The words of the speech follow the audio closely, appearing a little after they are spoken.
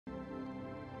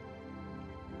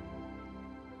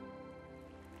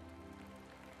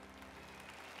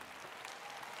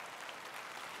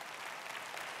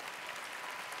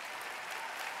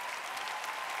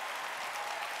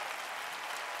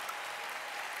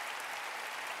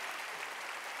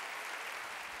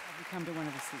You come to one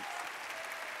of the seats.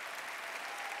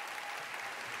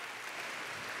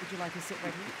 Would you like to sit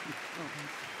right here? Oh,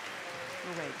 thanks.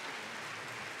 We'll wait.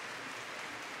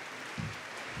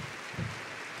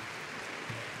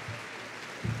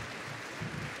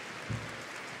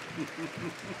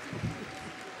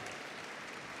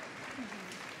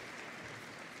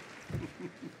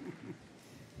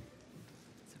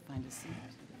 So find a seat.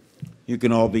 You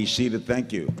can all be seated.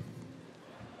 Thank you.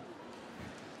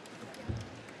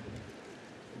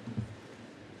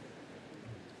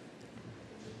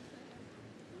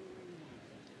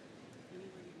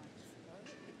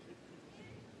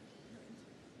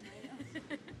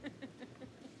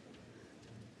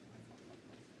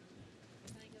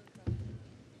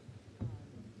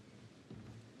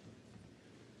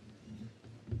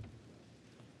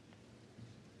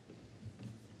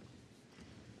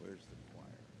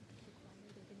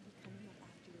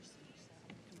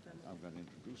 I'm going to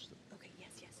introduce them. Okay,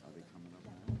 yes, yes. Are they coming up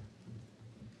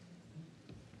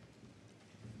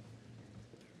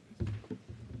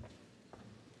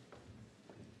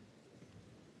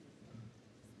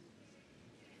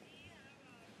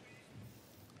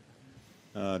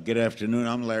now? Good afternoon.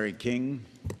 I'm Larry King,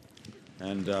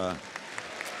 and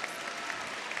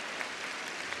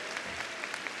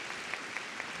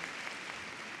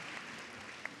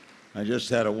I just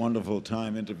had a wonderful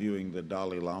time interviewing the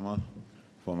Dalai Lama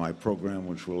for my program,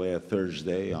 which will air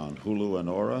Thursday on Hulu and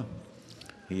Aura.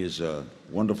 He is a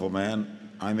wonderful man.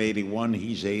 I'm 81,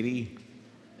 he's 80.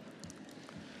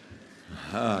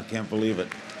 I can't believe it.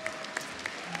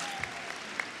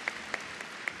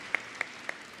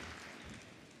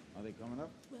 Are they coming up?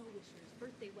 Well-wishers,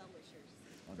 birthday well-wishers.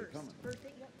 Are they coming?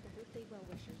 Birthday, yep, the birthday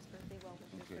well-wishers, birthday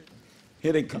well-wishers. Okay. First.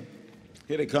 Here they come.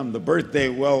 Here they come, the birthday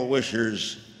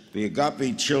well-wishers, the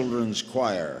Agape Children's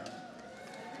Choir.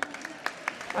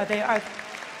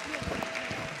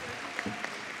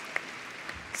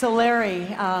 So Larry,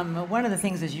 one of the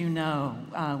things, as you know,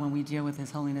 when we deal with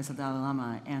His Holiness the Dalai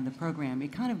Lama and the program,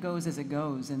 it kind of goes as it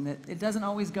goes, and that it doesn't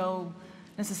always go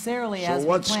necessarily as we So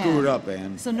what planned. screwed up,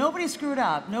 Ann? So nobody screwed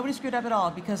up. Nobody screwed up at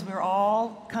all because we're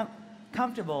all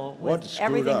comfortable What with screwed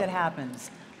everything up? that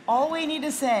happens. All we need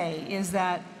to say is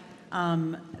that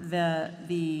there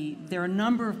are a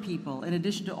number of people, in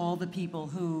addition to all the people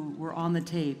who were on the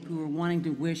tape, who were wanting to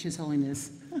wish His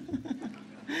Holiness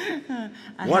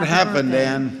What happened, birthday.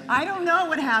 Ann? I don't know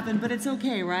what happened, but it's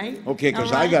okay, right? Okay,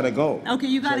 because All right? I got to go. Okay,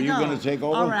 you got to So go. you're going to take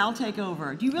over? All right, I'll take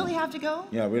over. Do you really have to go?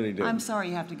 Yeah, I really do. I'm sorry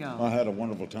you have to go. I had a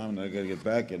wonderful time, and I got to get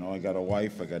back. You know, I got a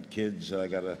wife, I got kids, I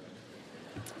got to...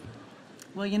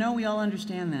 Well, you know, we all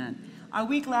understand that. Are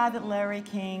we glad that Larry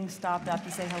King stopped up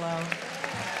to say hello?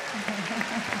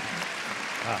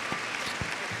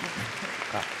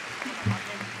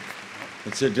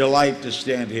 It's a delight to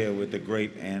stand here with the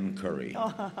great Ann Curry.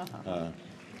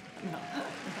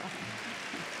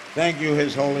 Thank you,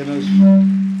 His Holiness.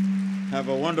 Have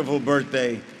a wonderful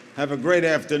birthday. Have a great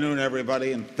afternoon,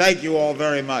 everybody, and thank you all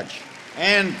very much.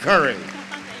 Ann Curry.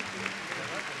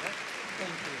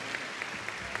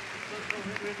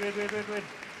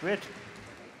 Wait.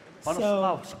 On So-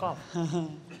 a scarf.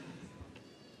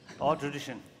 Our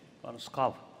tradition, on a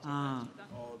scarf. Ah.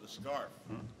 Oh, the scarf.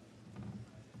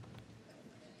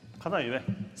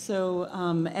 So,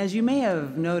 as you may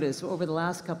have noticed, over the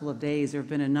last couple of days, there have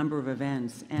been a number of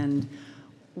events. And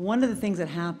one of the things that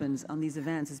happens on these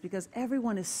events is because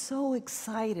everyone is so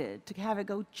excited to have it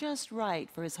go just right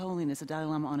for His Holiness, the Dalai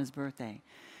Lama, on his birthday.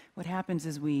 What happens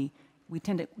is we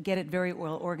tend to get it very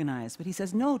well organized. But he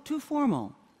says, no, too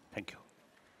formal. Thank you.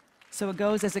 So it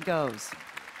goes as it goes.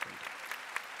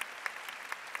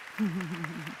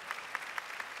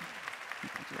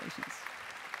 Congratulations.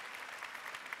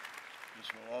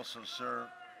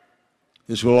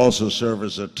 This will also serve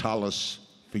as a talus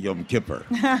for Yom Kippur.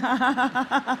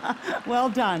 Well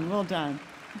done, well done.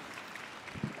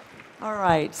 All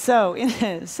right, so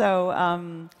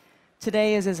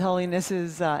today is His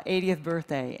Holiness's 80th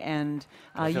birthday, and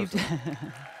you've...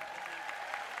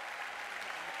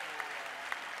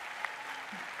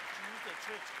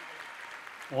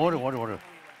 Order.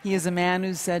 He is a man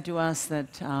who said to us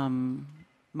that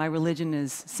my religion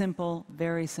is simple,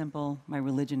 very simple. My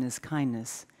religion is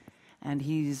kindness. And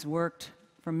he's worked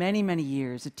for many, many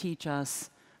years to teach us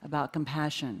about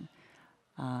compassion.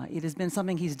 It has been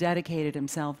something he's dedicated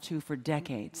himself to for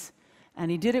decades. And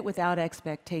he did it without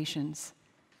expectations.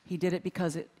 He did it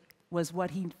because it was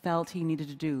what he felt he needed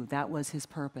to do. That was his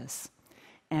purpose.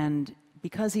 And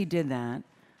because he did that,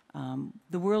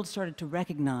 the world started to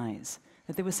recognize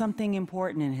that there was something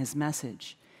important in his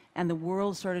message. And the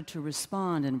world started to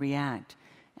respond and react.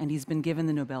 And he's been given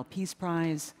the Nobel Peace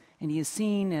Prize, and he is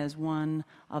seen as one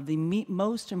of the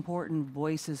most important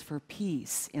voices for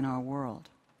peace in our world.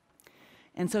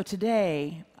 And so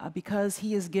today, because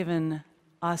he has given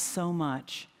us so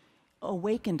much,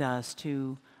 awakened us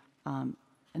to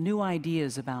new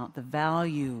ideas about the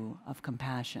value of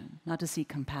compassion, not to see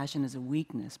compassion as a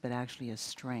weakness, but actually as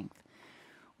strength.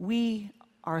 We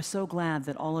are so glad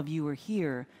that all of you are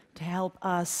here to help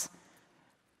us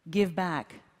give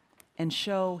back and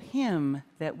show him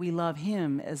that we love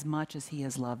him as much as he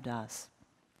has loved us.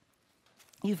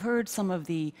 You've heard some of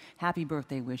the happy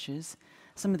birthday wishes.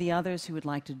 Some of the others who would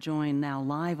like to join now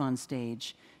live on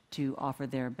stage to offer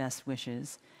their best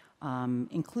wishes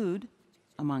include,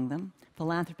 among them,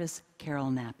 philanthropist Carol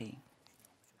Nappy.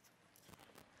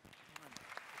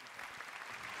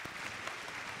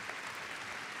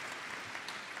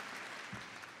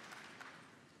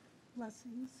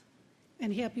 Blessings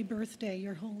and happy birthday,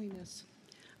 Your Holiness.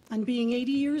 On being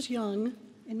 80 years young,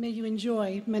 and may you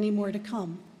enjoy many more to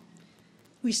come.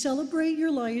 We celebrate your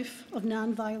life of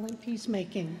nonviolent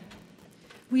peacemaking.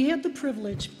 We had the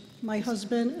privilege, my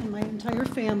husband and my entire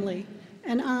family,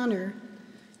 an honor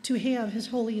to have His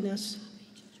Holiness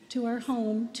to our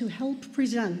home to help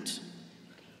present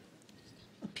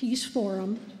a peace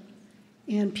forum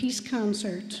and peace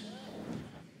concert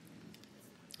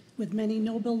with many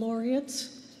Nobel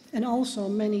laureates and also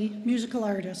many musical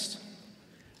artists,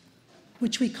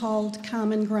 which we called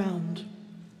Common Ground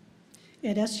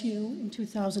at SU in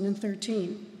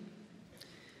 2013.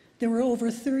 There were over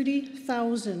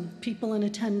 30,000 people in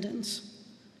attendance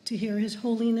to hear His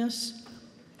Holiness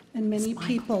and many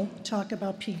people talk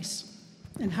about peace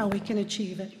and how we can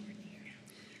achieve it.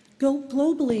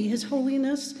 Globally, His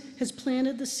Holiness has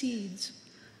planted the seeds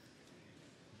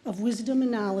of wisdom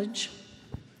and knowledge,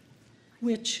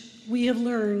 which we have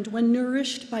learned when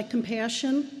nourished by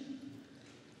compassion,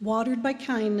 watered by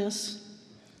kindness,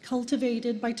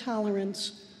 cultivated by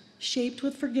tolerance, shaped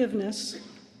with forgiveness,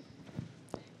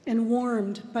 and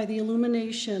warmed by the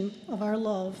illumination of our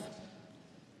love,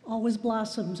 always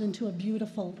blossoms into a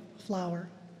beautiful flower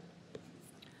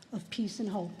of peace and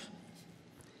hope.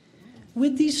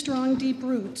 With these strong, deep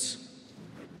roots,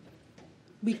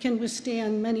 we can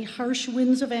withstand many harsh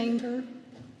winds of anger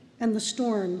and the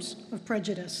storms of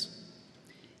prejudice.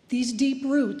 These deep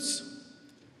roots,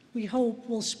 we hope,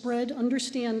 will spread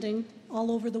understanding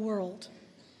all over the world.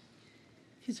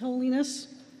 His Holiness,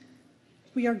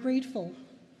 we are grateful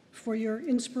for your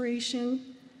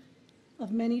inspiration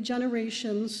of many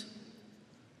generations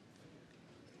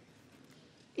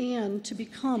and to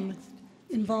become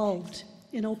involved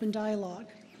in open dialogue,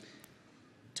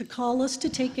 to call us to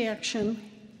take action,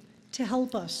 to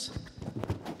help us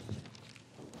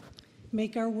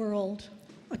make our world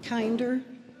a kinder,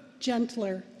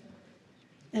 gentler,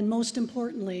 and most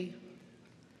importantly,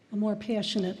 a more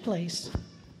passionate place.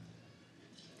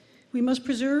 We must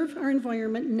preserve our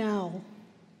environment now,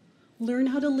 learn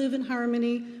how to live in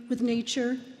harmony with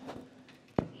nature,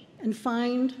 and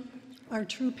find our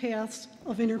true paths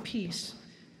of inner peace,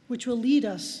 which will lead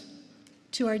us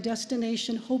to our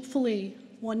destination, hopefully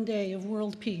one day, of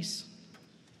world peace.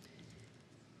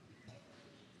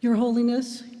 Your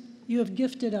Holiness, you have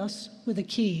gifted us with a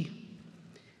key.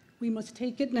 We must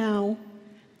take it now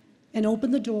and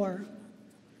open the door,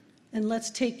 and let's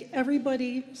take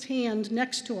everybody's hand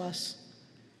next to us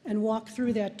and walk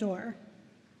through that door.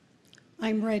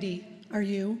 I'm ready. Are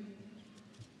you?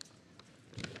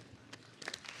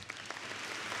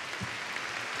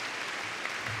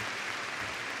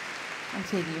 I'll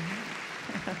take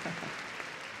you.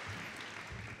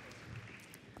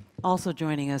 Also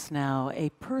joining us now, a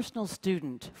personal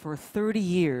student for 30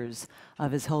 years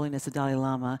of His Holiness the Dalai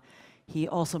Lama. He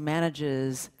also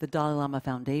manages the Dalai Lama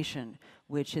Foundation,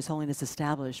 which His Holiness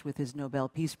established with his Nobel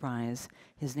Peace Prize.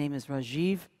 His name is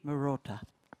Rajiv Mehrotra.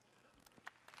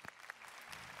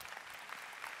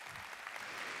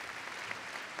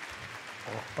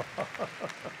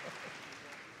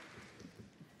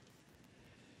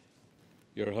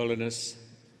 Your Holiness,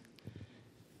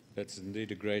 it's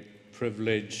indeed a great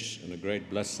privilege and a great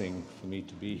blessing for me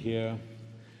to be here.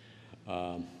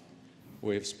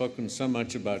 We have spoken so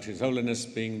much about His Holiness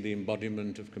being the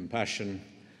embodiment of compassion,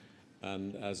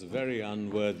 and as a very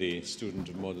unworthy student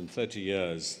of more than 30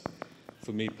 years,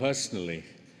 for me personally,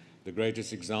 the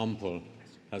greatest example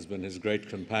has been his great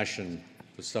compassion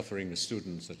for suffering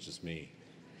students such as me.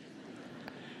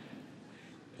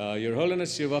 Your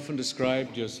Holiness, you've often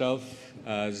described yourself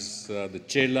as the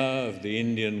chela of the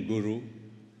Indian guru.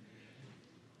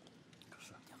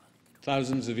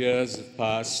 Thousands of years have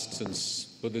passed since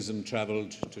Buddhism traveled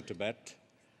to Tibet.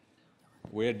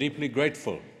 We are deeply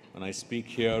grateful and I speak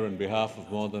here on behalf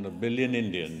of more than 1 billion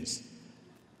Indians,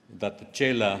 that the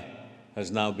Chela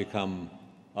has now become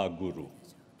our Guru.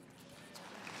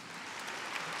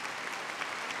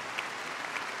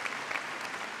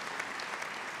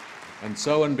 And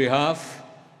so on behalf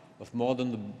of more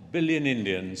than 1 billion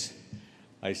Indians,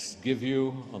 I give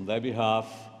you, on their behalf,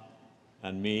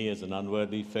 and me as an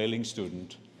unworthy, failing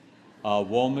student, our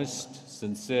warmest,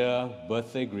 sincere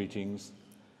birthday greetings,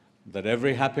 that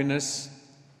every happiness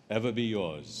ever be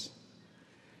yours.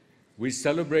 We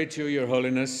celebrate you, Your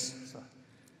Holiness,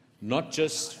 not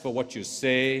just for what you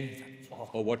say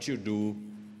or what you do,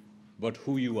 but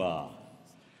who you are.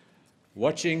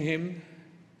 Watching him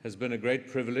has been a great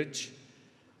privilege,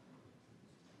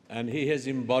 and he has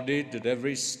embodied at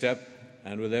every step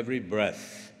and with every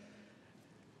breath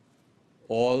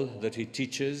all that he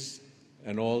teaches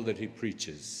and all that he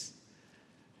preaches.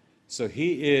 So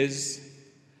he is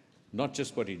not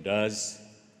just what he does,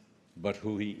 but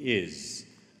who he is.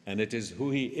 And it is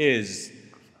who he is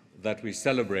that we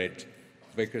celebrate,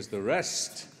 because the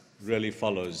rest really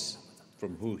follows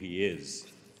from who he is.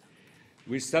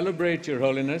 We celebrate Your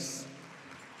Holiness,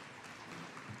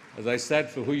 as I said,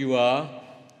 for who you are,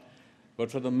 but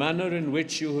for the manner in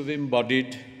which you have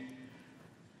embodied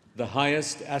the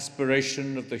highest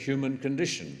aspiration of the human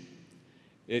condition.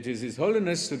 It is His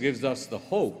Holiness who gives us the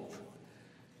hope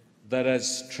that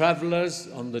as travelers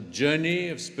on the journey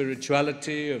of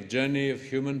spirituality, of journey of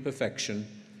human perfection,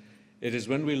 it is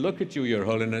when we look at you, Your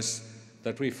Holiness,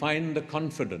 that we find the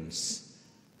confidence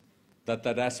that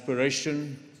that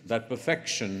aspiration, that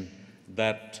perfection,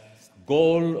 that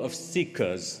goal of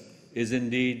seekers is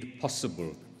indeed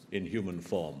possible in human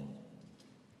form.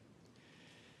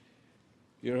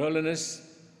 Your Holiness,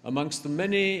 amongst the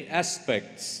many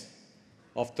aspects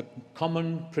of the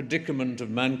common predicament of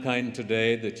mankind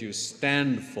today that you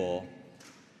stand for,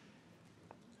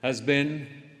 has been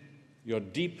your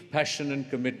deep passion and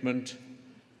commitment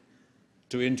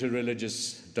to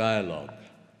interreligious dialogue.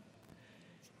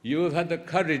 You have had the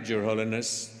courage, Your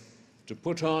Holiness, to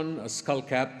put on a skull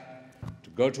cap, to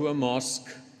go to a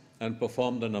mosque and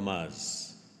perform the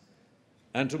namaz,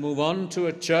 and to move on to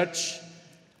a church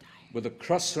with a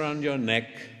cross around your neck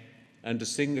and to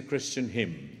sing a Christian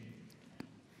hymn,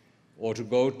 or to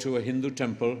go to a Hindu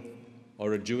temple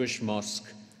or a Jewish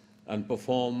mosque and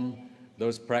perform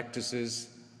those practices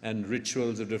and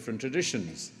rituals of different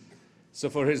traditions. So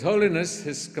for His Holiness,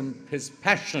 his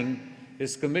passion,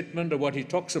 his commitment of what he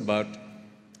talks about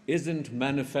isn't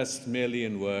manifest merely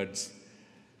in words,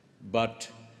 but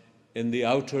in the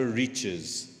outer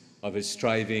reaches of his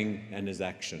striving and his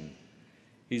action.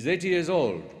 He's 80 years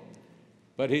old,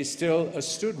 but he's still a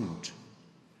student.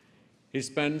 He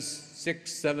spends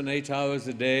 6, 7, 8 hours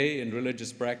a day in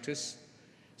religious practice,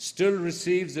 still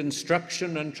receives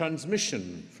instruction and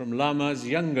transmission from lamas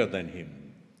younger than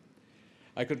him.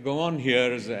 I could go on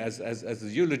here as a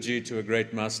eulogy to a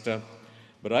great master,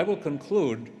 but I will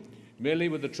conclude merely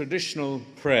with a traditional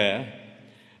prayer,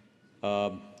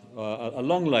 a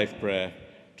long life prayer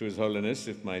to His Holiness,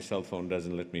 if my cell phone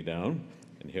doesn't let me down,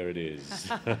 and here it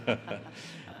is.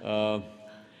 O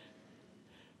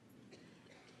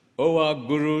our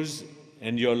Gurus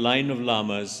and your line of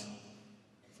Lamas,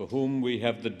 for whom we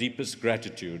have the deepest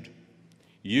gratitude,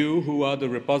 you who are the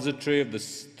repository of the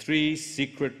 3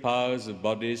 secret powers of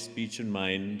body, speech and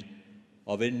mind,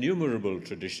 of innumerable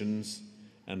traditions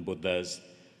and Buddhas,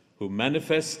 who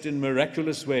manifest in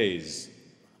miraculous ways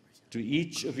to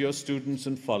each of your students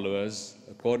and followers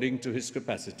according to his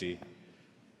capacity,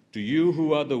 to you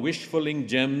who are the wish-fulfilling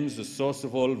gems, the source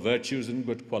of all virtues and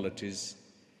good qualities,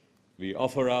 we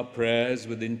offer our prayers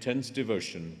with intense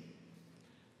devotion,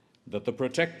 that the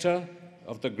protector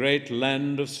of the great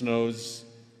land of snows,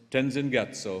 Tenzin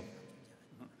Gyatso,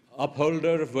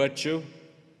 upholder of virtue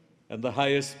and the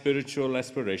highest spiritual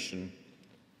aspiration,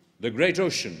 the great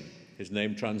ocean, his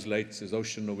name translates as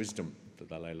ocean of wisdom, the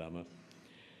Dalai Lama,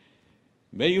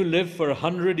 may you live for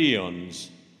 100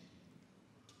 eons,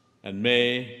 and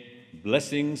may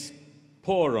blessings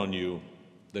pour on you,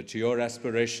 that your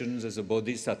aspirations as a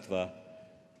bodhisattva,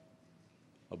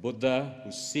 a Buddha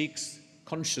who seeks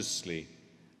consciously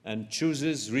and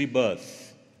chooses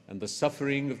rebirth and the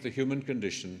suffering of the human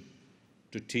condition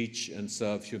to teach and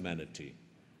serve humanity.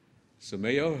 So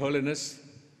may Your Holiness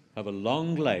have a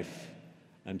long life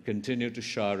and continue to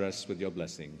shower us with your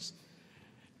blessings.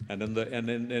 And in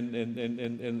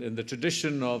the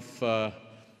tradition of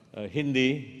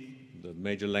Hindi, the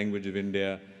major language of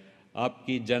India,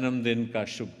 Aapki Janamdin ka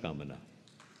Shubhkamana.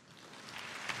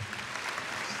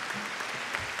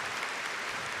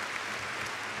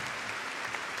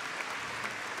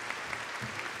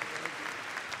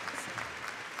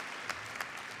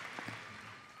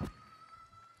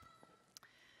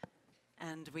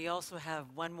 And we also have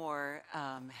one more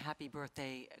happy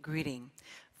birthday greeting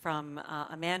from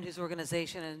a man whose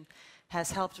organization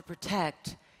has helped to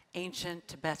protect ancient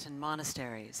Tibetan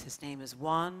monasteries. His name is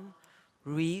Juan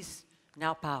Ruiz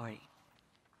Naupauri.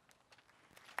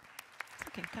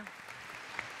 Okay, come.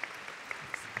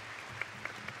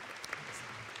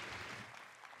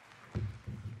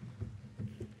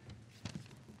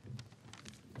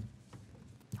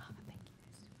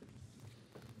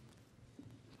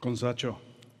 Konsacho,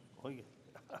 Oye.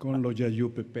 con lo yayu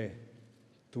pepe,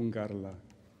 tungarla,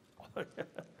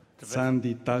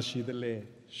 sandi tashi dele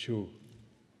shu.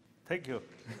 Thank you.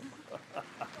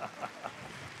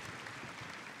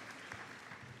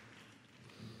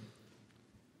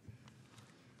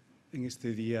 En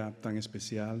este día tan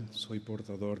especial soy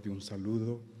portador de un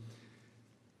saludo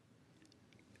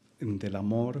del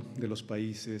amor de los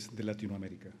países de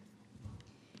Latinoamérica.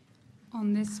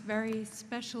 On this very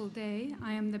special day,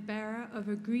 I am the bearer of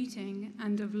a greeting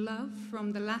and of love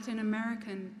from the Latin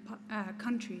American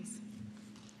countries.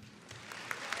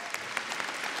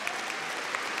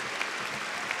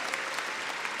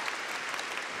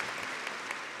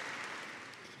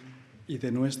 Y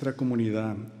de nuestra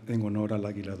comunidad en honor al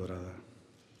águila dorada.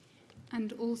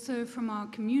 And also from our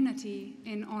community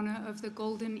in honor of the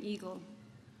golden eagle.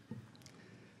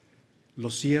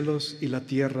 Los cielos y la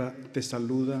tierra te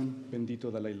saludan,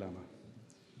 bendito Dalai Lama.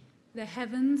 The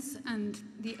heavens and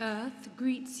the earth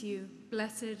greets you,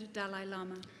 blessed Dalai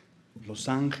Lama. Los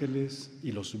ángeles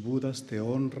y los budas te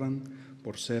honran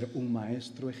por ser un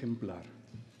maestro ejemplar.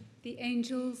 The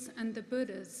angels and the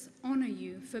Buddhas honor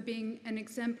you for being an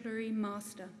exemplary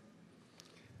master.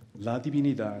 La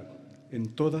divinidad, en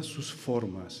todas sus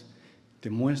formas, te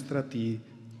muestra a ti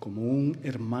como un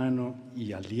hermano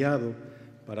y aliado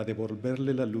para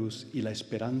devolverle la luz y la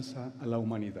esperanza a la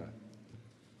humanidad.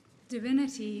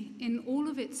 Divinity, in all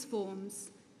of its forms,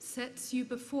 sets you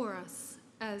before us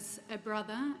as a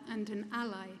brother and an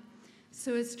ally,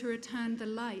 so as to return the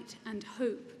light and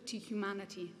hope to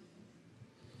humanity.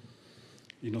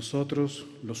 Y nosotros,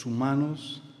 los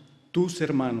humanos, tus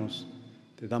hermanos,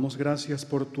 te damos gracias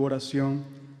por tu oración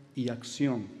y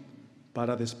acción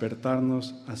para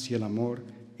despertarnos hacia el amor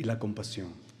y la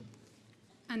compasión.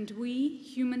 And we,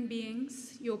 human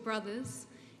beings, your brothers,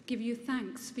 give you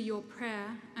thanks for your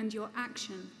prayer and your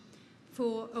action,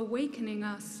 for awakening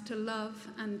us to love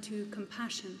and to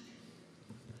compassion.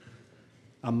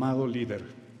 Amado líder,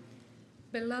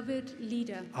 Beloved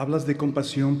leader, hablas de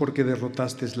compasión porque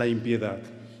derrotaste la impiedad.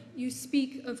 you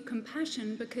speak of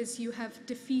compassion because you have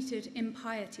defeated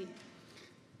impiety.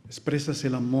 Expresas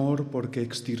el amor porque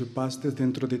extirpaste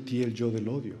dentro de ti el yo del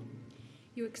odio.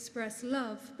 You express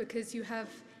love because you have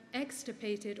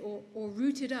extirpated or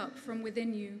rooted up from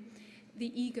within you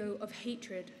the ego of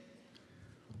hatred.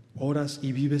 Oras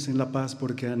y vives en la paz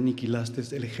porque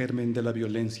aniquilaste el germen de la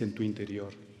violencia en tu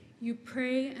interior. You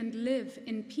pray and live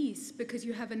in peace because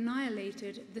you have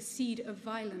annihilated the seed of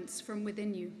violence from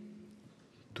within you.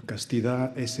 Tu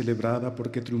castidad es celebrada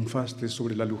porque triunfaste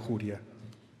sobre la lujuria.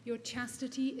 Your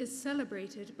chastity is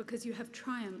celebrated because you have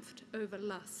triumphed over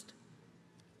lust.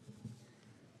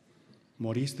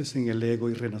 Moriste en el ego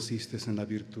y renaciste en la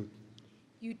virtud.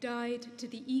 You died to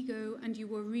the ego and you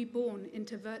were reborn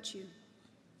into virtue.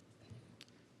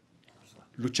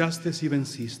 Luchaste y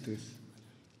venciste.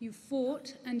 You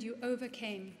fought and you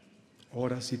overcame.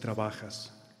 Oras y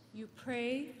trabajas. You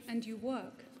pray and you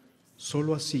work.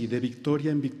 Solo así, de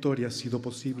victoria en victoria, ha sido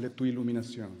posible tu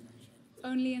iluminación.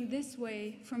 Only in this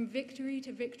way, from victory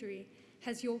to victory,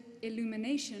 has your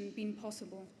illumination been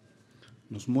possible.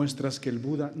 Nos muestras que el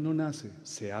Buda no nace,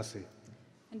 se hace.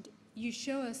 And you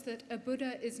show us that a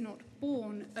Buddha is not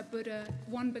born a Buddha,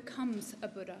 one becomes a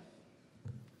Buddha.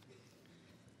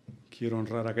 Quiero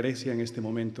honrar a Grecia en este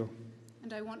momento.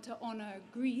 And I want to honor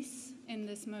Greece in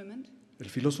this moment. El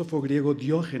filósofo griego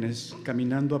Diógenes,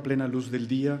 caminando a plena luz del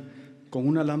día, con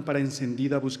una lámpara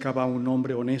encendida buscaba a un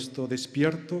hombre honesto,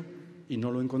 despierto, y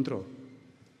no lo encontró.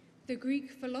 The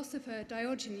Greek philosopher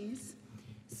Diogenes,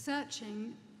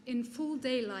 searching in full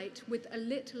daylight with a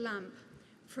lit lamp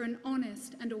for an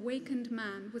honest and awakened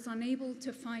man, was unable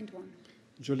to find one.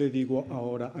 Yo le digo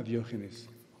ahora a Diógenes,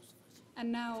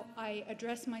 And now I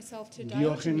address myself to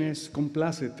Diógenes,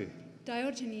 complácete.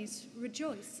 Diogenes,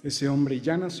 rejoice. Ese hombre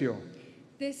ya nació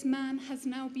This man has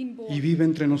now been born, y vive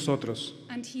entre nosotros.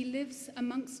 and he lives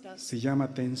amongst us, Se llama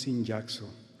Tenzin Gyatso.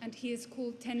 and he is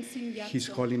called Tenzin His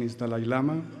Gyatso, Holiness Dalai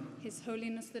Lama, His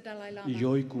Holiness the Dalai Lama. y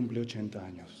hoy cumple 80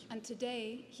 años. And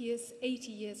today he is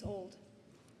 80 years old.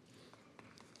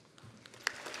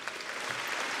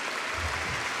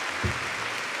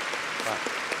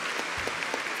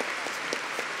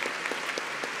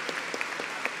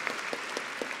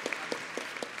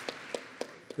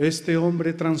 Este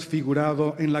hombre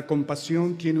transfigurado en la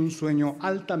compasión tiene un sueño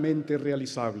altamente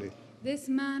realizable. This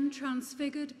man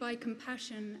transfigured by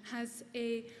compassion has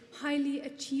a highly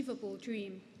achievable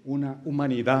dream, Una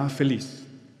humanidad feliz.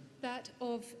 that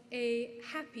of a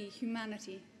happy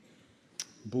humanity.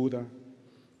 Buda,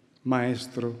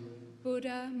 maestro,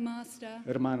 Buddha, master,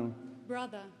 hermano,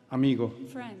 brother, amigo,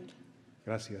 friend,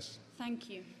 gracias thank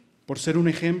you por ser un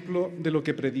ejemplo de lo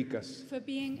que predicas for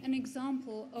being an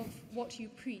example of what you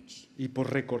preach y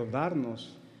por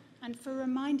recordarnos and for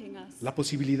reminding us la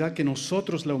posibilidad que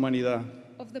nosotros, la humanidad,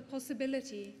 of the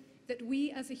possibility that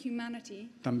we as a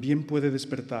humanity también puede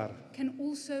despertar can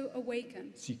also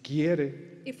awaken si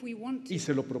quiere if we want y to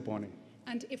se lo propone.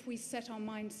 and if we set our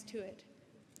minds to it.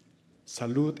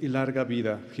 Salud y larga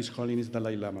vida, His Holiness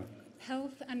Dalai Lama.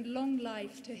 Health and long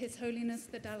life to His Holiness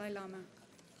the Dalai Lama.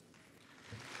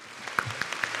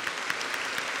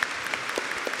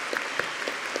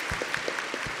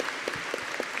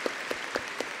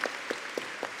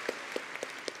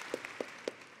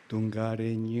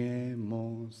 Tungare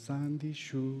nyemo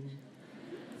sandishu,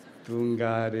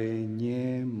 tungare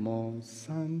nyemo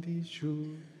sandishu,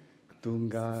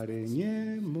 tungare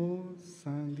nyemo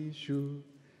sandishu,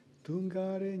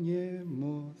 tungare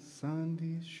nyemo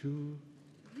sandishu.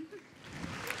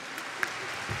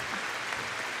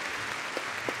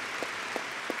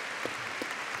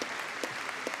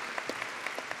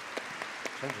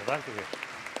 참 잘하시네.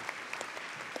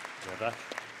 잘하시.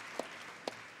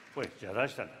 왜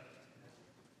잘하시잖아.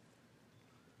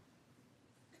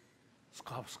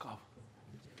 스카프.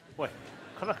 왜?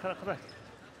 가라.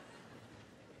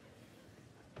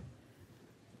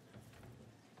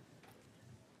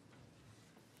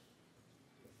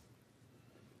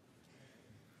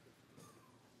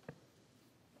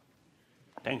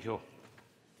 Thank you.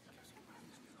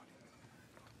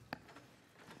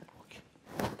 Okay.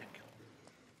 Thank you.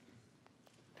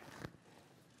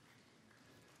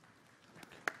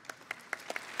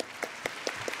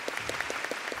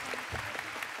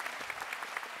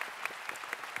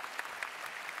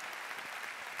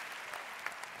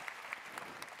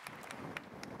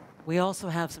 We also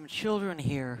have some children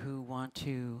here who want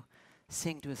to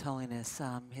sing to His Holiness.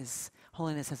 His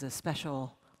Holiness has a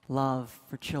special love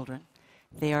for children.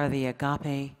 They are the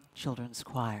Agape Children's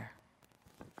Choir.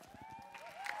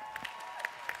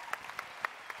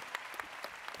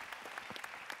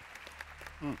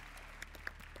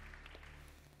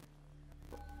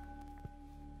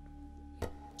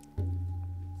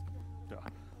 자,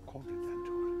 공들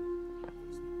안쪽으로.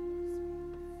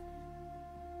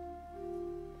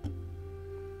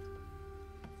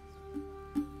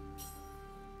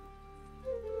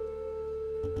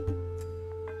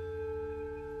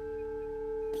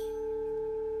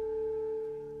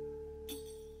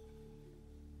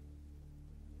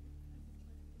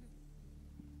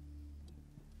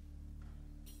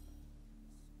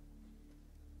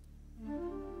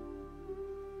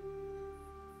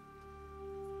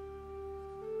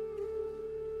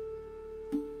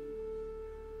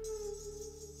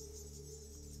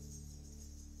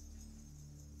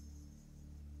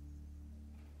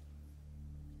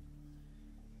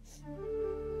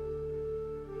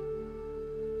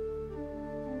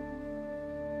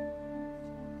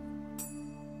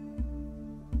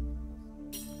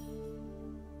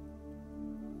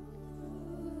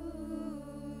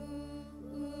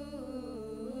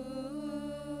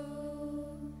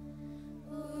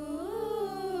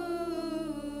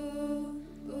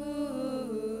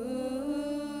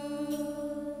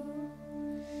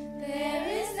 There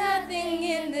is nothing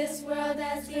in this world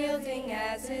as yielding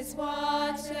as His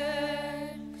water.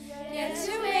 Yet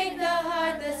to make the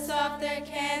heart the soft there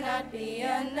cannot be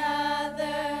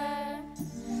another.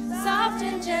 Soft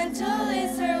and gentle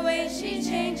is her way, she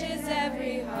changes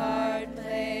every hard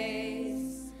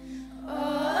place.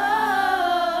 Oh,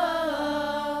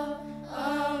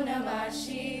 Om Namah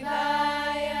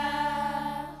Shivaya.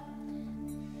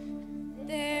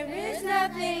 There is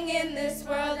nothing in this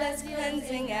world as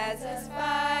cleansing as His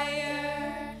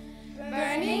fire,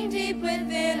 burning deep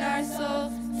within our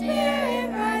soul, spirit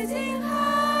rising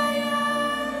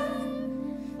higher.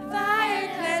 Fire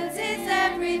cleanses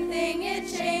everything, it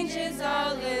changes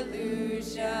all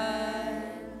illusion.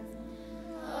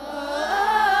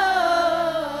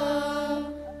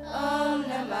 Oh, Om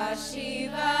Namah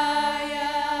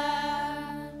Shivaya.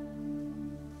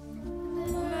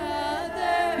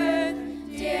 Mother Earth,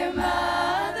 dear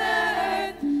Mother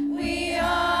Earth, we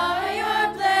are your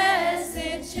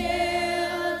blessed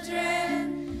children,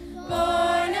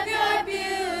 born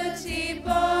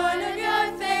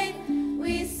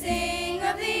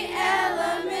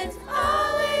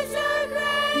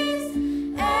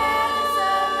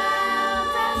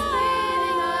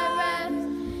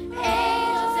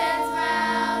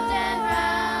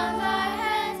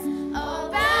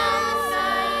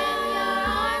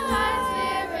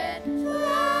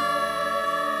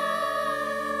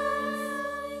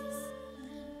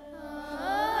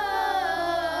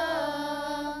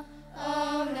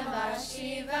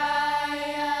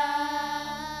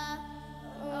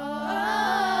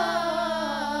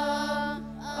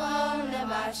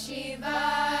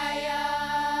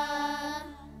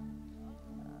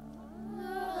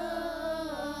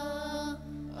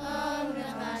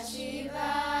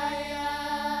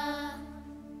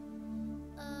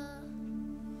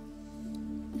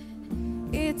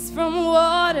It's from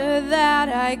water that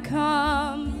I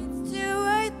come. It's to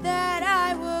earth that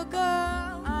I will go.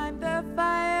 I'm the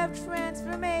fire of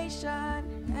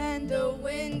transformation and the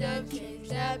wind of change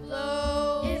that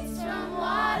blows. It's from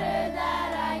water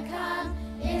that I come.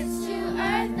 It's to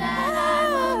earth that I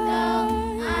will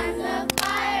go. I'm the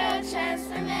fire of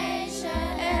transformation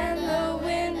and the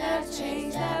wind of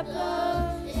change that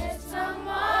blows. It's from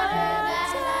water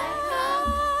that I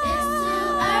come. It's to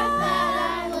earth that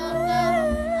I will go.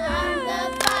 I'm the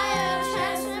fire of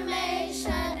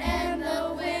transformation and the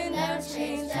wind of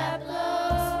change that blows.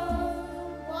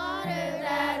 Water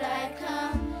that I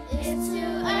come. It's to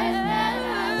earth that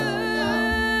I will go.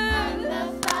 I'm the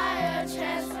fire of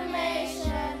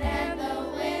transformation and the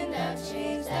wind of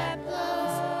change that blows.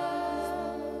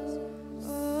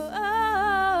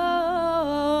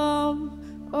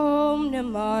 Om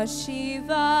Namah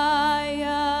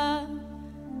Shivaya.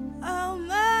 Oh,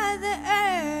 Mother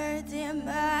Earth, dear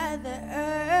Mother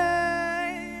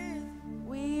Earth,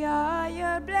 we are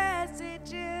your blessed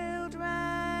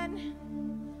children,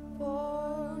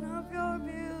 born of your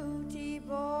beauty,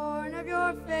 born of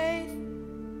your faith.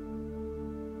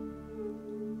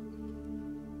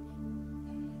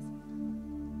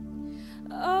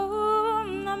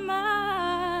 Om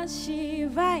Namah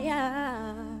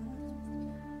Shivaya.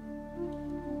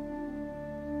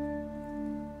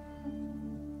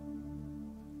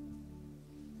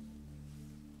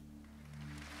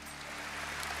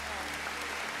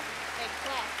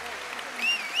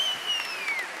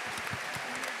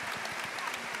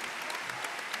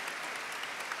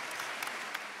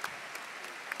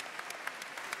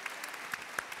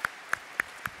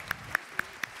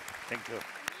 Thank you.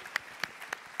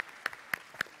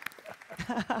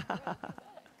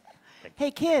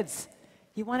 Hey, kids,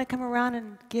 you want to come around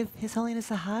and give His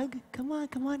Holiness a hug? Come on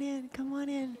in, come on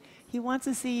in. He wants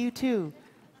to see you too.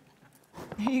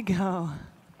 There you go.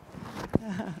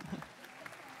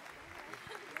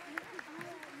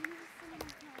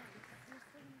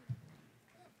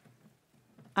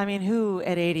 I mean, who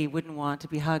at 80 wouldn't want to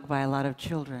be hugged by a lot of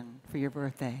children for your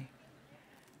birthday?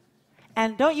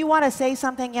 And don't you want to say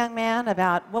something, young man,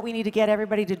 about what we need to get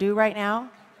everybody to do right now?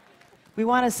 We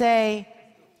want to say,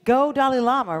 go Dalai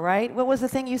Lama, right? What was the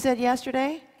thing you said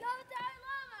yesterday? Go Dalai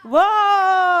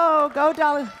Lama! Whoa! Go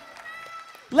Dalai.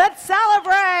 Let's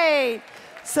celebrate!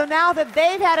 So now that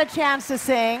they've had a chance to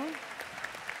sing,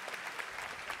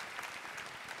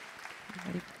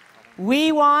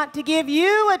 we want to give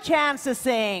you a chance to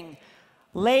sing.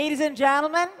 Ladies and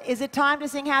gentlemen, is it time to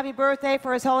sing Happy Birthday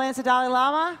for His Holiness the Dalai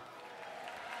Lama?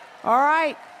 All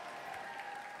right.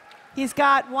 He's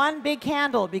got one big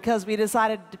candle because we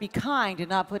decided to be kind and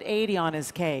not put 80 on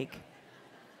his cake.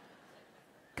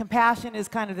 Compassion is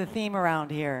kind of the theme around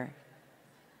here.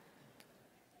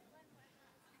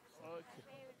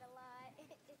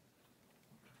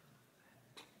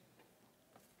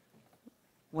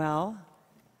 Well,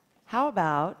 how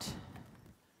about,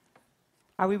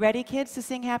 are we ready, kids, to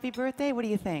sing Happy Birthday? What do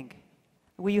you think?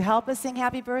 Will you help us sing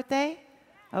Happy Birthday?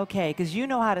 Okay, because you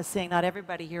know how to sing. Not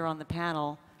everybody here on the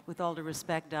panel, with all due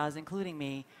respect, does, including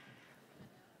me.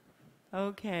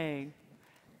 Okay,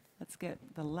 let's get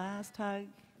the last hug.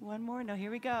 One more. No,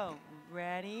 here we go.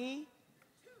 Ready?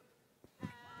 Happy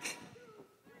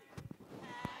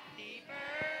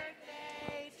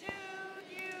birthday to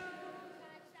you.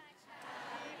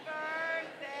 Happy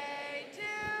birthday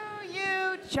to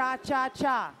you.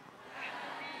 Cha-cha-cha.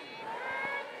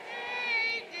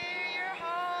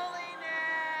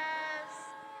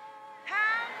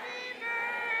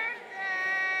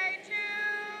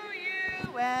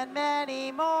 And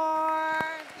many more.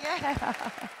 Yeah.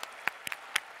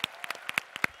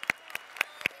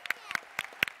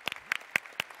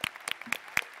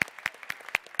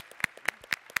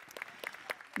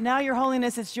 Now, Your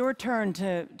Holiness, it's your turn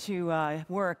to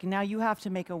work. Now you have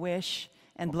to make a wish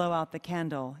and blow out the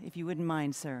candle, if you wouldn't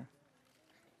mind, sir.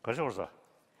 가져오자.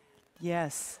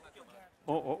 Yes.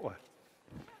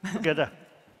 Together.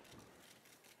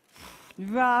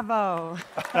 Bravo.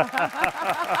 Let's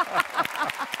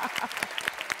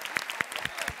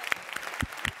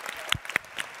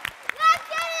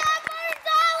get it up for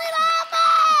Dalai Lama!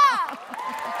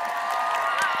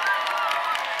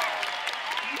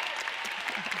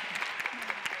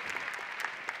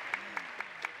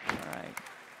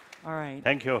 All right.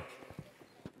 Thank you.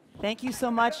 Thank you so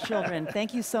much, children.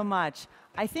 Thank you so much.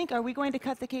 I think, are we going to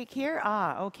cut the cake here?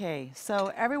 Ah, okay.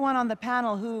 So everyone on the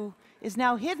panel who is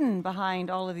now hidden behind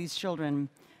all of these children,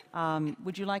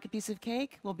 would you like a piece of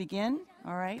cake? We'll begin.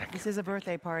 All right. This is a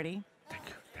birthday party. Thank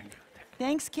you. Thank you. Thank you.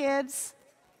 Thanks, kids.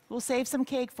 We'll save some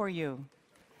cake for you.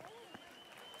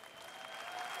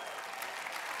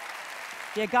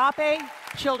 The Agape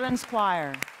Children's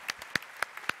Choir.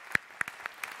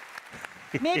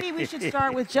 Maybe we should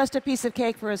start with just a piece of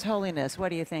cake for His Holiness. What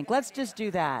do you think? Let's just do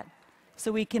that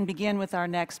so we can begin with our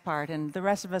next part, and the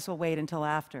rest of us will wait until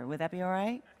after. Would that be all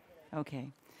right? Okay.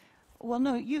 Well,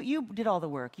 no, you did all the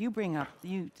work. You bring up,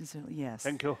 yes.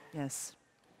 Thank you. Yes.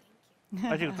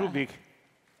 I think too big.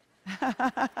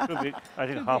 Too big. I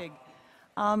think Too half.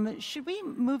 big. Should we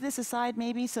move this aside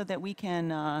maybe so that we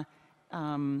can,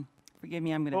 forgive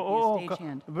me, I'm going to be a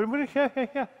stagehand. Bring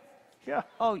here. Yeah.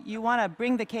 Oh, you want to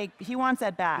bring the cake? He wants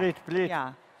that back. Please.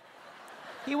 Yeah.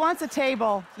 He wants a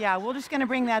table. Yeah, we're just going to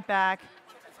bring that back.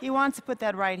 He wants to put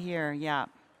that right here. Yeah.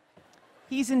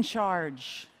 He's in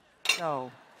charge.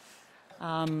 So,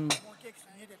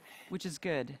 which is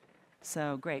good.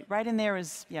 So great. Right in there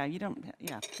is,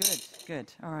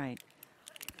 good. All right.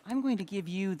 I'm going to give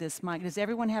you this mic. Does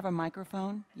everyone have a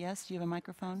microphone? Yes? Do you have a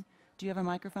microphone? Do you have a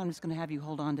microphone? I'm just going to have you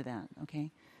hold on to that, okay?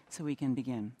 So we can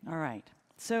begin. All right.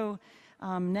 So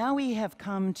now we have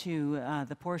come to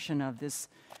the portion of this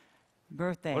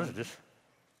birthday. What is this?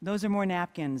 Those are more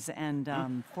napkins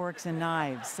and forks and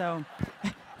knives. So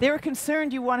they were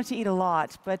concerned you wanted to eat a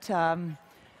lot, but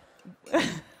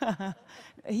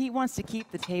he wants to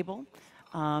keep the table.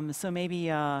 So maybe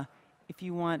if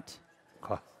you want,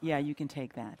 yeah, you can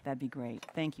take that. That'd be great.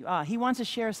 Thank you. He wants to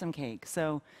share some cake.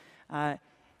 So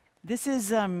this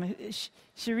is,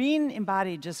 Shireen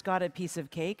Embodied just got a piece of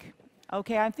cake.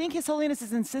 Okay, I think His Holiness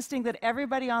is insisting that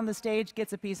everybody on the stage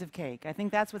gets a piece of cake. I think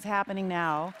that's what's happening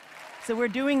now. So we're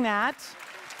doing that,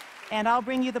 and I'll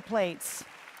bring you the plates.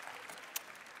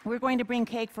 We're going to bring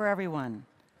cake for everyone.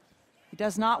 He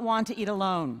does not want to eat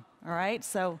alone, all right?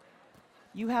 So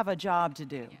you have a job to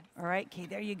do, all right? Okay,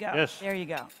 there you go. Yes. There you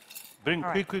go. Bring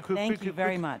All right. quick. Thank you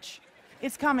very much.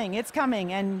 It's coming,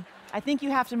 and I think you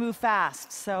have to move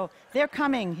fast. So they're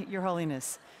coming, Your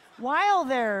Holiness. While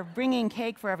they're bringing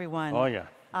cake for everyone. Oh, yeah.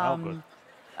 Good.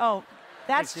 Oh,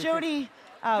 that's Jody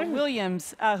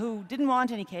Williams, who didn't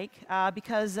want any cake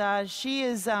because she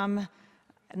is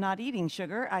not eating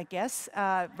sugar, I guess,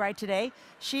 right today.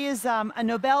 She is a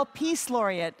Nobel Peace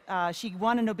Laureate. She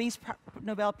won a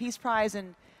Nobel Peace Prize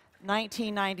in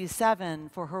 1997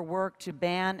 for her work to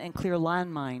ban and clear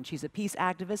landmines. She's a peace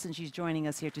activist, and she's joining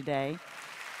us here today.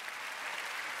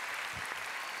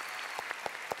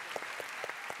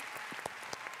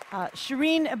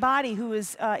 Shireen Ebadi, who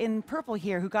is in purple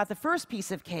here, who got the first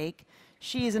piece of cake.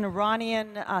 She is an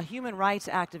Iranian human rights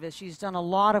activist. She's done a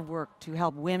lot of work to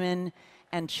help women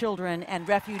and children and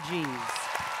refugees.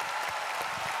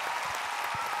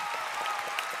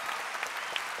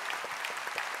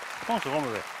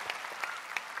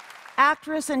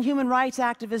 Actress and human rights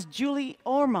activist Julie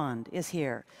Ormond is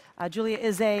here. Julia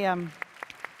is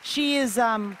she is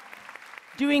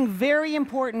doing very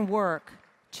important work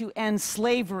to end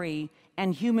slavery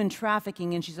and human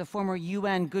trafficking, and she's a former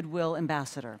UN Goodwill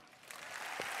Ambassador.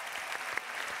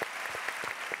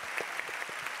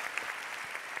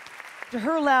 To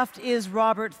her left is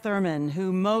Robert Thurman,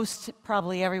 who most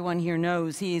probably everyone here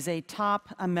knows. He is a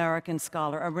top American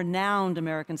scholar, a renowned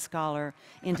American scholar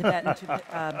in Tibetan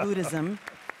Buddhism.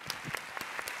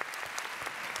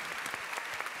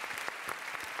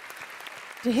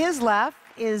 To his left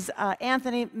is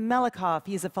Anthony Melikoff.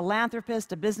 He's a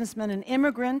philanthropist, a businessman, an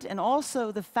immigrant, and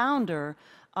also the founder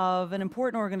of an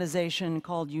important organization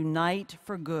called Unite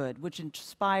for Good, which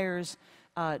inspires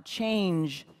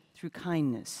change through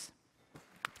kindness.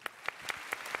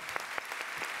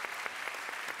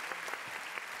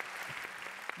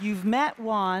 You've met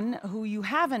one. Who you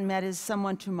haven't met is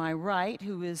someone to my right,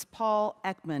 who is Paul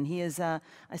Ekman. He is a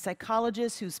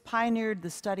psychologist who's pioneered the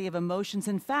study of emotions.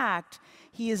 In fact,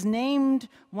 he is named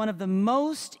one of the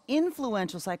most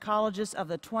influential psychologists of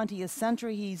the 20th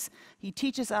century. He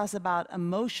teaches us about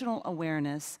emotional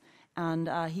awareness, and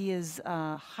he is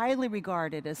highly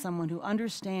regarded as someone who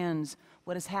understands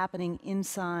what is happening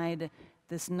inside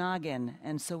this noggin.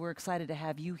 And so we're excited to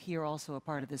have you here also a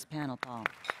part of this panel, Paul.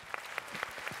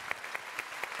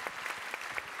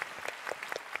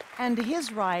 And to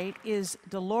his right is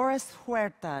Dolores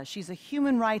Huerta. She's a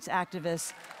human rights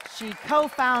activist. She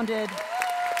co-founded...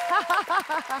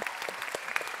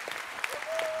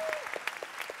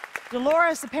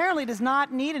 Dolores apparently does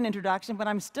not need an introduction, but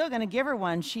I'm still going to give her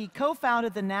one. She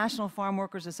co-founded the National Farm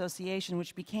Workers Association,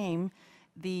 which became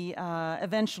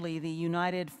eventually the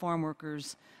United Farm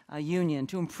Workers Union,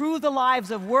 to improve the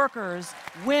lives of workers,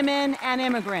 women, and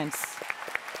immigrants.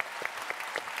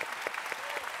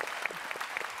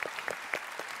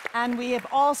 And we have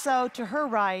also, to her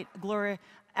right, Gloria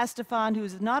Estefan,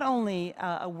 who's not only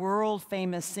a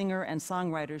world-famous singer and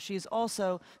songwriter, she's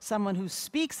also someone who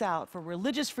speaks out for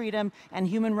religious freedom and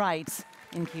human rights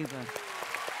in Cuba.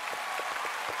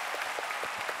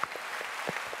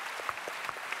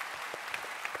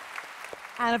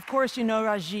 And of course, you know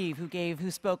Rajiv,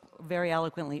 who spoke very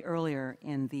eloquently earlier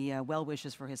in the well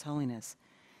wishes for His Holiness.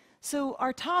 So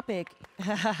our topic.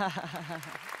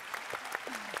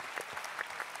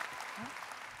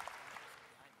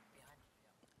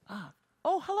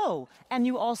 Oh, hello. And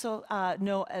you also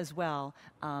know as well,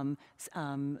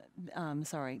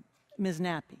 sorry, Ms.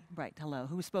 Nappy, right, hello,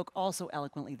 who spoke also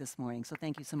eloquently this morning. So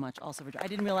thank you so much also for, I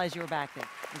didn't realize you were back there,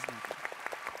 Ms. Nappy.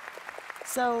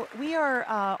 So we are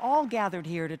all gathered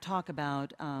here to talk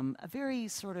about a very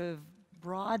sort of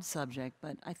broad subject,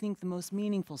 but I think the most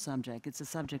meaningful subject. It's the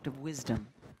subject of wisdom.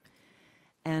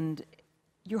 And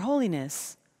Your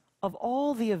Holiness, of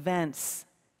all the events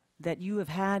that you have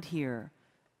had here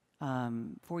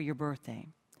for your birthday,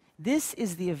 this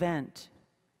is the event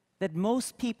that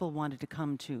most people wanted to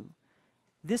come to.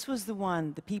 This was the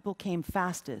one the people came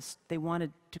fastest. They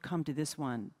wanted to come to this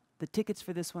one. The tickets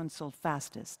for this one sold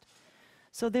fastest.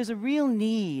 So there's a real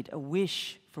need, a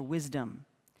wish for wisdom.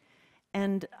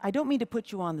 And I don't mean to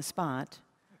put you on the spot,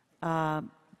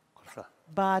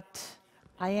 but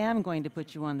I am going to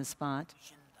put you on the spot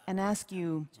and ask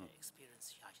you,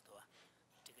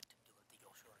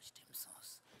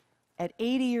 at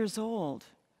 80 years old,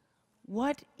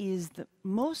 what is the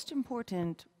most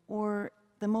important or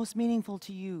the most meaningful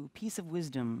to you piece of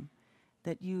wisdom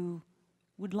that you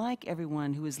would like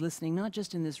everyone who is listening, not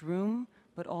just in this room,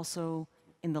 but also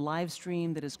in the live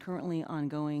stream that is currently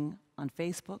ongoing on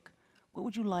Facebook, what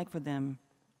would you like for them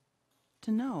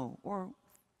to know, or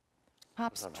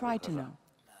perhaps try to know?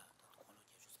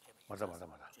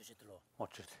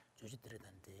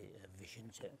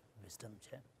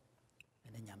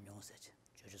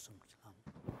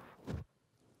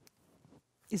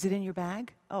 Is it in your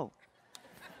bag? Oh.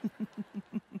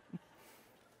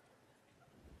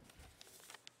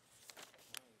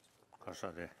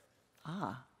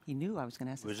 Ah, he knew I was going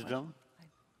to ask this Wisdom,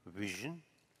 vision,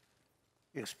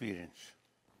 experience.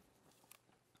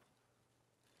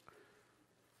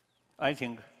 I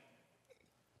think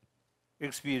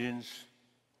experience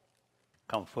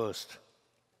comes first.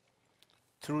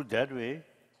 Through that way,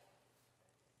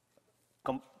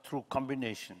 through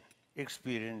combination,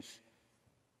 experience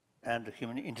and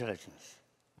human intelligence,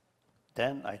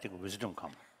 then I think wisdom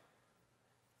comes.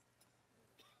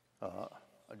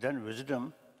 Then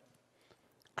wisdom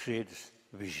creates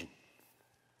vision.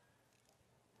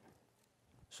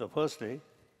 So firstly,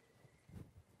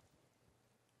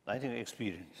 I think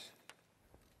experience.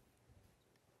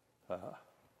 So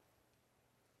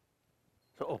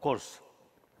of course,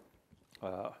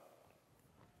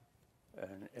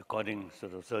 and according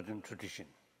to a certain tradition,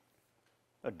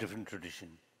 a different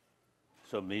tradition,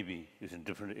 so maybe it's a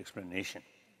different explanation.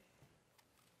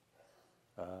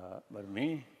 But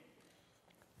me,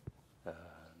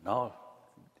 now,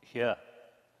 here,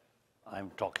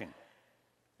 I'm talking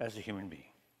as a human being,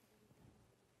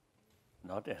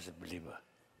 not as a believer.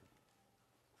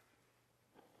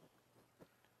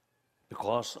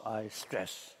 Because I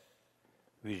stress,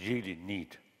 we really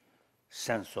need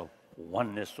sense of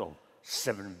oneness of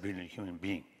 7 billion human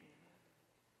beings.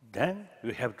 Then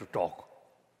we have to talk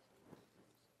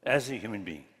as a human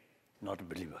being, not a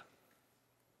believer.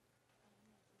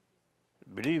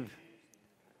 Believe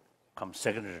comes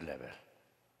secondary level,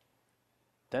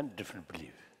 then different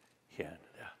belief here and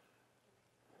there.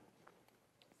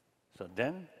 So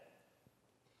then,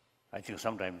 I think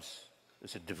sometimes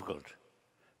it's difficult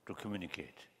to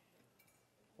communicate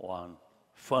on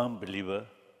firm believer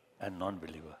and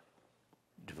non-believer.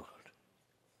 Difficult.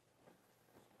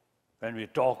 When we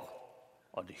talk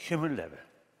on the human level,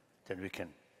 then we can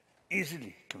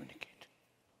easily communicate.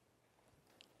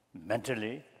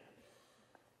 Mentally,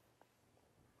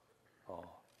 or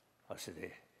I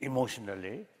say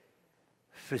emotionally,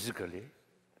 physically,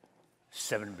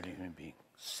 7 billion human beings,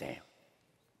 same.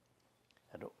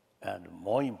 And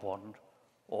more important,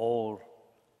 all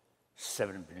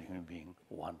 7 billion human beings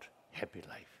want happy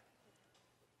life.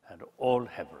 And all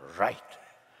have a right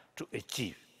to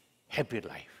achieve happy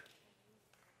life.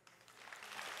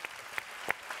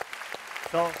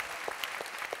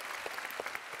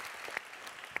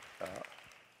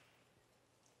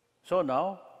 So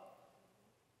now,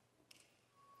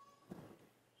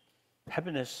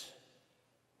 happiness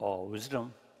or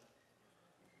wisdom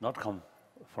not come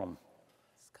from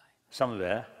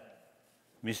somewhere,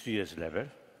 mysterious level.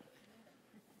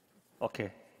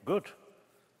 Okay, good.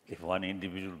 If one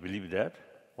individual believes that,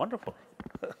 wonderful.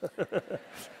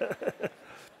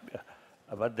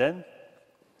 But then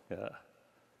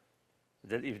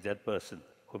if that person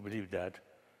who believes that,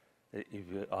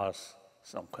 if you ask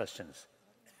some questions,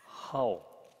 how,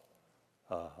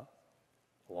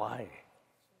 why,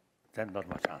 then not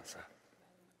much answer.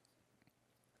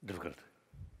 Difficult,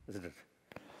 isn't it?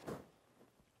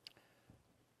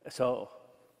 So,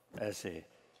 as a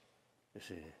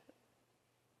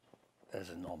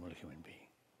normal human being,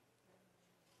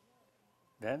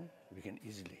 then we can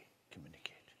easily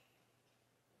communicate.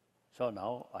 So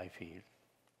now I feel,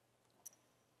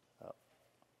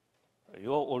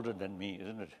 you're older than me,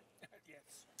 isn't it?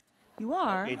 Yes. You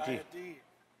are?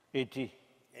 80.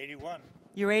 81.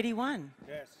 You're 81.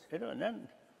 Yes. And then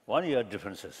 1 year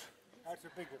differences. That's a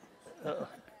big difference.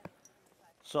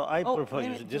 So I Oh, prefer wait a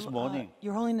minute, this morning.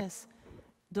 Your Holiness,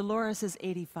 Dolores is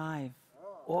 85.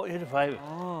 Oh, 85.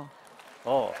 Oh.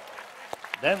 Oh,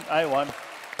 then I want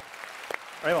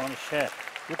to share.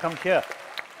 You come here.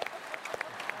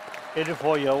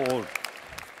 84-year-old.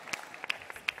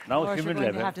 Now Dolores, you're human going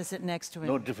level, to have to sit next to him.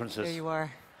 no differences. There you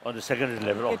are. On the secondary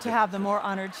level. Get to have the more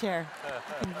honored chair.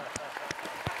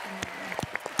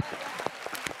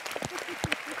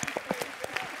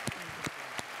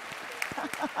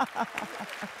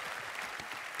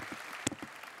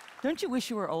 Don't you wish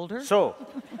you were older? So,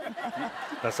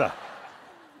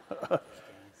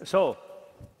 so,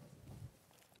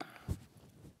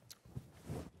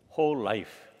 whole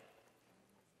life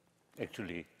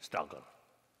actually struggle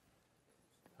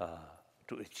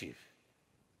to achieve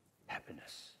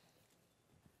happiness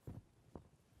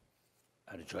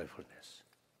and joyfulness.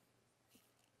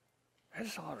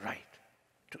 It's all right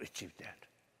to achieve that.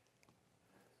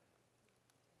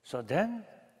 So then,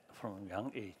 from a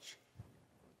young age,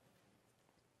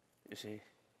 you see,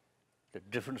 the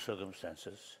different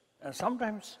circumstances, and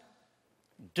sometimes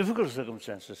difficult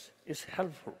circumstances, is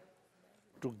helpful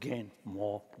to gain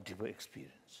more deeper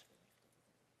experience.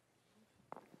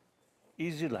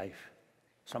 Easy life,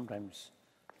 sometimes,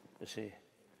 you see,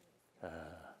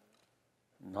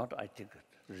 not, I think,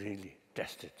 really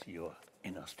tested your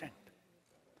inner strength.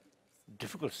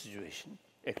 Difficult situation,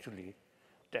 actually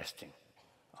testing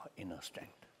our inner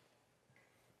strength.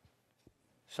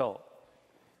 So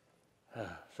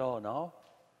now,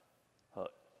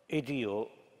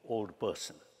 80-year-old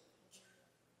person,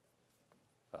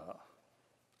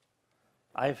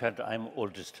 I felt I'm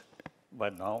oldest,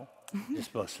 but now this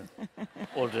person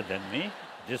older than me,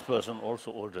 this person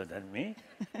also older than me.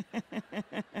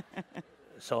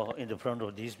 So in the front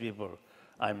of these people,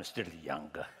 I'm still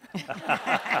younger.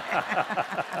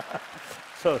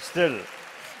 So still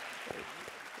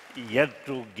yet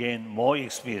to gain more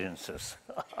experiences.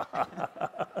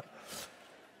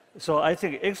 So I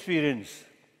think experience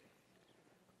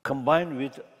combined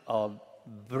with our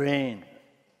brain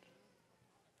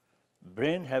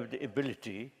have the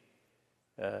ability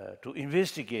to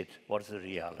investigate what is the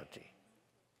reality,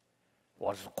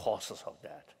 what is the causes of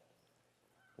that,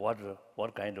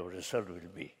 what kind of result will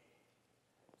be.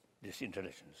 This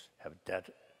intelligence have that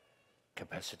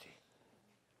capacity.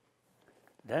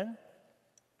 Then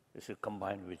this is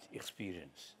combined with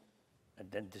experience, and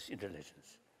then this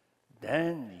intelligence.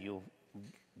 Then you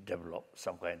develop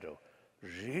some kind of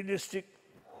realistic,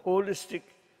 holistic,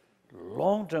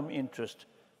 long-term interest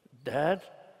that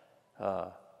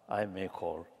I may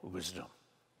call wisdom.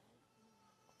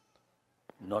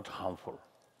 Not harmful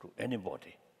to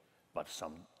anybody, but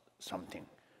something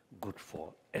good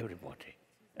for everybody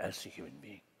as a human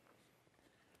being.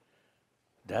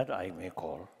 That I may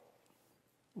call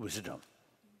wisdom.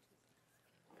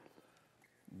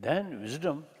 Then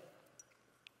wisdom,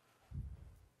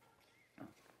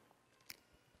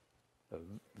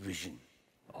 vision.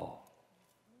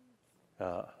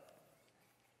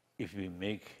 If we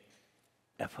make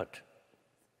effort,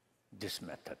 this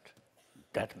method,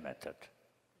 that method,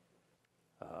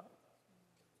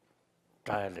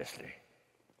 tirelessly,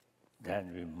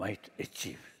 then we might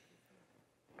achieve,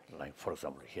 like for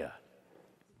example here,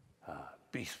 a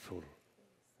peaceful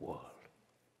world,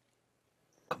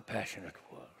 compassionate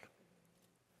world.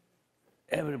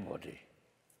 Everybody,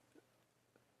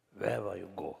 wherever you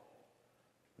go,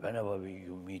 whenever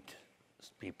you meet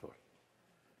people,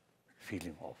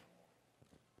 feeling of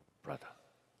brother,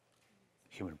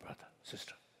 human brother,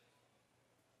 sister,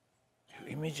 you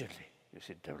immediately,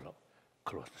 develop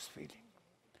closeness feeling.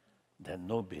 There's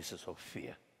no basis of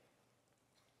fear.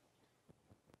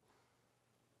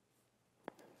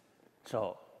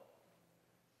 So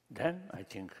then I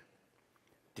think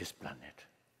this planet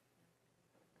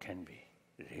can be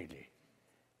really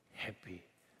happy,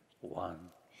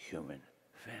 one human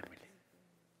family.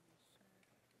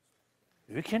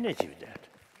 We can achieve that.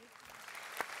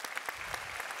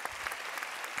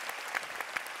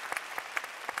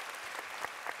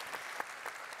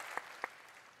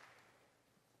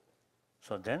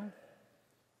 So then,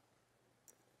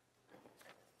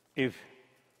 if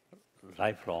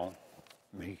lifelong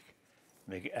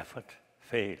make effort,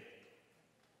 fail,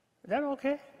 then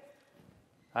okay.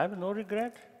 I have no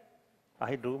regret.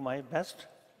 I do my best.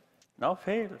 Now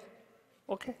fail.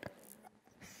 Okay.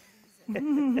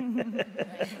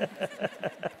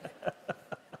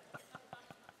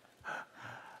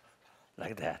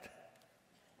 Like that.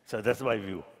 So that's my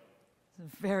view.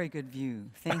 It's a very good view.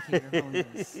 Thank you, Your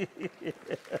Holiness.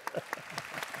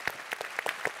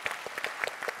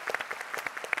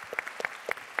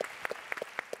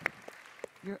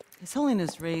 His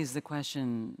Holiness raised the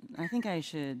question, I think I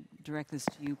should direct this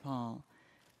to you, Paul,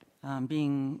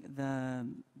 being the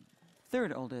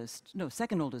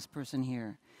second oldest person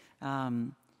here.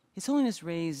 His Holiness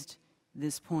raised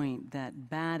this point that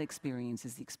bad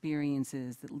experiences, the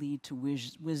experiences that lead to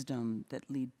wisdom, that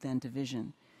lead then to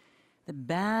vision, the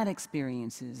bad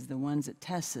experiences, the ones that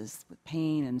test us with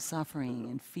pain and suffering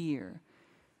and fear,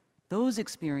 those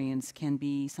experiences can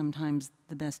be sometimes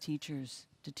the best teachers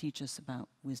to teach us about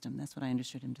wisdom. That's what I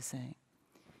understood him to say.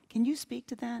 Can you speak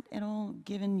to that at all,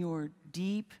 given your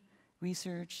deep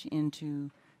research into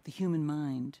the human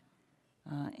mind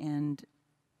and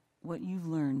what you've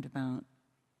learned about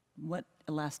what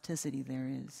elasticity there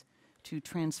is to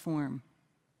transform?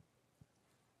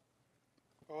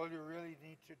 All you really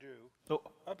need to do. Oh.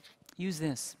 Use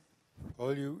this.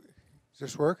 Does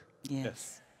this work?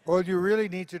 Yes. All you really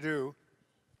need to do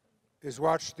is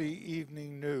watch the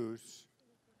evening news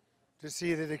to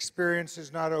see that experience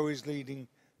is not always leading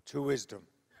to wisdom.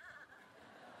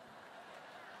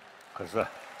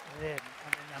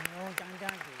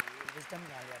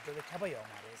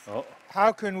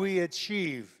 How can we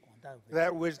achieve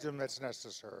that wisdom that's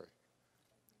necessary?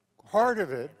 Part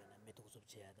of it,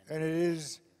 and it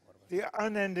is the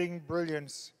unending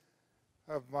brilliance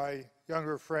of my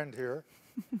younger friend here,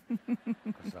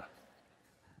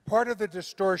 part of the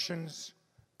distortions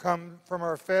come from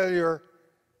our failure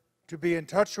to be in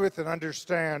touch with and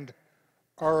understand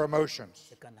our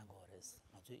emotions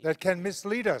that can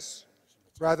mislead us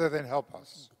rather than help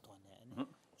us.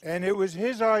 And it was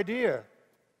his idea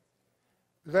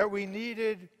that we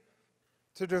needed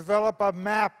to develop a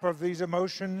map of these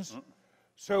emotions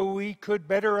so we could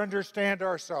better understand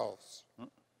ourselves.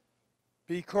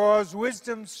 Because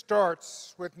wisdom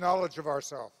starts with knowledge of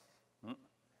ourselves.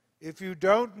 If you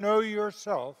don't know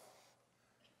yourself,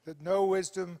 then no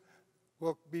wisdom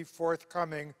will be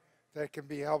forthcoming that can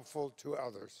be helpful to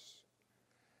others.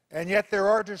 And yet there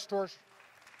are distortions.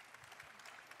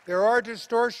 There are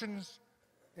distortions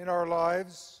in our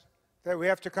lives that we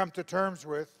have to come to terms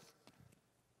with.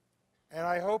 And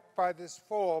I hope by this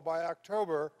fall, by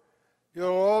October,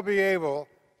 you'll all be able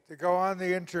to go on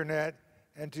the internet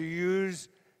and to use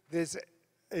this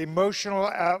emotional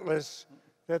atlas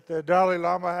that the Dalai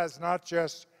Lama has not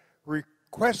just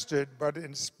requested, but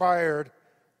inspired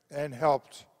and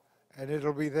helped. And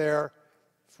it'll be there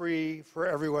free for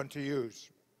everyone to use.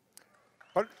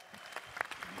 But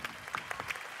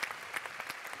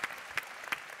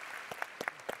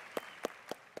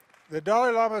the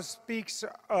Dalai Lama speaks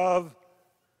of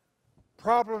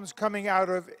problems coming out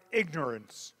of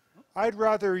ignorance. I'd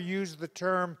rather use the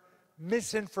term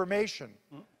misinformation,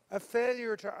 a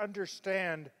failure to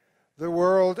understand the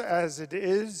world as it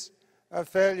is, a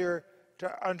failure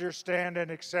to understand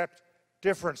and accept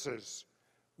differences.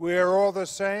 We are all the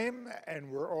same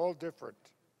and we're all different.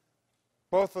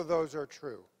 Both of those are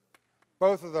true.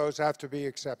 Both of those have to be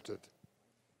accepted.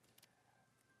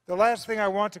 The last thing I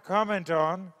want to comment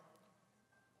on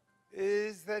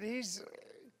is that he's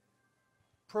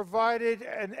provided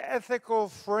an ethical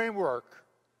framework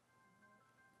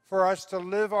for us to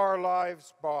live our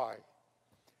lives by.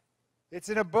 It's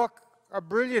in a book, a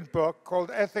brilliant book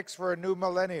called Ethics for a New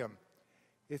Millennium.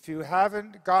 If you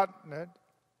haven't gotten it,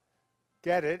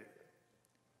 get it.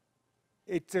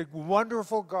 It's a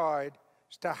wonderful guide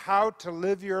as to how to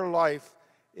live your life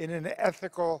in an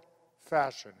ethical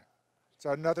fashion. It's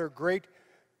another great,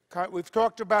 we've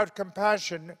talked about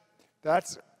compassion,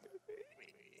 that's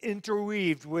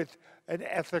interweaved with an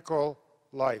ethical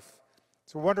life.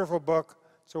 It's a wonderful book,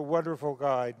 it's a wonderful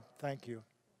guide. Thank you.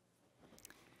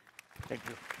 Thank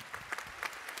you.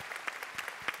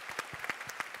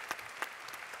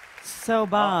 So,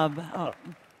 Bob.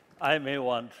 I may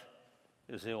want,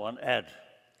 one ad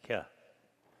here.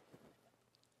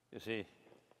 You see,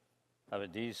 I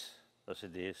mean, these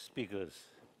speakers,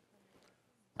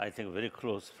 I think, a very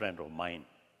close friend of mine.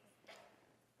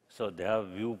 So their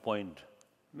viewpoint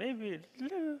may be a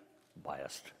little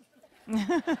biased.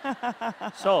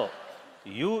 So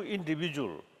you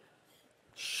individual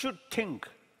should think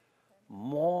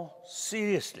more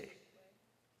seriously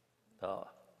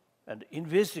and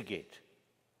investigate.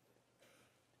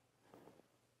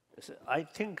 I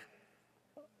think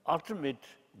ultimate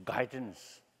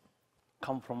guidance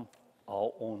comes from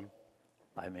our own,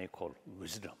 I may call,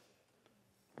 wisdom,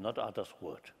 not others'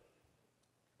 word.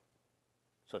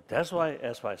 So that's why,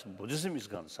 as far as Buddhism is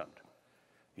concerned,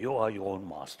 you are your own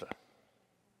master.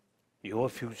 Your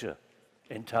future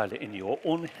entirely in your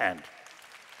own hand.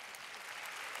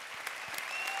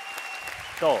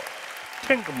 So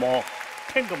think more,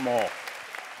 think more.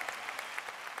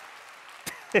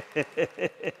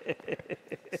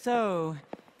 So,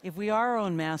 if we are our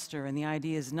own master, and the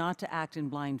idea is not to act in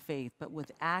blind faith, but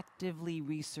with actively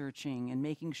researching and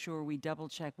making sure we double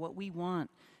check what we want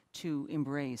to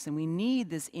embrace, and we need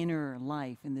this inner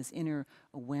life and this inner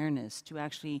awareness to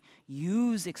actually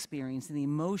use experience and the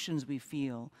emotions we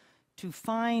feel to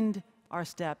find our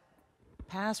step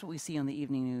past what we see on the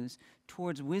evening news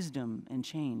towards wisdom and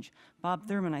change. Bob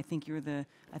Thurman, I think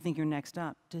you're next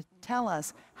up to tell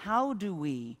us, how do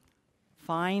we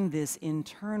find this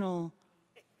internal,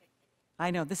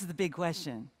 I know this is the big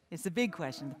question. It's the big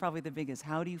question, probably the biggest.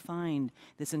 How do you find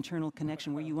this internal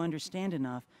connection where you understand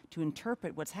enough to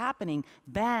interpret what's happening,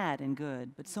 bad and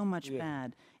good, but so much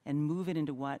bad, and move it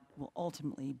into what will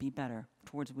ultimately be better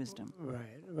towards wisdom?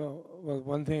 Right. Well,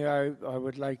 one thing I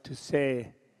would like to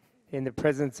say in the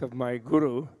presence of my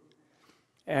guru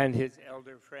and his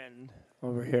elder friend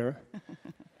over here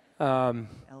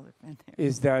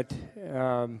is that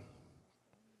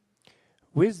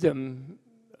wisdom,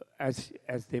 as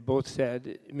they both said,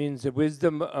 it means the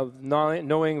wisdom of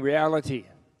knowing reality.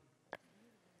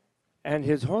 And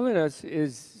His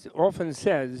Holiness often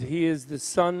says he is the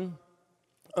son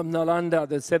of Nalanda,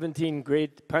 the 17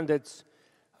 great Pandits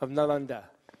of Nalanda.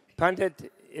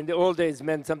 Pandit in the old days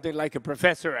meant something like a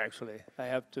professor, actually, I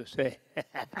have to say.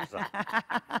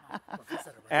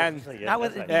 And not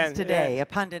what it means today. A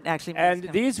Pandit actually means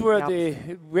and these were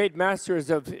the great masters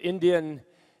of Indian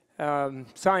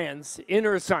science,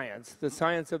 inner science, the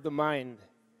science of the mind.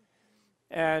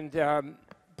 And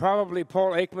probably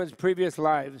Paul Ekman's previous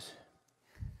lives,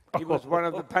 he was one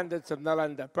of the Pandits of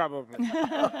Nalanda, probably.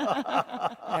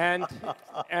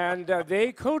 and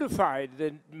they codified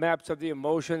the maps of the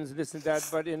emotions, this and that,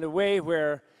 but in a way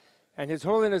where, and His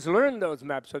Holiness learned those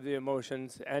maps of the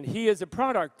emotions, and he is a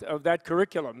product of that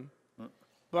curriculum.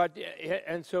 But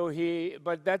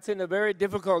that's in a very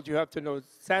difficult, you have to know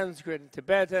Sanskrit and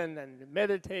Tibetan and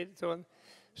meditate and so on.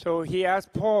 So he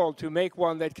asked Paul to make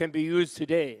one that can be used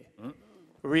today,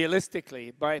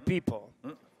 realistically, by people.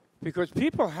 Because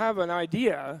people have an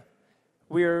idea,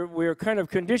 we're kind of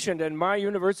conditioned, and my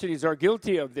universities are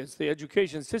guilty of this, the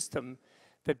education system,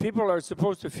 that people are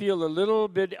supposed to feel a little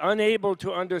bit unable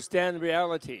to understand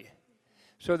reality.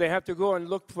 So they have to go and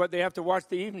they have to watch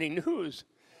the evening news.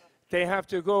 They have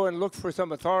to go and look for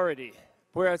some authority.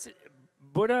 Whereas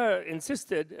Buddha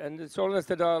insisted, and His Holiness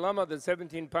the Dalai Lama, the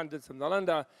 17 Pandits of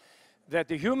Nalanda, that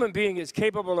the human being is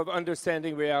capable of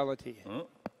understanding reality,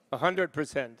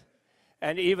 100%.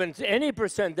 And even any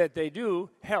percent that they do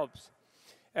helps.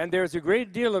 And there's a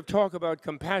great deal of talk about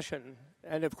compassion.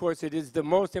 And of course, it is the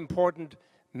most important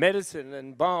medicine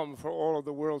and balm for all of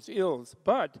the world's ills.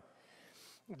 But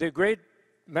the great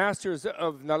masters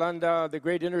of Nalanda, the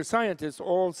great inner scientists,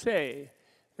 all say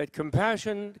that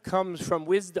compassion comes from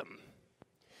wisdom.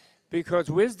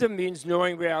 Because wisdom means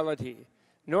knowing reality.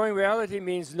 Knowing reality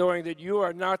means knowing that you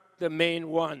are not the main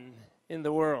one in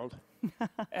the world.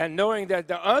 And knowing that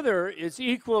the other is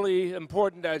equally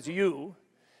important as you,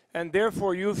 and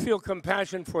therefore you feel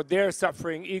compassion for their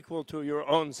suffering equal to your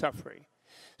own suffering.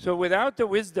 So without the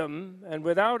wisdom, and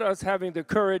without us having the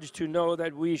courage to know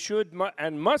that we should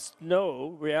and must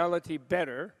know reality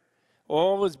better,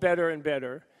 always better and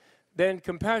better, then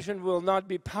compassion will not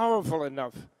be powerful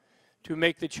enough to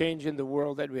make the change in the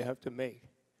world that we have to make.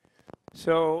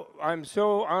 So I'm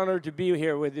so honored to be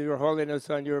here with Your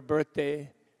Holiness on your birthday.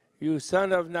 You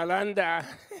son of Nalanda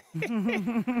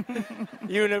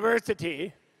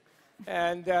University,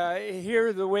 and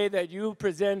hear the way that you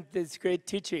present this great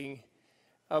teaching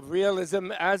of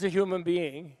realism as a human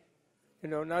being, you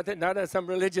know, not as some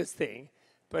religious thing,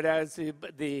 but as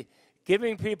the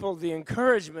giving people the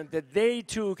encouragement that they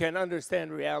too can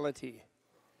understand reality.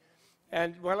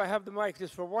 And while I have the mic,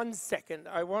 just for 1 second,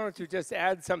 I wanted to just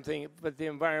add something with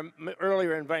the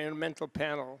earlier environmental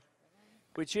panel,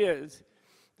 which is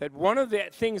that one of the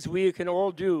things we can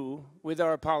all do with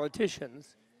our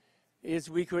politicians is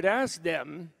we could ask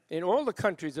them, in all the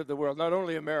countries of the world, not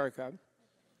only America,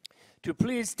 to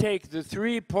please take the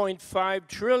 $3.5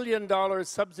 trillion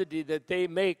subsidy that they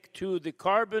make to the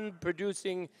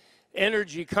carbon-producing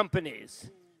energy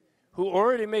companies, who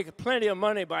already make plenty of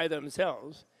money by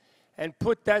themselves, and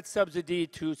put that subsidy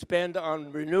to spend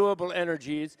on renewable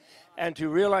energies and to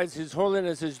realize His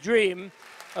Holiness's dream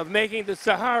of making the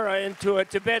Sahara into a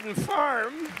Tibetan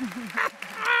farm.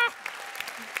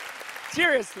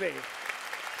 Seriously,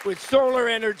 with solar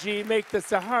energy, make the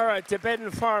Sahara a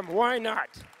Tibetan farm. Why not?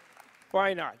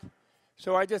 Why not?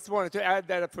 So I just wanted to add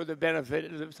that up for the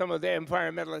benefit of some of the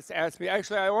environmentalists asked me.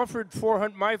 Actually, I offered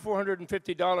my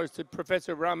 $450 to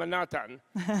Professor Ramanathan,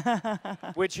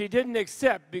 which he didn't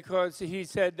accept because he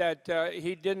said that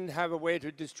he didn't have a way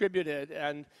to distribute it,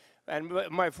 and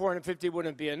my $450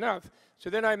 wouldn't be enough.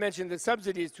 So then I mentioned the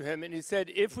subsidies to him, and he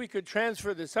said if we could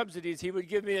transfer the subsidies, he would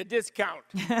give me a discount.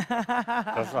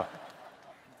 That's right.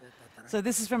 So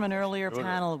this is from an earlier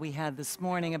panel we had this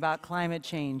morning about climate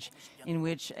change, in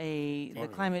which the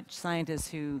climate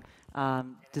scientist who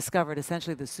discovered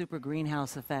essentially the super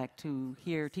greenhouse effect, who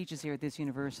teaches here at this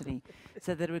university,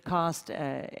 said that it would cost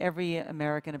every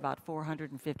American about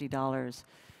 $450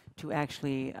 to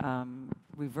actually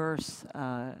reverse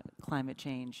climate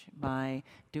change by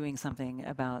doing something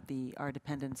about our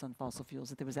dependence on fossil fuels,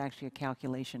 that there was actually a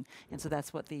calculation. And so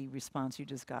that's what the response you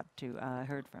just got to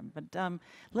heard from. But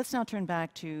let's now turn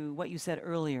back to what you said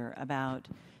earlier about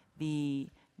the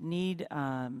need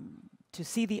to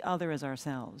see the other as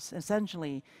ourselves.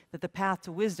 Essentially, that the path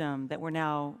to wisdom that we're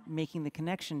now making the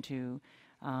connection to,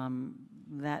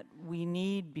 that we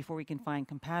need before we can find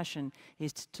compassion,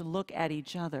 is to look at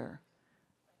each other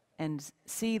and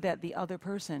see that the other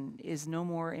person is no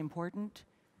more important,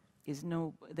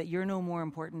 that you're no more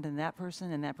important than that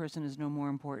person, and that person is no more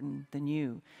important than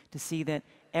you. To see that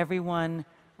everyone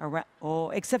around,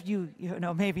 except you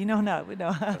know, maybe, no.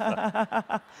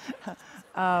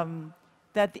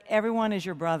 That everyone is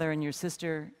your brother and your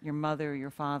sister, your mother,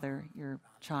 your father, your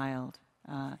child,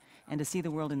 and to see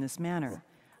the world in this manner.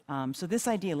 So this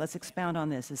idea, let's expound on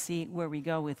this, and see where we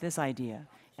go with this idea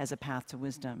as a path to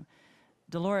wisdom.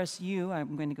 Dolores,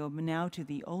 I'm going to go now to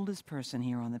the oldest person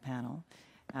here on the panel,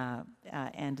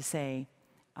 and to say,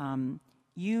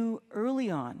 you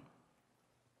early on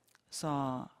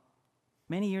saw,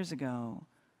 many years ago,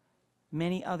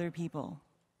 many other people,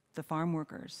 the farm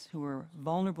workers, who were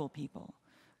vulnerable people,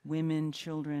 women,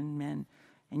 children, men,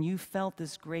 and you felt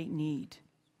this great need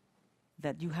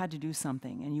that you had to do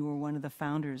something, and you were one of the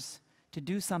founders to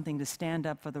do something to stand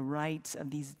up for the rights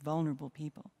of these vulnerable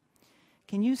people.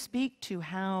 Can you speak to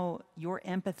how your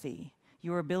empathy,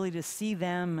 your ability to see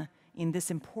them in this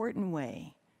important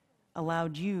way,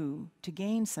 allowed you to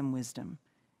gain some wisdom,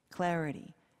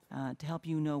 clarity, to help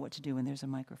you know what to do? And there's a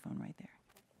microphone right there.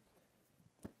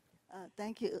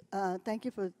 Thank you. Thank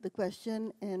you for the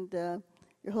question. And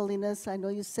Your Holiness, I know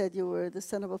you said you were the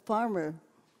son of a farmer,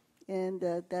 and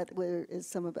that where is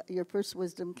some of your first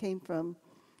wisdom came from.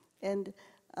 And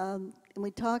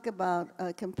we talk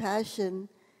about compassion,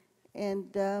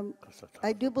 and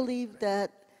I do believe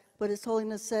that what His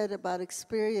Holiness said about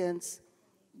experience,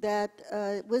 that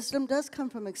wisdom does come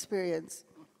from experience.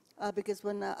 Because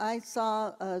when I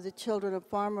saw the children of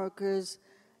farm workers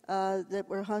that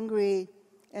were hungry,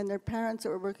 and their parents that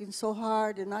were working so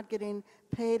hard and not getting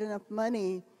paid enough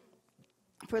money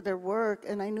for their work,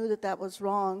 and I knew that that was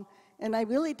wrong, and I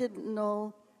really didn't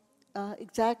know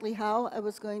exactly how I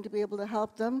was going to be able to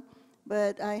help them,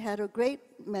 but I had a great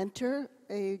mentor,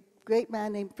 a great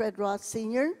man named Fred Ross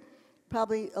Sr.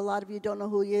 Probably a lot of you don't know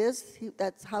who he is.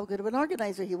 That's how good of an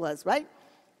organizer he was, right?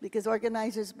 Because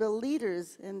organizers build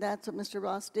leaders, and that's what Mr.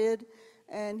 Ross did.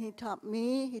 And he taught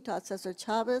me, he taught Cesar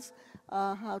Chavez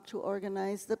how to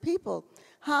organize the people,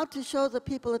 how to show the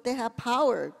people that they have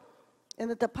power, and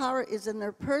that the power is in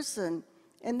their person.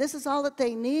 And this is all that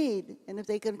they need. And if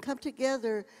they can come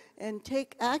together and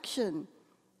take action,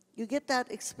 you get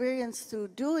that experience through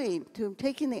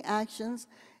taking the actions,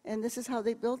 and this is how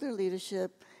they build their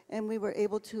leadership. And we were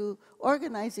able to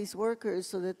organize these workers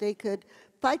so that they could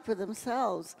fight for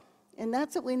themselves. And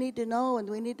that's what we need to know, and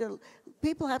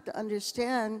people have to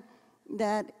understand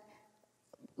that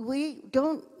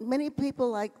many people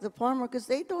like the farm workers,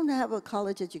 they don't have a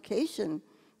college education.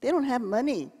 They don't have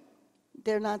money.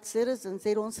 They're not citizens.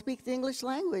 They don't speak the English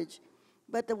language.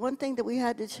 But the one thing that we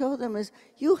had to show them is,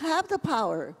 you have the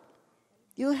power.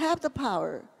 You have the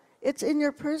power. It's in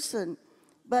your person.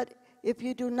 But if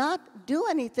you do not do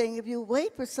anything, if you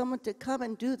wait for someone to come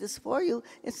and do this for you,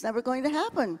 it's never going to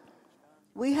happen.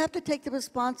 We have to take the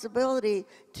responsibility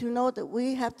to know that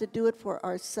we have to do it for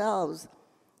ourselves.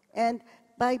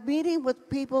 by meeting with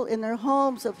people in their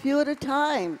homes a few at a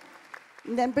time,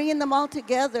 and then bringing them all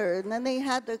together. And then they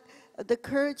had the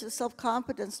courage, the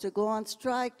self-confidence to go on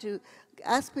strike, to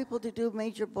ask people to do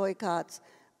major boycotts.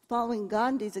 Following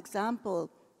Gandhi's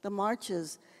example, the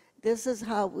marches, this is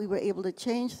how we were able to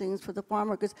change things for the farm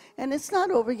workers. And it's not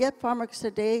over yet. Farm workers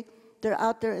today, they're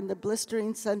out there in the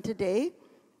blistering sun today,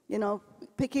 you know,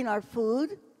 picking our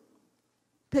food,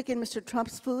 picking Mr.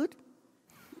 Trump's food.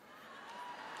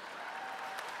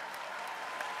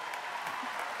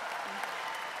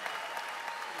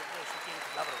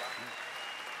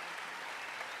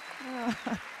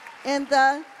 And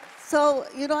so,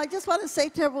 you know, I just want to say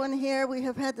to everyone here, we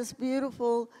have had this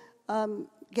beautiful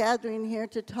gathering here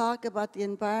to talk about the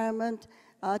environment,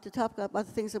 to talk about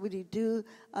the things that we need to do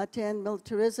to end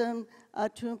militarism,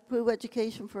 to improve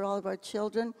education for all of our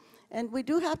children. And we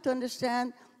do have to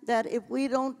understand that if we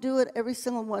don't do it, every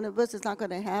single one of us, it's not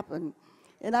going to happen.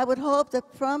 And I would hope that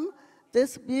from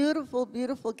this beautiful,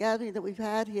 beautiful gathering that we've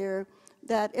had here,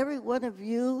 that every one of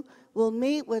you will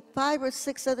meet with 5 or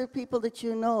 6 other people that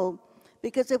you know.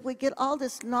 Because if we get all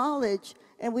this knowledge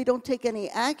and we don't take any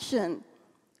action,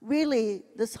 really,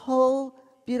 this whole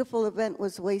beautiful event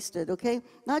was wasted, okay?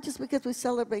 Not just because we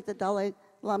celebrate the Dalai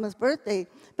Lama's birthday,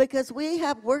 because we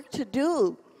have work to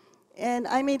do. And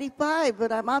I'm 85,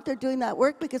 but I'm out there doing that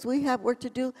work because we have work to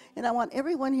do. And I want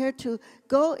everyone here to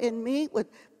go and meet with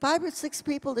 5 or 6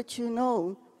 people that you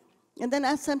know, and then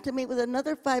ask them to meet with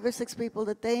another 5 or 6 people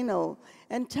that they know,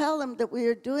 and tell them that we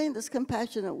are doing this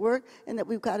compassionate work and that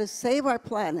we've got to save our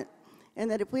planet.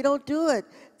 And that if we don't do it,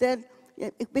 then,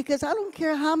 because I don't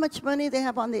care how much money they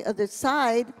have on the other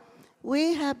side,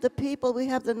 we have the people, we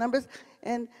have the numbers,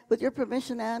 and with your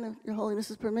permission, Anne, and Your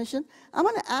Holiness's permission, I'm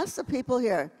going to ask the people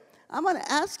here, I'm going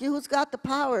to ask you who's got the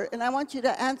power, and I want you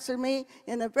to answer me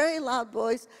in a very loud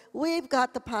voice, we've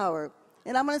got the power.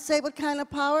 And I'm going to say what kind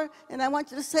of power, and I want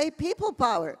you to say people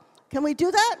power. Can we do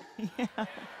that? Yeah.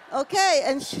 Okay,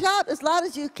 and shout as loud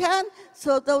as you can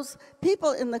so those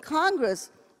people in the Congress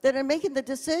that are making the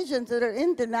decisions, that are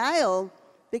in denial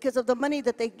because of the money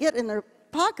that they get in their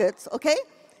pockets, okay,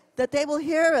 that they will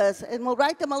hear us, and we'll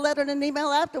write them a letter and an email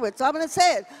afterwards. So I'm going to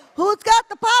say it. Who's got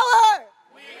the power?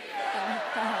 We got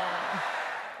the power.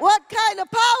 What kind of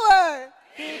power?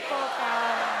 People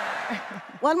power.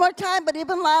 One more time, but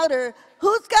even louder.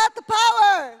 Who's got the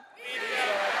power? We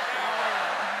got the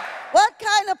power. What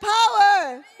kind of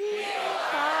power? People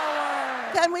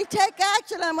power. Can we take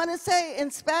action? I'm going to say in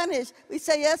Spanish. We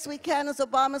say yes, we can, as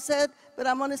Obama said, but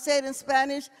I'm going to say it in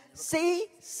Spanish. Sí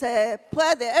se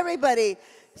puede. Everybody.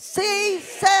 Sí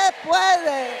se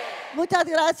puede. Muchas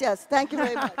gracias. Thank you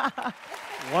very much.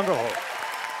 Wonderful.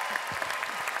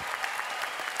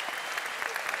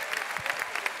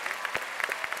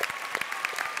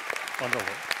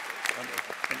 Wonderful.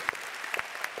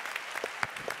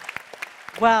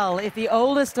 Well, if the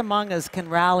oldest among us can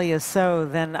rally us so,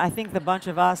 then I think the bunch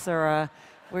of us are,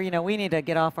 we need to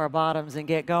get off our bottoms and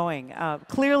get going.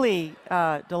 Clearly,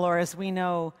 Dolores, we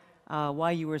know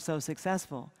why you were so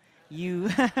successful. You,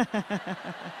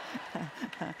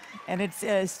 and it's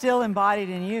still embodied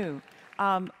in you.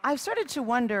 I've started to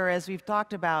wonder, as we've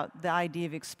talked about the idea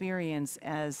of experience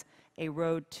as a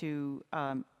road to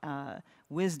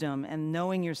wisdom and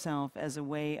knowing yourself as a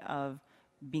way of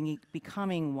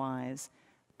becoming wise.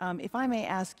 If I may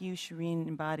ask you,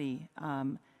 Shireen Mbadi,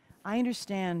 I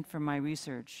understand from my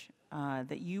research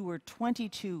that you were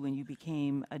 22 when you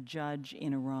became a judge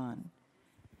in Iran.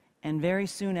 And very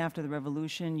soon after the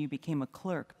revolution, you became a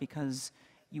clerk because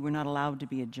you were not allowed to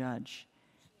be a judge.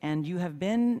 And you have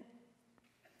been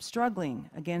struggling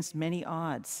against many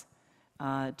odds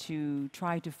to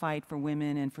try to fight for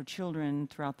women and for children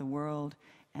throughout the world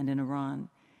and in Iran.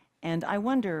 And I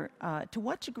wonder, to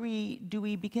what degree do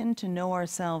we begin to know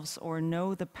ourselves or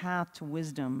know the path to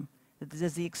wisdom?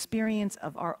 Does the experience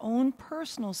of our own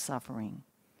personal suffering,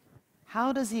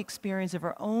 how does the experience of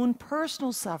our own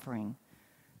personal suffering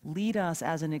lead us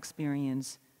as an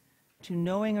experience to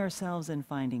knowing ourselves and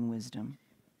finding wisdom?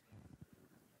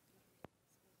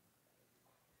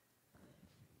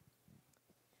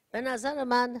 به نظر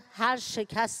من هر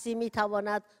شکستی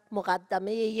میتواند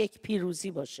مقدمه یک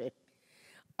پیروزی باشه.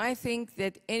 I think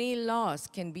that any loss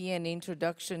can be an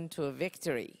introduction to a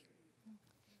victory.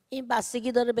 این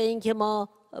بستگی داره به اینکه ما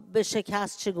به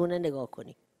شکست چگونه نگاه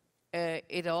کنیم.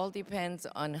 It all depends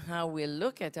on how we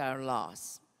look at our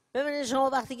loss. ببینید شما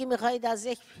وقتی که میخواهید از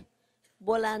یک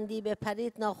بلندی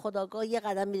بپرید ناخودآگاه یه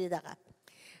قدم میرید عقب.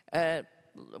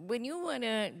 When you want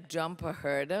to jump a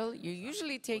hurdle, you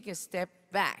usually take a step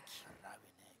back.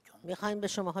 میخواین به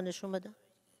شما نشون بدم؟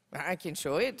 I can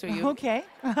show it to you. Okay.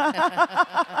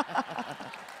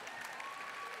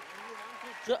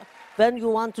 When you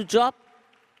want to job,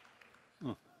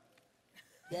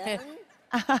 then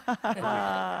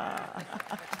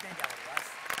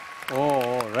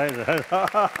Oh, right.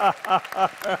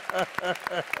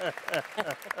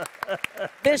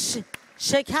 به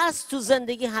شکست تو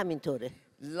زندگی همینطوره.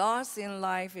 Loss in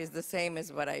life is the same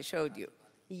as what I showed you.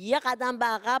 یه قدم به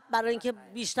عقب برای اینکه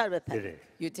بیشتر بپری.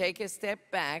 You take a step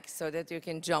back so that you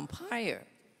can jump higher.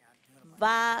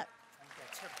 و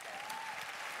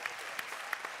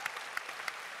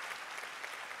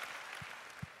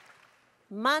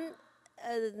من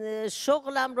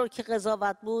شغلم رو که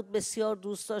قضاوت بود بسیار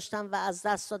دوست داشتم و از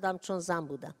دست دادم چون زن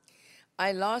بودم.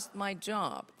 I lost my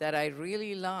job that I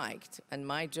really liked, and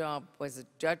my job was a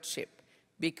judgeship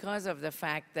because of the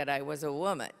fact that I was a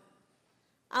woman.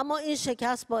 اما این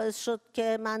شکست باعث شد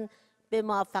که من به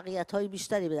موفقیت‌های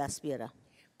بیشتری به دست بیارم.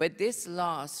 But this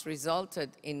loss resulted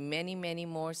in many, many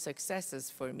more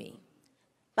successes for me.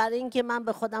 برای اینکه من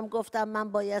به خودم گفتم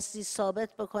من بایستی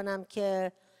ثابت بکنم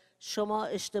که شما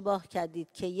اشتباه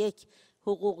کردید که یک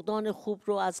حقوقدان خوب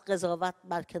رو از قضاوت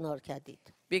برکنار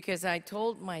کردید. Because I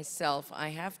told myself I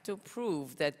have to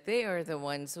prove that they are the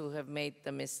ones who have made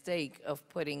the mistake of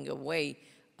putting away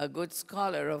a good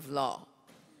scholar of law.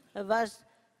 و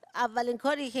اولین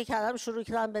کاری که کردم شروع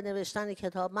کردم به نوشتن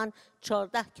کتاب. من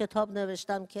 14 کتاب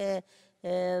نوشتم که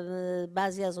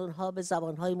بعضی از اونها به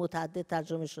زبانهای متعدد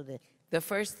ترجمه شده. The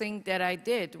first thing that I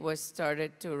did was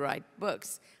started to write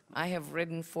books. I have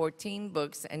written 14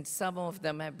 books and some of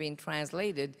them have been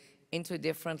translated into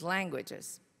different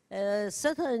languages.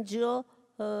 3 تا NGO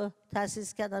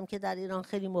تأسیس کردم که در ایران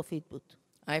خیلی مفید بود.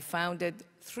 I founded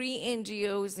 3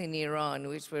 NGOs in Iran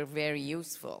which were very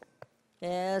useful.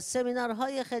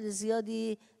 سمینارهای خیلی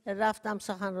زیادی رفتم،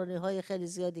 سخنرانی‌های خیلی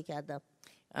زیادی کردم.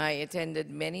 I attended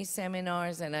many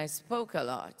seminars and I spoke a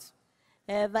lot.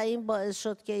 و این باعث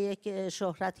شد که یک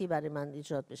شهرتی برای من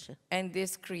ایجاد بشه. And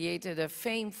this created a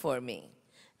fame for me.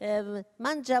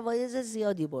 من جوایز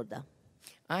زیادی بردم.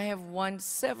 I have won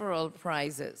several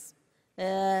prizes.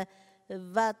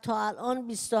 و تا الان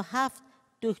 27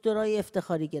 دکترای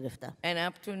افتخاری گرفتم. And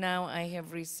up to now I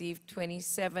have received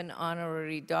 27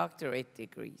 honorary doctorate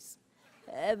degrees.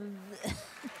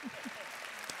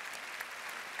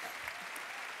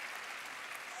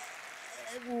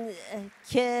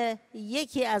 که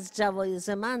یکی از جوایز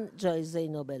من جایزه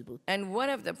نوبل بود. And one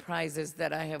of the prizes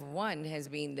that I have won has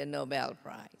been the Nobel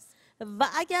Prize. و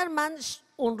اگر من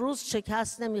اون روز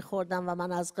شکست نمیخوردم و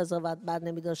من از قضاوت بر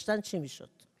نمیداشتن چی میشد؟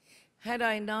 Had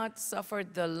I not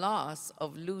suffered the loss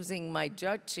of losing my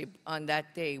judgeship on that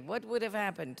day, what would have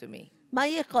happened to me? من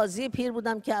یک قاضی پیر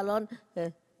بودم که الان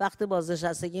وقت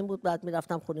بازنشستگیم بود، بعد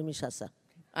میرفتم خونه میشستم.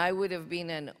 I would have been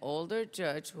an older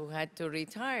judge who had to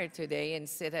retire today and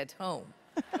sit at home.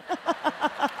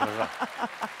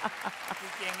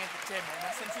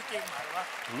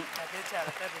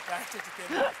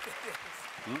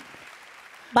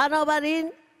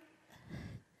 بنابراین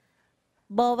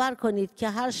باور کنید که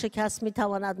هر شکست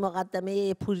میتواند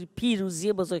مقدمه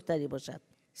پیروزی بزرگتری باشد.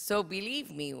 So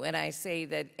believe me when I say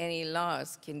that any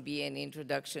loss can be an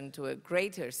introduction to a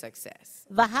greater success.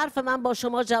 و حرف من با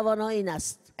شما جوانان این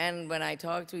است. And when I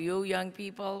talk to you young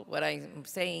people, what I'm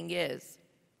saying is,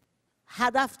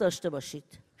 هدف داشته باشید.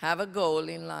 have a goal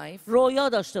in life. رویا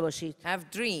داشته باشید.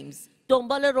 Have dreams.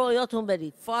 دنبال رویاتون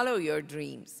برید. Follow your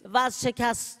dreams. و از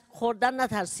شکست خوردن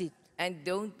نترسید. And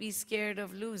don't be scared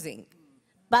of losing.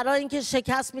 برای اینکه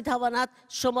شکست میتواند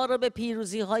شما رو به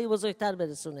پیروزی های بزرگتر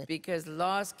برسونه. Because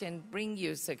loss can bring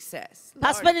you success.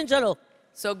 پس برین جلو.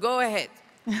 So go ahead.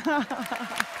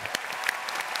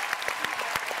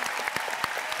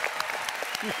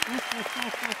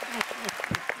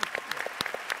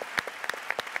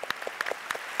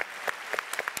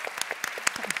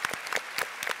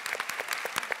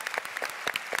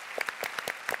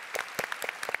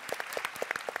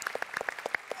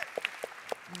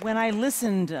 When I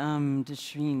listened to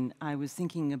Shireen, I was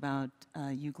thinking about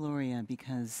you, Gloria,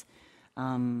 because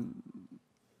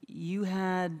you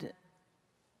had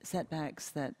setbacks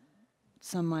that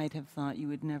some might have thought you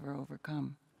would never overcome.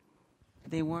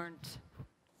 They weren't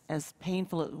as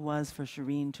painful as it was for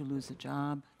Shireen to lose a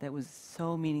job that was so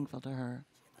meaningful to her.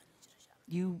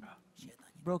 You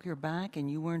broke your back and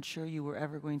you weren't sure you were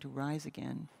ever going to rise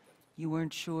again. You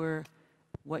weren't sure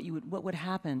what would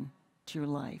happen to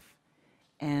your life.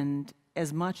 And as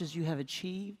much as you have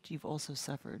achieved, you've also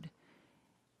suffered.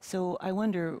 So I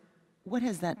wonder, what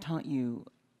has that taught you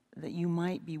that you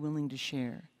might be willing to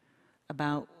share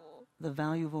about the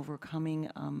value of overcoming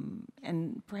and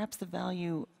perhaps the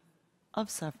value of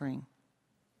suffering?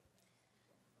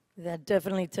 That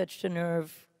definitely touched a nerve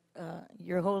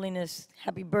Your Holiness,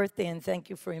 happy birthday, and thank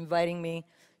you for inviting me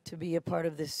to be a part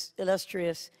of this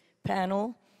illustrious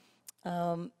panel.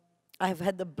 I've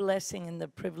had the blessing and the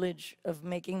privilege of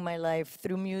making my life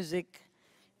through music,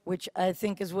 which I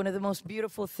think is one of the most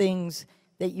beautiful things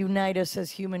that unite us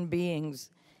as human beings.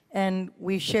 And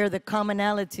we share the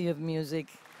commonality of music.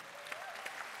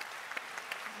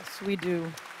 Yes, we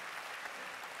do.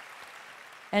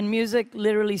 And music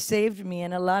literally saved me,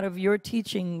 and a lot of your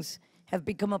teachings have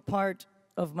become a part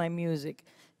of my music,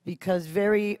 because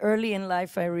very early in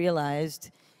life I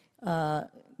realized,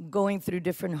 going through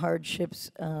different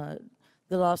hardships, the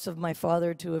loss of my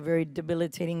father to a very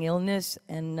debilitating illness,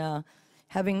 and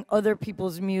having other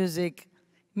people's music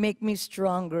make me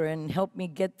stronger and help me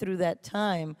get through that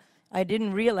time, I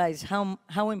didn't realize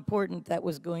how important that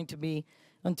was going to be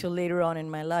until later on in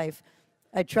my life.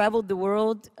 I traveled the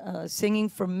world singing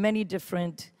for many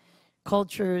different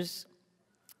cultures,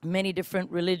 many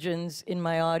different religions in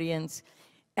my audience.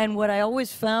 And what I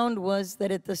always found was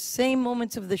that at the same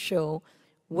moments of the show,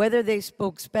 whether they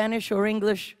spoke Spanish or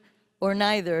English or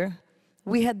neither,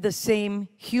 we had the same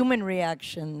human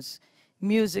reactions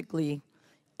musically.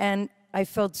 And I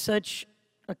felt such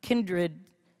a kindred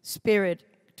spirit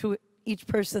to each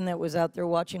person that was out there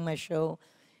watching my show,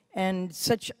 and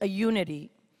such a unity.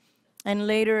 And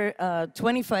later,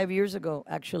 25 years ago,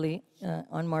 actually,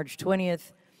 on March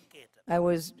 20th, I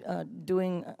was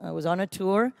on a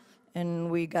tour,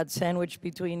 and we got sandwiched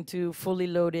between two fully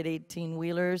loaded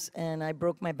 18-wheelers, and I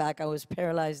broke my back. I was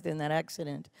paralyzed in that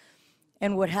accident.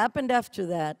 And what happened after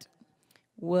that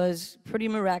was pretty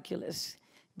miraculous,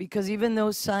 because even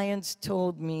though science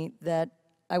told me that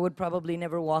I would probably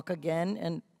never walk again,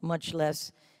 and much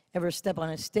less ever step on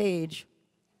a stage,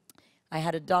 I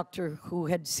had a doctor who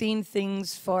had seen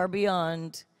things far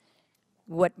beyond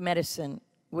what medicine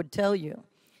would tell you.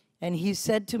 And he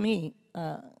said to me,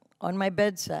 on my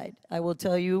bedside, I will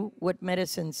tell you what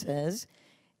medicine says,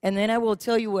 and then I will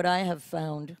tell you what I have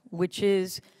found, which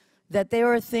is that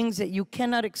there are things that you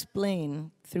cannot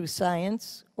explain through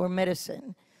science or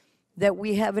medicine, that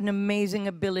we have an amazing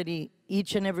ability,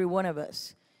 each and every one of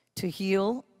us, to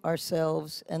heal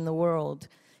ourselves and the world.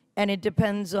 And it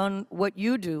depends on what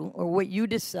you do or what you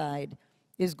decide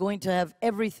is going to have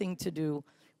everything to do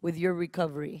with your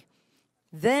recovery.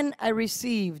 Then I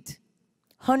received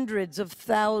hundreds of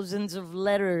thousands of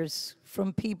letters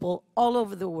from people all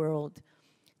over the world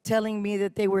telling me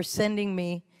that they were sending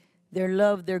me their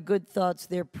love, their good thoughts,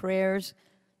 their prayers.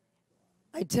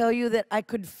 I tell you that I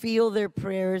could feel their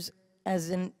prayers as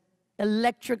an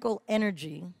electrical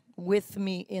energy with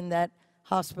me in that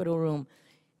hospital room.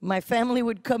 My family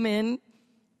would come in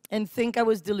and think I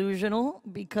was delusional,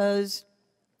 because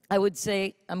I would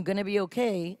say, I'm gonna be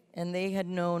okay, and they had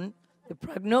known the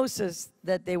prognosis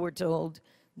that they were told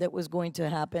that was going to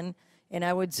happen, and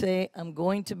I would say, I'm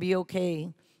going to be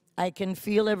okay. I can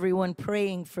feel everyone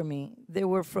praying for me. They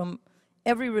were from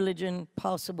every religion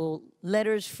possible,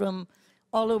 letters from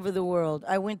all over the world.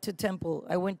 I went to temple,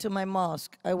 I went to my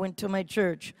mosque, I went to my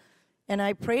church, and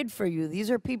I prayed for you. These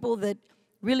are people that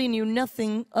really knew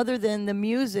nothing other than the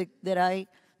music that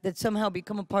somehow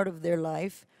become a part of their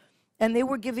life. And they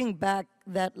were giving back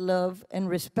that love and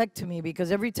respect to me,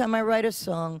 because every time I write a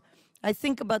song, I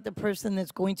think about the person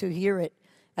that's going to hear it.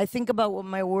 I think about what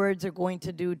my words are going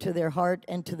to do to their heart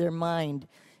and to their mind.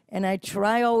 And I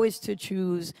try always to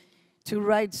choose to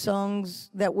write songs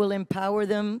that will empower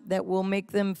them, that will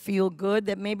make them feel good,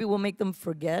 that maybe will make them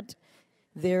forget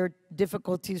their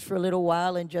difficulties for a little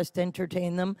while and just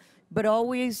entertain them, but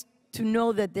always to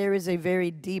know that there is a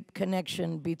very deep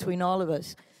connection between all of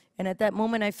us. And at that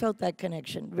moment, I felt that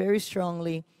connection very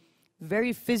strongly,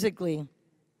 very physically.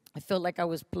 I felt like I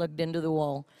was plugged into the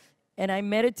wall. And I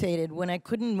meditated when I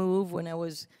couldn't move, when I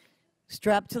was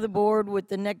strapped to the board with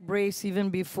the neck brace even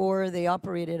before they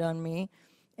operated on me.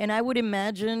 And I would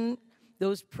imagine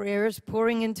those prayers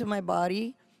pouring into my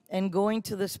body and going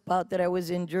to the spot that I was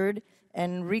injured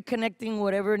and reconnecting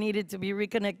whatever needed to be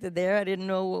reconnected there. I didn't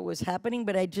know what was happening,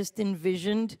 but I just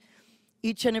envisioned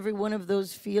each and every one of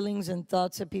those feelings and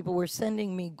thoughts that people were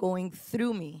sending me going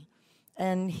through me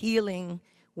and healing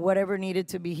whatever needed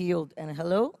to be healed. And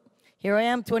hello, here I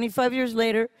am 25 years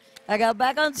later. I got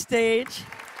back on stage.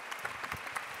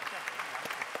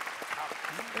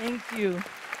 Thank you.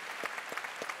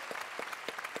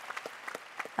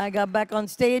 I got back on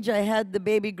stage. I had the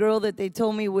baby girl that they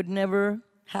told me would never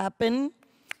happen.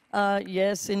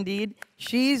 Yes, indeed.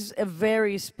 She's a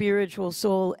very spiritual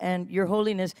soul, and Your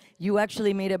Holiness, you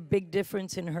actually made a big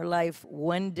difference in her life.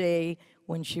 One day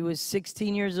when she was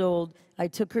 16 years old, I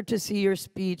took her to see your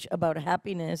speech about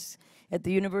happiness at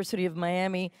the University of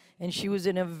Miami, and she was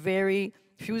in a very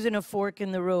She was in a fork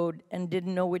in the road and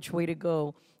didn't know which way to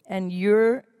go. And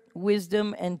your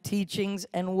wisdom and teachings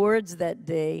and words that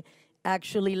day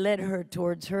actually led her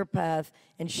towards her path.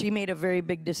 And she made a very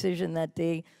big decision that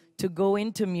day to go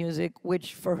into music,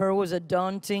 which for her was a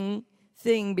daunting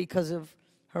thing because of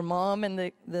her mom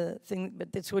and the thing,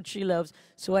 but that's what she loves.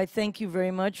 So I thank you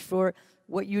very much for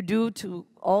what you do to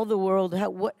all the world,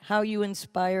 how you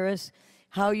inspire us,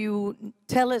 how you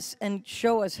tell us and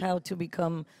show us how to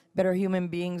become better human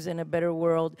beings in a better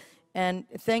world. And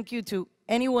thank you to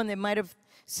anyone that might have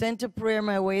sent a prayer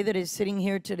my way that is sitting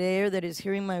here today or that is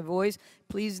hearing my voice.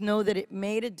 Please know that it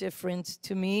made a difference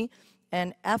to me.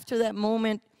 And after that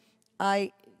moment,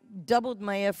 I doubled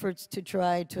my efforts to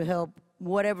try to help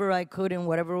whatever I could in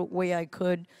whatever way I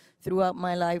could throughout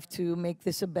my life to make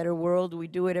this a better world. We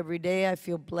do it every day. I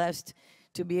feel blessed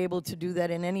to be able to do that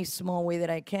in any small way that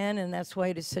I can, and that's why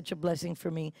it is such a blessing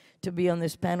for me to be on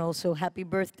this panel. So happy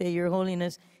birthday, Your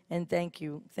Holiness, and thank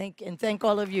you. Thank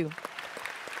all of you.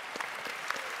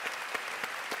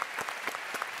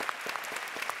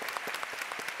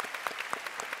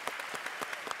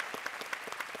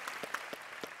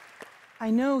 I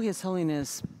know His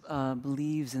Holiness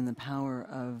believes in the power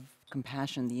of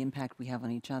compassion, the impact we have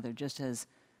on each other, just as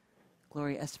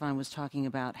Gloria Estefan was talking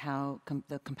about how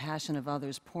the compassion of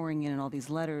others pouring in all these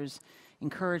letters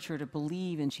encouraged her to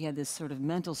believe, and she had this sort of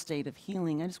mental state of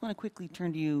healing. I just want to quickly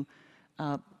turn to you,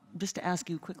 just to ask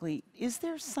you quickly, is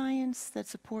there science that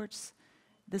supports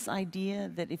this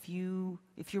idea that if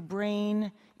your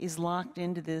brain is locked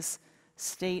into this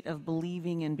state of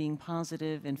believing and being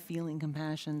positive and feeling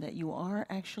compassion, that you are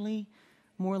actually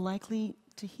more likely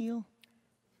to heal?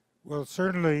 Well,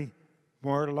 certainly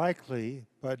more likely,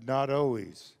 but not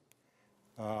always,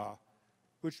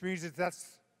 which means that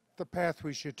that's the path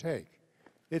we should take.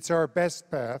 It's our best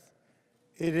path.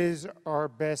 It is our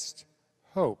best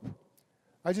hope.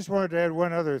 I just wanted to add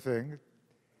one other thing.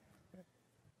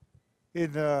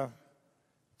 In the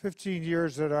 15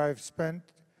 years that I've spent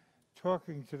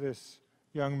talking to this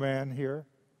young man here,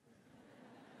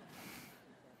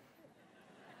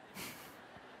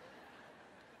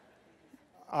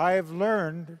 I've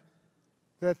learned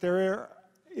that there are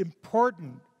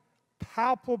important,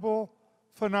 palpable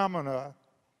phenomena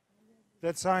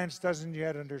that science doesn't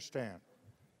yet understand.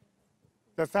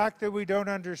 The fact that we don't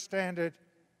understand it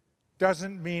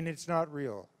doesn't mean it's not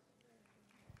real.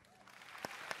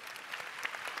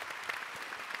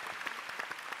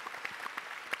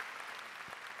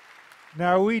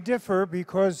 Now, we differ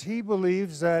because he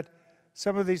believes that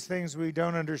some of these things we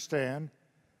don't understand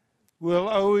will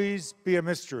always be a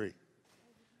mystery.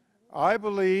 I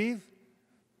believe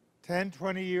 10,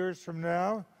 20 years from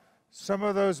now, some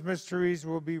of those mysteries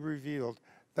will be revealed.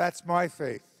 That's my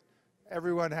faith.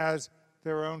 Everyone has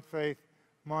their own faith.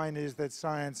 Mine is that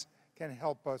science can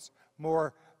help us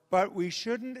more. But we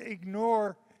shouldn't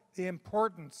ignore the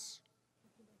importance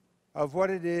of what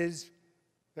it is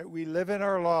that we live in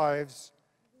our lives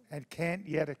and can't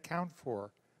yet account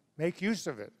for. Make use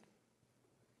of it.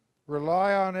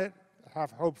 Rely on it.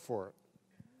 Have hope for it.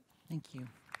 Thank you.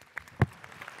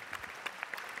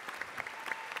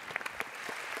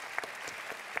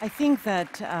 I think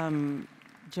that,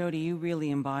 Jody, you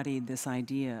really embodied this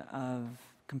idea of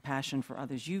compassion for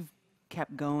others. You've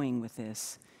kept going with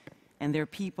this. And there are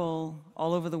people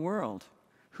all over the world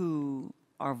who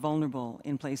are vulnerable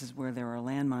in places where there are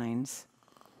landmines.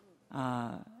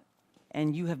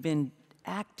 And you have been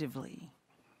actively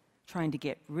trying to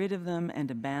get rid of them and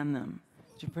to ban them,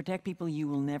 to protect people you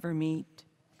will never meet.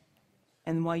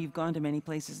 And while you've gone to many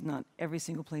places, not every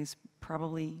single place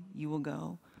probably you will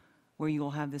go where you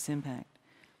will have this impact.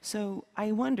 So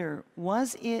I wonder,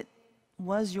 was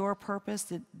your purpose,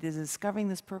 did discovering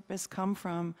this purpose come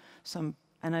from some,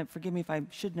 and forgive me if I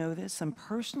should know this, some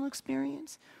personal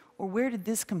experience? Or where did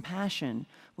this compassion,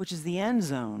 which is the end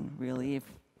zone, really, if,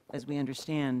 as we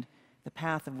understand, the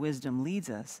path of wisdom leads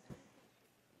us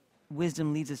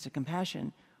to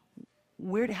compassion,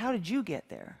 how did you get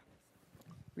there?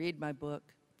 Read my book.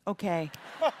 Okay.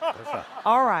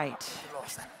 All right.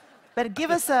 But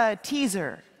give us a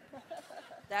teaser.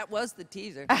 That was the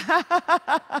teaser.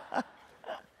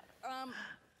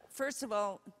 First of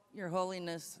all, Your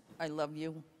Holiness, I love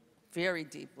you very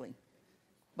deeply.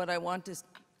 But I want to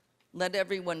let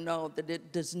everyone know that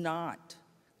it does not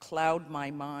cloud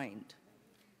my mind.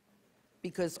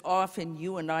 Because often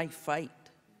you and I fight.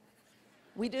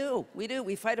 We do.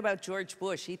 We fight about George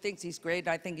Bush. He thinks he's great.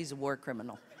 I think he's a war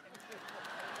criminal.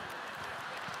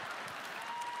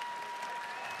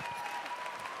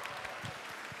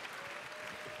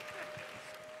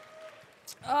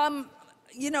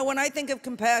 You know, when I think of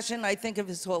compassion, I think of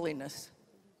His Holiness.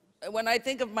 When I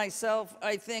think of myself,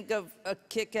 I think of a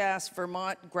kick-ass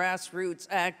Vermont grassroots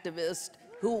activist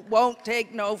who won't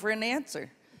take no for an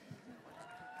answer.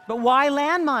 But why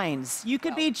landmines? You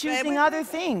could be choosing other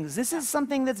things. This is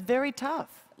something that's very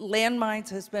tough. Landmines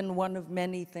has been one of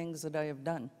many things that I have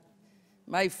done.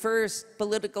 My first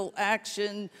political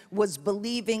action was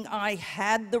believing I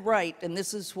had the right, and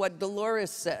this is what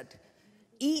Dolores said.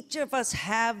 Each of us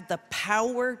have the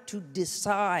power to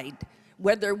decide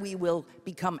whether we will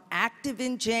become active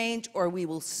in change or we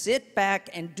will sit back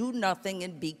and do nothing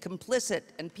and be complicit.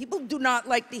 And people do not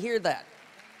like to hear that.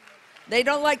 They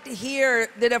don't like to hear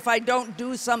that if I don't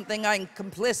do something, I'm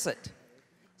complicit.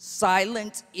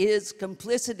 Silence is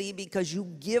complicity because you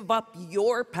give up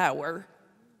your power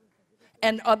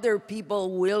and other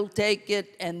people will take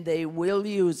it and they will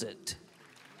use it.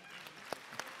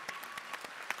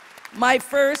 My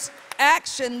first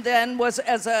action then was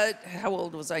as a, how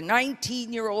old was I?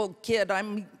 19-year-old kid.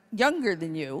 I'm younger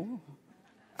than you.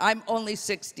 I'm only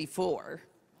 64.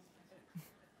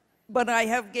 But I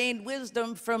have gained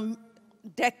wisdom from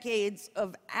decades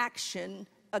of action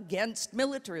against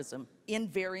militarism in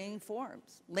varying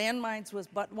forms. Landmines was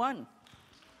but one.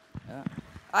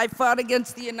 I fought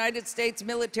against the United States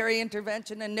military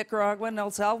intervention in Nicaragua and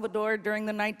El Salvador during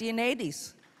the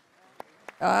 1980s.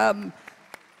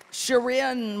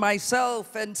 Shirin,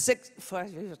 myself, and six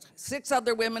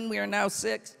other women, we are now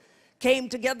 6, came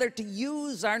together to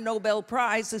use our Nobel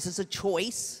Prize. This is a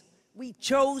choice. We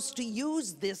chose to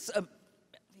use this,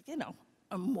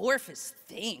 amorphous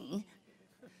thing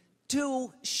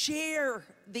to share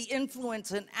the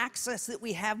influence and access that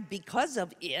we have because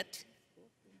of it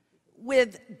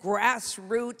with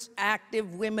grassroots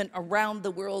active women around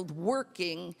the world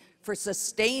working for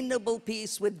sustainable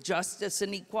peace with justice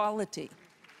and equality.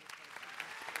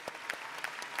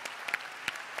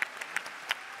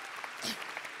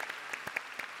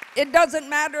 It doesn't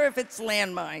matter if it's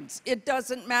landmines. It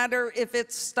doesn't matter if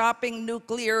it's stopping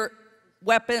nuclear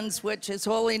weapons, which His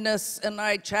Holiness and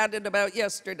I chatted about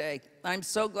yesterday. I'm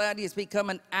so glad he's become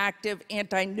an active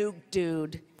anti-nuke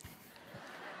dude.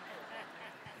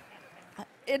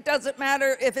 It doesn't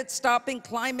matter if it's stopping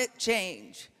climate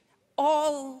change.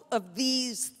 All of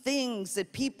these things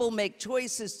that people make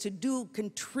choices to do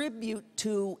contribute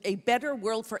to a better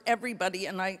world for everybody,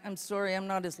 and I'm sorry, I'm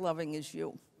not as loving as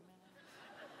you.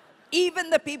 Even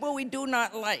the people we do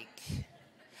not like.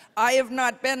 I have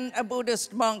not been a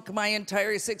Buddhist monk my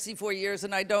entire 64 years,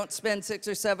 and I don't spend 6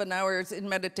 or 7 hours in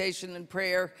meditation and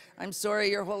prayer. I'm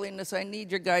sorry, Your Holiness, I need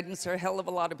your guidance. There are a hell of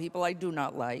a lot of people I do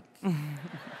not like.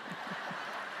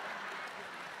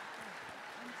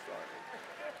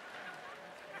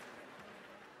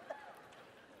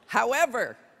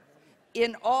 However,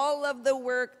 in all of the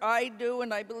work I do,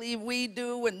 and I believe we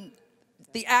do, and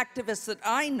the activists that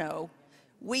I know,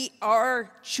 we are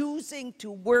choosing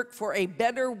to work for a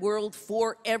better world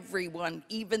for everyone,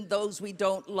 even those we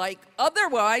don't like.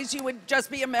 Otherwise, you would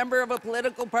just be a member of a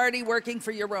political party working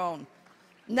for your own.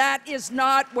 And that is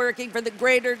not working for the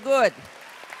greater good.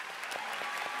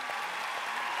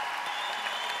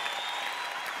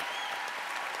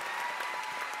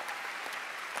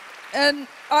 And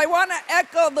I want to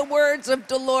echo the words of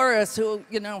Dolores, who,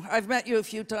 I've met you a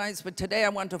few times, but today I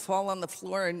want to fall on the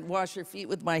floor and wash your feet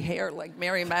with my hair like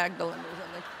Mary Magdalene or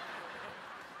something.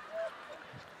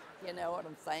 You know what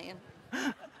I'm saying?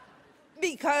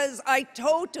 Because I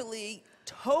totally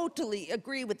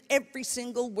agree with every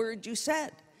single word you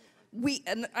said.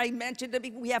 And I mentioned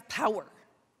that we have power.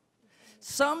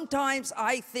 Sometimes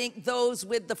I think those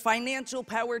with the financial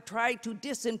power try to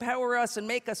disempower us and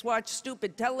make us watch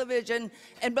stupid television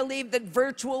and believe that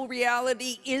virtual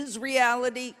reality is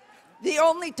reality. The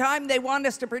only time they want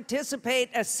us to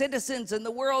participate as citizens in the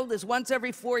world is once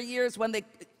every 4 years when they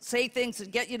say things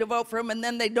that get you to vote for them, and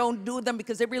then they don't do them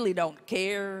because they really don't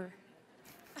care.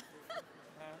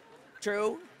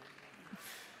 True?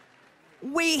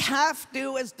 We have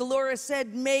to, as Dolores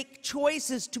said, make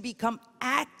choices to become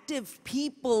active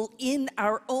people in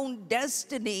our own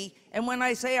destiny. And when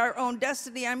I say our own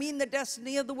destiny, I mean the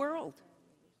destiny of the world.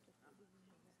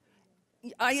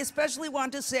 I especially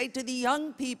want to say to the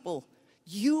young people,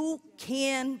 you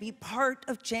can be part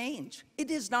of change.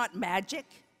 It is not magic.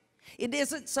 It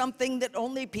isn't something that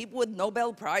only people with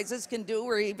Nobel Prizes can do,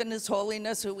 or even His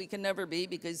Holiness, who we can never be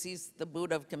because he's the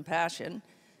Buddha of compassion.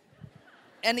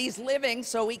 And he's living,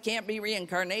 so we can't be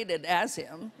reincarnated as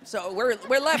him. So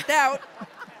we're left out.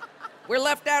 We're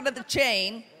left out of the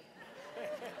chain.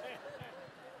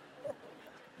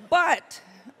 But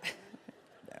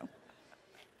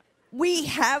we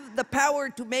have the power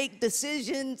to make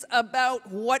decisions about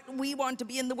what we want to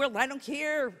be in the world. I don't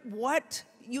care what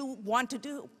you want to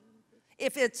do.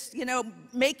 if it's,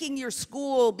 making your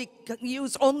school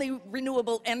use only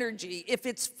renewable energy, if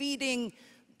it's feeding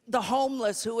the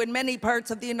homeless, who in many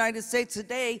parts of the United States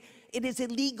today, it is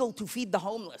illegal to feed the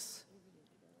homeless.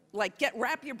 Like,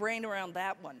 wrap your brain around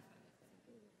that one.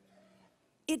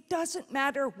 It doesn't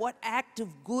matter what act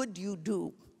of good you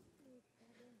do.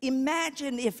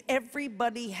 Imagine if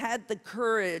everybody had the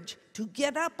courage to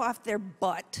get up off their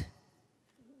butt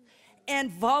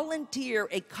and volunteer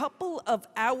a couple of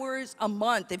hours a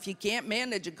month, if you can't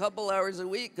manage a couple hours a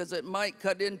week because it might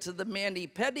cut into the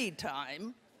mani-pedi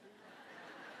time,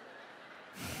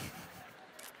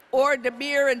 or the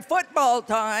beer and football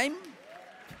time.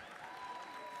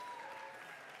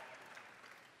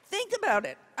 Think about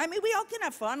it. I mean, we all can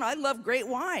have fun. I love great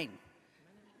wine.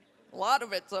 A lot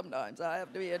of it sometimes, I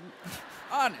have to be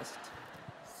honest.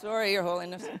 Sorry, Your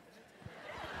Holiness.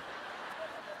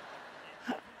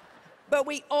 But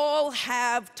we all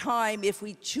have time if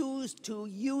we choose to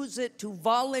use it to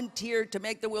volunteer to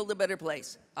make the world a better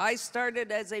place. I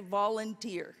started as a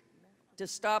volunteer to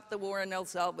stop the war in El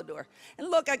Salvador. And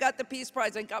look, I got the Peace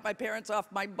Prize and got my parents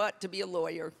off my butt to be a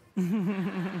lawyer.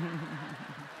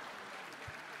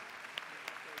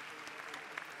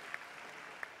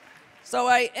 So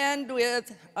I end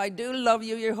with, I do love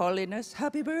you, Your Holiness.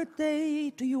 Happy birthday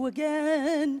to you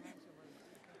again.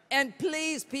 And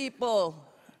please, people,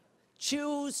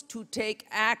 choose to take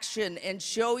action and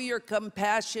show your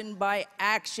compassion by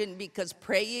action, because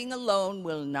praying alone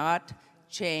will not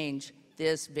change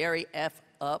this very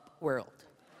F-up world.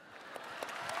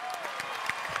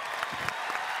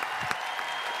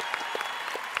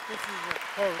 This is a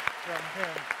quote from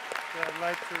him that I'd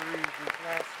like to read these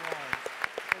last lines.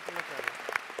 Take a look at it.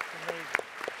 It's amazing.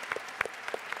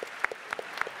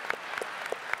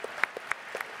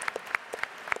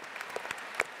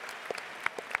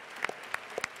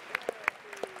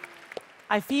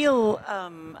 I feel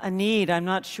a need, I'm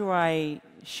not sure I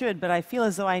should, but I feel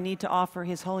as though I need to offer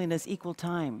His Holiness equal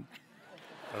time.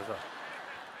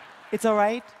 It's all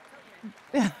right?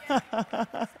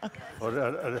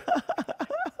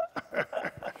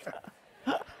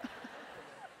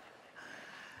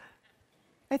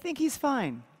 I think he's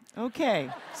fine. Okay,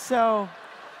 so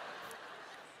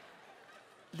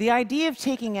the idea of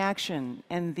taking action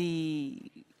and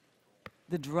the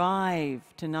drive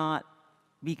to not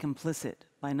be complicit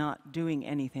by not doing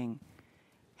anything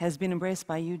has been embraced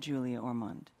by you, Julia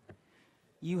Ormond.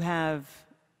 You have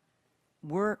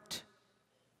worked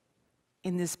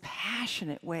in this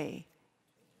passionate way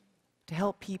to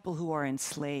help people who are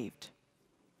enslaved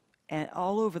and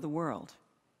all over the world.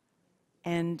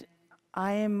 And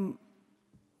I am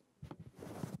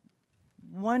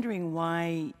wondering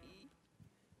why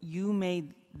you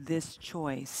made this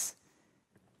choice.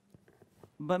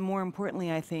 But more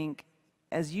importantly, I think,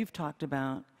 as you've talked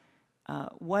about,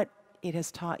 what it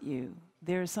has taught you.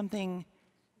 There is something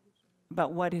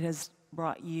about what it has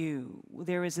brought you.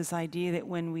 There is this idea that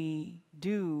when we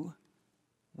do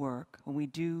work, when we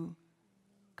do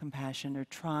compassion or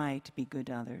try to be good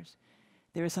to others,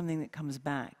 there is something that comes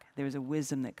back. There is a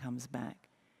wisdom that comes back.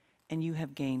 And you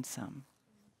have gained some.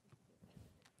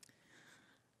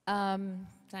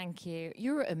 Thank you.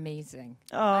 You're amazing.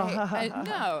 Oh.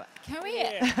 No, can we?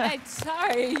 I'm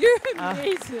sorry, you're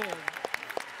amazing.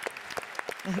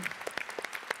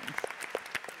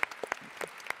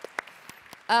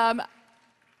 I'm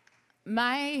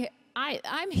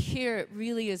here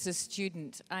really as a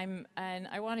student. And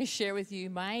I want to share with you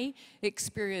my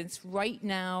experience right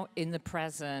now in the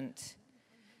present.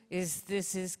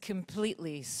 This is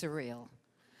completely surreal.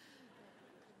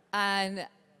 And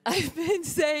I've been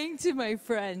saying to my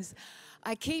friends,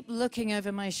 I keep looking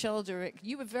over my shoulder.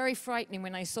 You were very frightening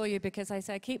when I saw you, because I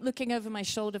said, I keep looking over my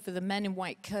shoulder for the men in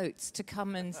white coats to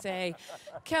come and say,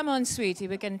 come on, sweetie,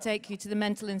 we're going to take you to the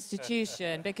mental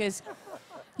institution, because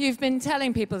you've been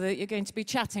telling people that you're going to be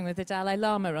chatting with the Dalai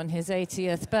Lama on his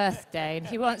 80th birthday, and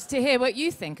he wants to hear what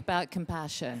you think about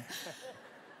compassion.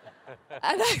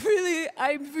 And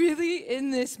I'm really in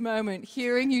this moment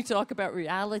hearing you talk about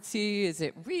reality. Is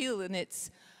it real? And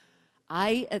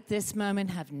I, at this moment,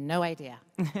 have no idea.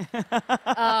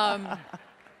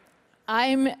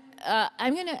 I'm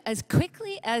going to, as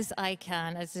quickly as I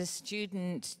can, as a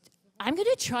student, I'm going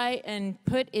to try and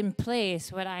put in place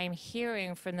what I'm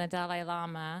hearing from the Dalai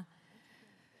Lama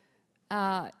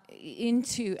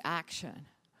into action.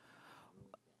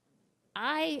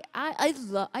 I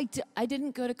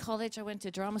didn't go to college. I went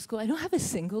to drama school. I don't have a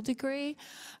single degree.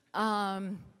 I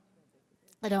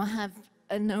don't have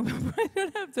a Nobel. I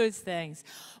don't have those things.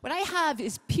 What I have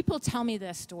is people tell me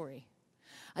their story.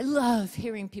 I love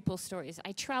hearing people's stories.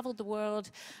 I traveled the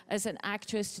world as an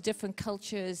actress to different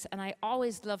cultures, and I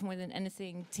always love more than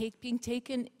anything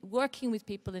working with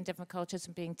people in different cultures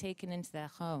and being taken into their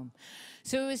home.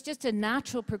 So it was just a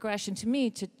natural progression to me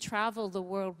to travel the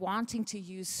world wanting to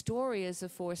use story as a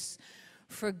force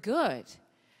for good.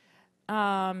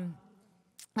 And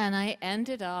I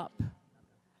ended up,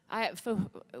 for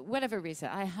whatever reason,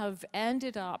 I have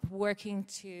ended up working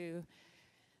to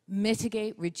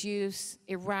mitigate, reduce,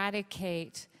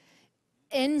 eradicate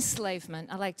enslavement.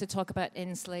 I like to talk about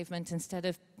enslavement instead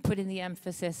of putting the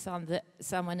emphasis on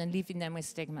someone and leaving them with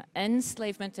stigma.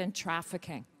 Enslavement and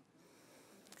trafficking.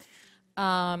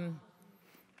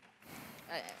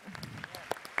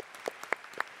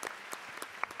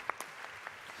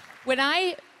 When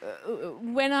I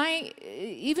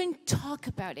even talk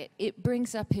about it, it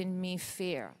brings up in me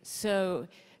fear. So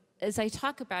as I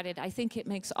talk about it, I think it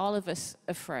makes all of us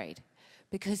afraid,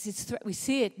 because we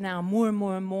see it now more and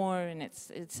more and more, and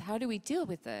it's how do we deal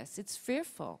with this? It's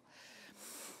fearful.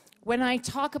 When I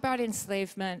talk about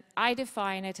enslavement, I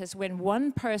define it as when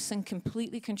one person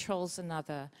completely controls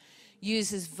another,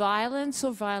 uses violence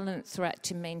or violent threat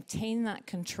to maintain that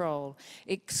control,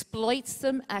 exploits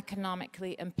them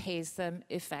economically, and pays them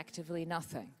effectively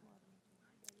nothing.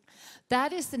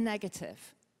 That is the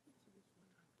negative.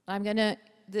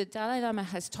 The Dalai Lama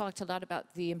has talked a lot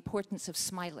about the importance of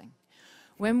smiling.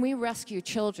 When we rescue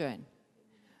children,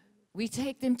 we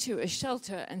take them to a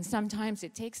shelter, and sometimes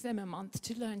it takes them a month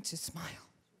to learn to smile.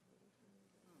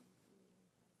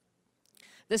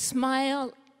 The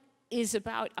smile is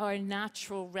about our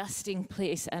natural resting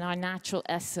place and our natural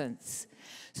essence.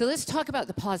 So let's talk about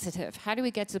the positive. How do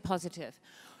we get to the positive?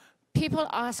 People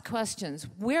ask questions.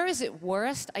 Where is it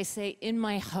worst? I say, in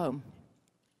my home.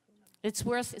 It's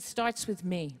worse, it starts with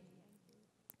me.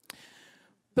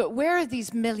 But where are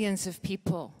these millions of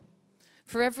people?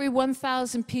 For every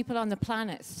 1,000 people on the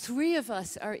planet, 3 of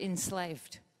us are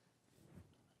enslaved.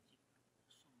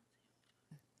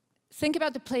 Think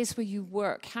about the place where you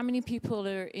work. How many people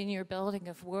are in your building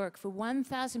of work? For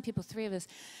 1,000 people, 3 of us.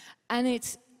 And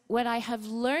it's what I have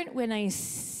learned when I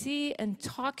see and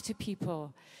talk to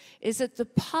people is that the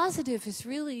positive is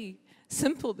really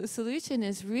simple. The solution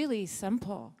is really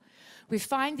simple. We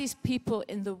find these people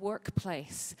in the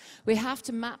workplace. We have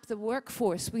to map the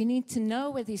workforce. We need to know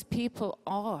where these people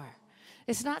are.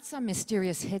 It's not some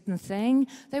mysterious hidden thing.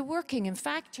 They're working in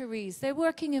factories. They're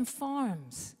working in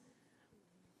farms.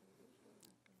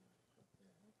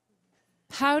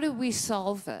 How do we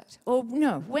solve it? Oh,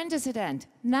 no, when does it end?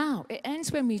 Now. It ends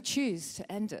when we choose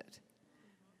to end it.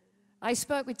 I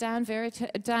spoke with Dan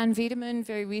Wiedemann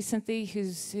very recently,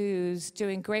 who's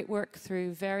doing great work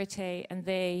through Verite, and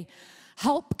they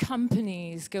help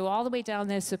companies go all the way down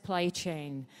their supply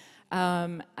chain.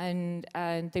 And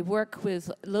they work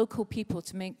with local people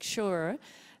to make sure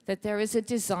that there is a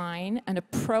design and a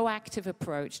proactive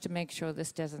approach to make sure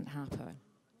this doesn't happen.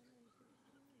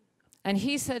 And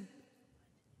he said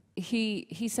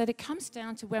it comes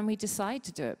down to when we decide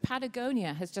to do it.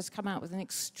 Patagonia has just come out with an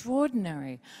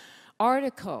extraordinary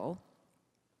article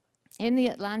in the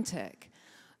Atlantic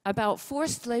about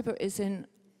forced labor is in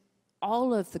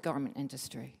all of the garment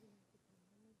industry.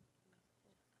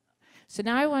 So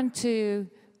now I want to,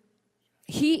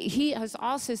 he has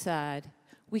also said,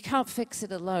 we can't fix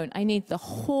it alone. I need the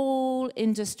whole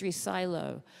industry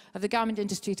silo of the garment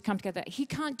industry to come together. He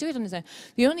can't do it on his own.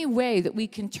 The only way that we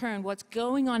can turn what's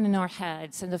going on in our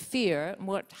heads and the fear and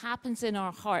what happens in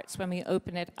our hearts when we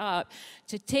open it up,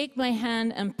 to take my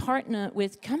hand and partner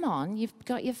with, come on, you've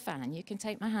got your fan, you can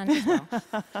take my hand as well.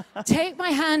 Take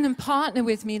my hand and partner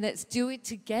with me, let's do it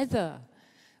together.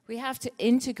 We have to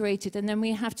integrate it, and then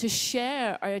we have to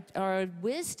share our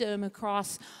wisdom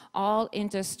across all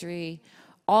industry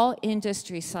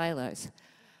silos.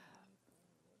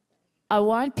 I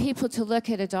want people to look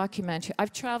at a documentary.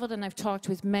 I've traveled and I've talked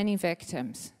with many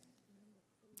victims.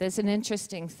 There's an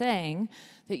interesting thing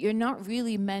that you're not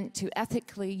really meant to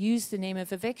ethically use the name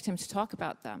of a victim to talk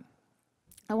about them.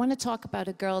 I want to talk about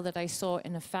a girl that I saw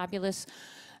in a fabulous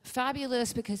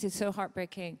because it's so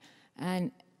heartbreaking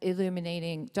and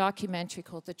illuminating documentary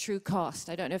called The True Cost.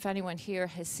 I don't know if anyone here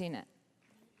has seen it.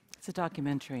 It's a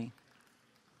documentary.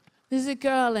 There's a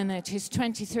girl in it who's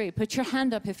 23. Put your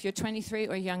hand up if you're 23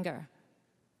 or younger.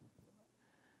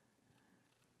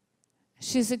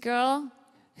 She's a girl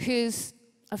who's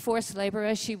a forced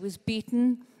laborer. She was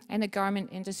beaten in the garment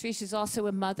industry. She's also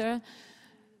a mother.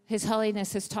 His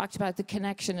Holiness has talked about the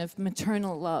connection of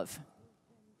maternal love.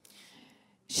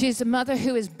 She's a mother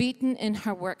who is beaten in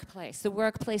her workplace. The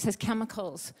workplace has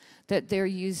chemicals that they're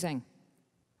using.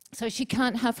 So she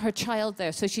can't have her child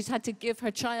there. So she's had to give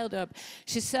her child up.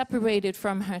 She's separated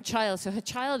from her child. So her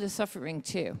child is suffering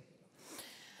too.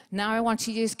 Now I want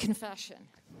to use confession.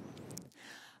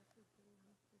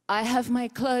 I have my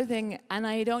clothing and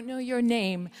I don't know your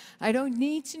name. I don't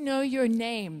need to know your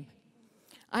name.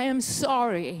 I am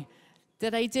sorry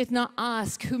that I did not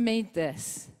ask who made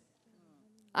this.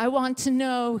 I want to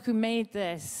know who made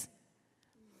this.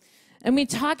 And we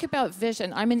talk about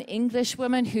vision. I'm an English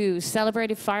woman who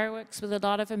celebrated fireworks with a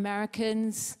lot of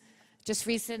Americans just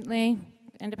recently,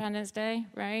 Independence Day,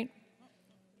 right?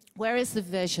 Where is the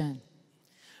vision?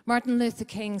 Martin Luther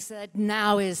King said,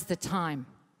 now is the time.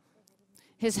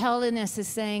 His Holiness is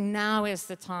saying, now is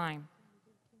the time.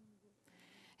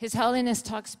 His Holiness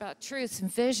talks about truths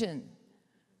and vision.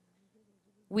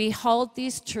 We hold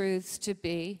these truths to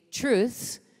be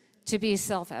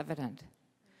self-evident.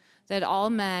 That all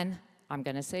men, I'm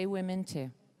going to say women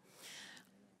too,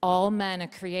 all men are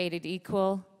created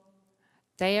equal.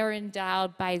 They are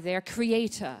endowed by their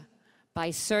Creator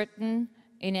by certain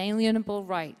inalienable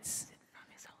rights.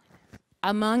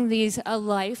 Among these, a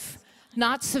life,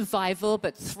 not survival,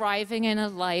 but thriving in a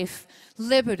life,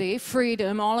 liberty,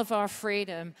 freedom, all of our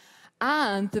freedom,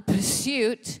 and the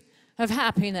pursuit of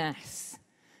happiness.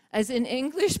 As an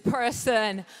English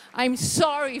person, I'm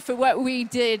sorry for what we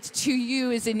did to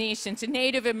you as a nation, to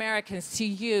Native Americans, to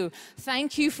you.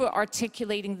 Thank you for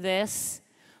articulating this.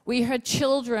 We heard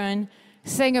children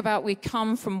sing about we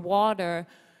come from water.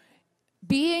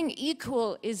 Being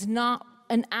equal is not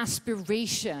an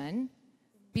aspiration.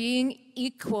 Being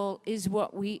equal is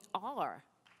what we are.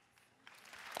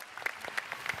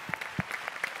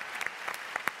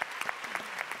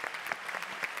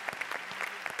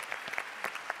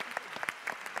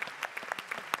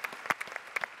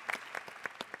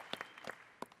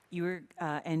 You were,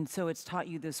 and so it's taught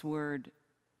you this word,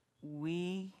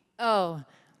 we. Oh,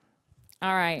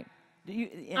 all right.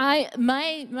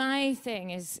 My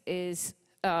thing is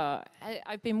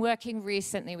I've been working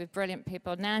recently with brilliant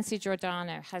people. Nancy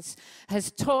Giordano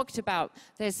has talked about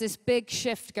there's this big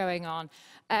shift going on,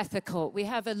 ethical. We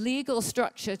have a legal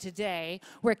structure today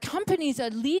where companies are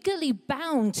legally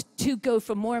bound to go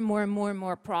for more and more and more and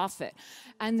more profit.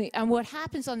 And what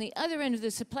happens on the other end of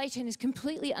the supply chain is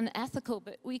completely unethical,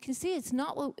 but we can see it's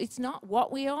not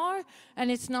what we are, and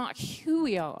it's not who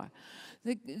we are.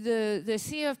 The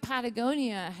CEO of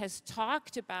Patagonia has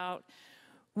talked about,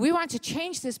 we want to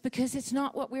change this because it's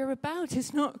not what we're about,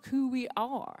 it's not who we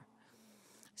are.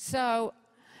 So,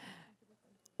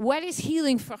 what is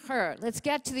healing for her? Let's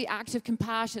get to the act of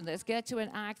compassion. Let's get to an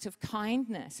act of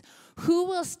kindness. Who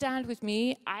will stand with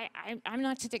me? I'm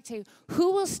not to dictate.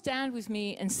 Who will stand with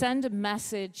me and send a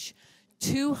message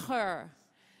to her,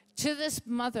 to this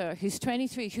mother who's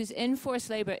 23, who's in forced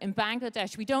labor in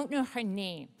Bangladesh? We don't know her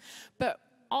name, but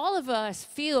all of us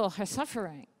feel her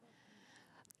suffering.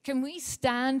 Can we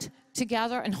stand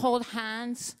together and hold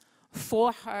hands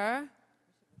for her?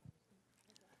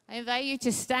 I invite you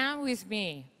to stand with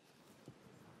me.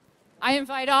 I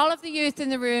invite all of the youth in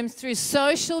the room through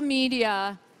social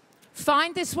media,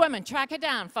 find this woman, track her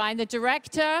down, find the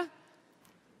director.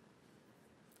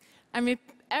 I mean,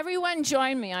 everyone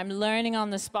join me. I'm learning on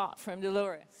the spot from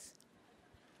Dolores.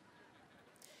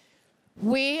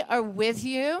 We are with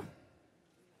you.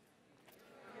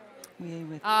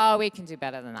 Oh, we can do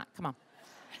better than that. Come on.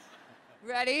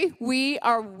 Ready? We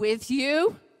are with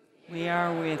you. We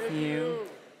are with you.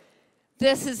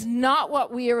 This is not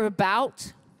what we are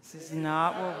about. This is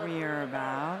not what we are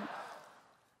about.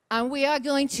 And we are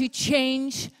going to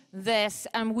change this,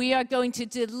 and we are going to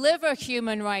deliver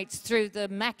human rights through the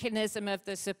mechanism of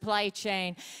the supply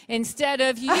chain instead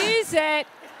of use it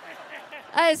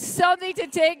as something to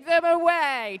take them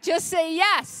away. Just say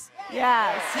yes.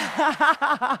 Yes.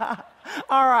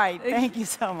 All right. Thank you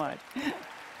so much.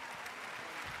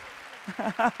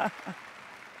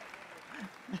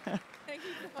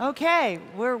 Okay,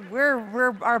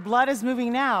 our blood is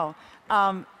moving now.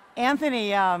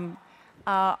 Anthony,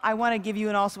 I want to give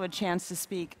you also a chance to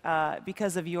speak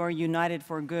because of your United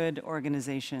for Good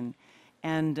organization.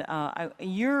 And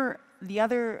the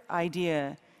other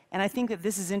idea, and I think that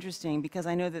this is interesting because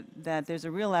I know that there's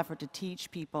a real effort to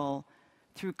teach people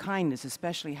through kindness,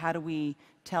 especially how do we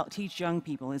teach young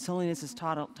people. His Holiness has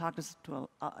talked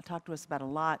to us about a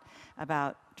lot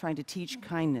about trying to teach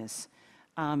kindness.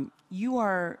 You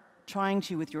are trying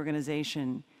to, with your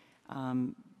organization,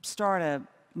 start a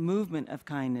movement of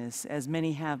kindness, as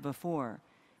many have before.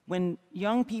 When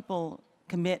young people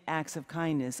commit acts of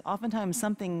kindness, oftentimes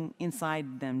something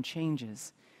inside them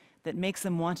changes that makes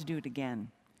them want to do it again.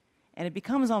 And it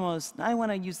becomes almost, I don't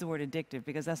want to use the word addictive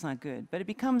because that's not good, but it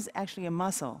becomes actually a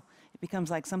muscle. It becomes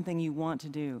like something you want to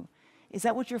do. Is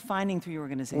that what you're finding through your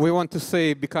organization? We want to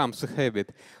say it becomes a habit.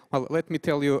 Well, let me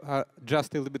tell you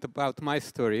just a little bit about my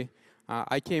story.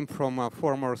 I came from a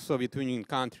former Soviet Union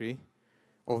country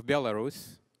of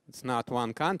Belarus. It's not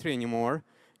one country anymore.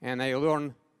 And I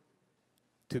learned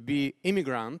to be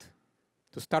immigrant,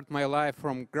 to start my life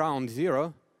from ground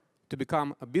zero, to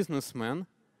become a businessman,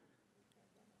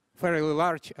 fairly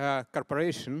large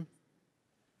corporation,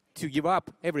 to give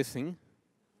up everything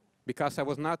because I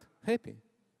was not happy.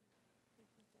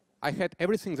 I had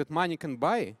everything that money can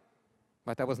buy,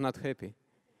 but I was not happy.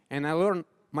 And I learned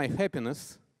my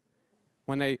happiness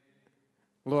when I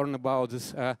learned about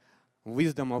this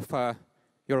wisdom of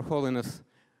Your Holiness.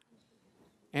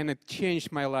 And it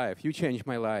changed my life. You changed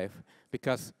my life.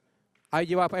 Because I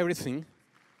gave up everything.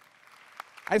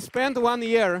 I spent 1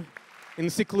 year in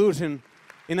seclusion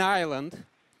in Ireland,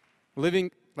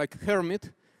 living like hermit,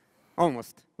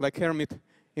 almost like hermit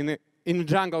in the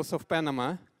jungles of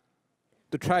Panama,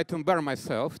 to try to embarrass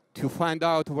myself, to find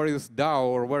out where is Tao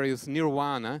or where is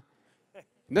Nirvana. It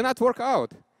did not work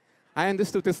out. I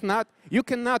understood it's not, you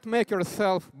cannot make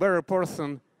yourself a better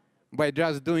person by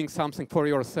just doing something for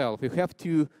yourself. You have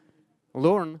to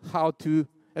learn how to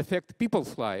affect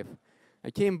people's life.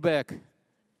 I came back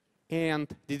and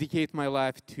dedicate my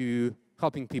life to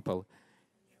helping people.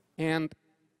 And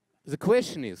the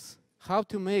question is how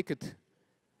to make it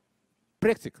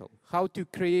practical, how to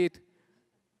create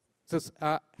this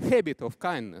habit of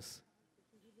kindness.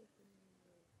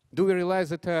 Do we realize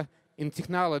that in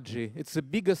technology, it's the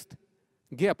biggest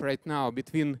gap right now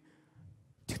between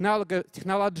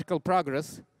technological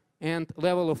progress and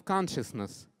level of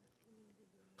consciousness?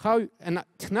 And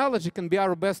technology can be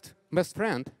our best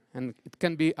friend, and it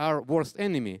can be our worst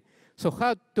enemy. So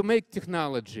how to make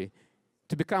technology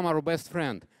to become our best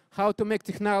friend? How to make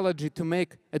technology to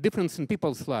make a difference in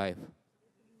people's life?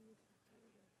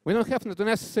 We don't have to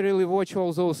necessarily watch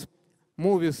all those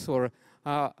movies or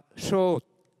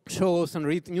shows and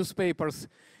read newspapers,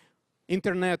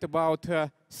 internet about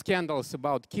scandals,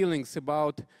 about killings,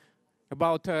 about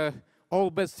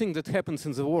all bad things that happens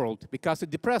in the world, because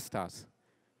it depressed us.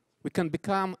 We can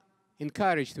become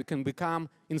encouraged, we can become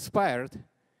inspired,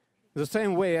 the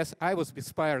same way as I was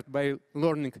inspired by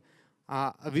learning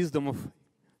wisdom of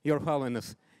Your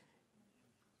Holiness.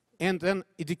 And then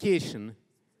education.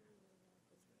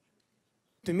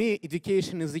 To me,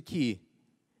 education is the key,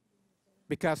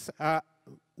 because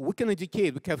we can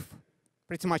educate. We have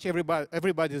pretty much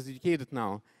everybody is educated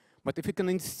now. But if we can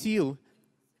instill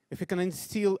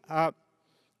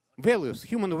values,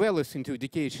 human values into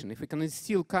education, if we can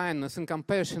instill kindness and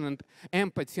compassion and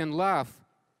empathy and love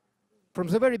from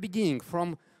the very beginning,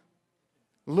 from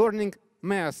learning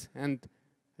math and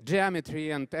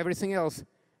geometry and everything else,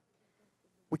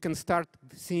 we can start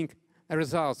seeing the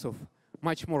results of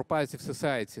much more positive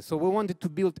society. So we wanted to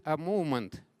build a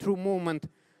movement, true movement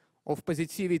of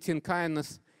positivity and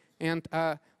kindness. And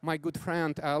my good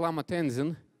friend Lama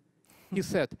Tenzin, he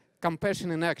said,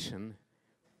 compassion in action.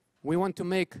 We want to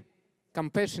make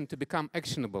compassion to become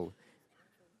actionable.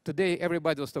 Today,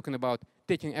 everybody was talking about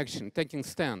taking action, taking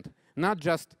stand, not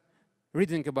just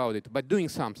reading about it, but doing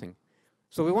something.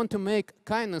 So we want to make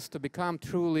kindness to become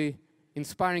truly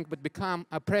inspiring, but become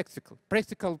a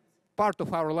practical part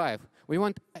of our life. We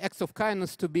want acts of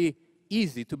kindness to be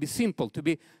easy, to be simple, to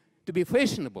be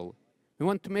fashionable. We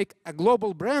want to make a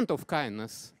global brand of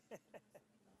kindness,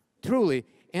 truly.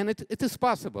 And it is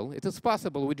possible. It is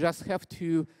possible. We just have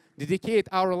to dedicate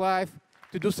our life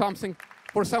to do something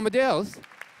for somebody else.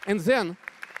 And then,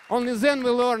 only then we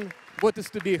learn what is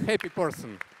to be a happy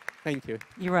person. Thank you.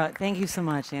 You're right. Thank you so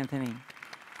much, Anthony.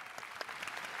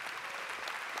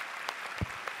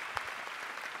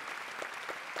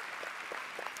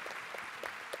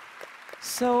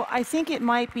 So I think it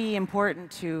might be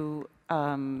important to,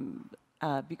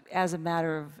 as a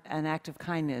matter of an act of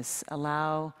kindness,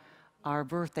 allow our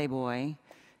birthday boy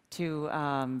to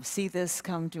see this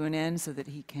come to an end so that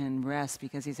he can rest,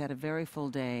 because he's had a very full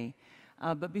day.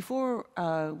 But before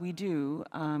we do,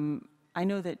 I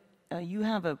know that you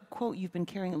have a quote you've been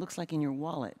carrying, it looks like in your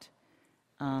wallet.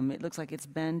 It looks like it's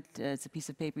bent, it's a piece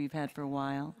of paper you've had for a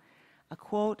while. A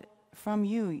quote from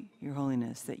you, Your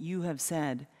Holiness, that you have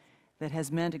said that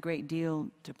has meant a great deal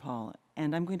to Paul.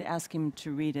 And I'm going to ask him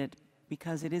to read it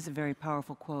because it is a very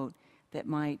powerful quote that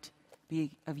might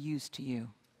be of use to you.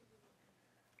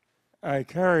 I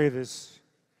carry this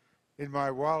in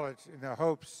my wallet in the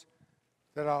hopes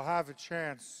that I'll have a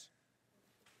chance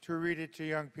to read it to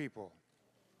young people.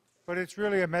 But it's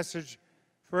really a message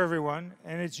for everyone,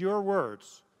 and it's your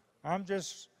words.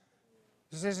 This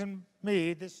isn't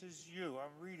me, this is you.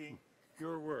 I'm reading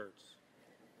your words.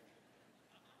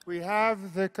 we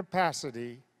have the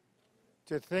capacity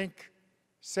to think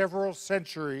several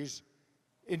centuries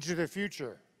into the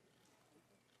future.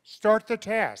 Start the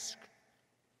task,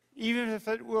 even if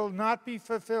it will not be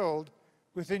fulfilled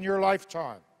within your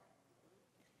lifetime.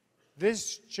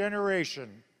 This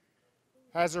generation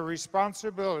has a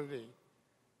responsibility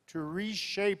to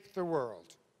reshape the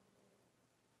world.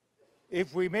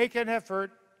 If we make an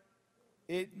effort,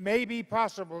 it may be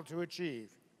possible to achieve.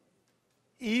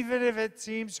 Even if it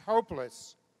seems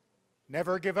hopeless,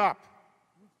 never give up.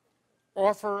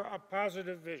 Offer a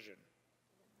positive vision.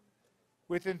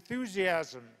 With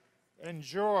enthusiasm and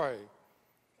joy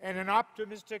and an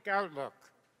optimistic outlook,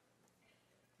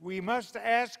 we must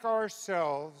ask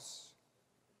ourselves,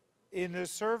 in the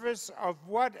service of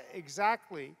what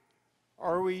exactly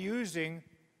are we using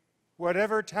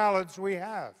whatever talents we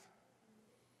have?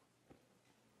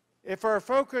 If our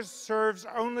focus serves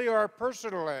only our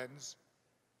personal ends,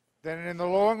 then in the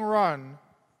long run,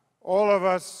 all of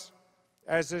us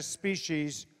as a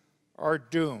species are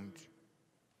doomed.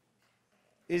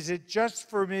 Is it just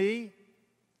for me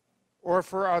or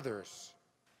for others?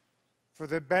 For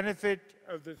the benefit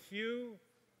of the few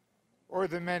or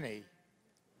the many?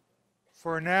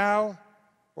 For now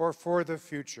or for the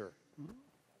future?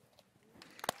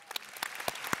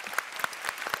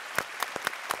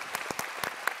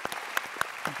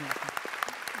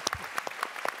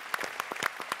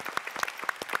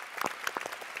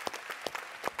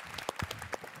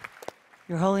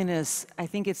 Your Holiness, I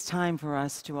think it's time for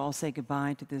us to all say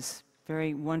goodbye to this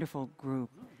very wonderful group.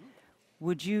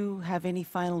 Would you have any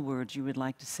final words you would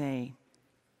like to say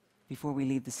before we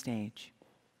leave the stage?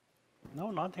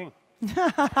 No, nothing.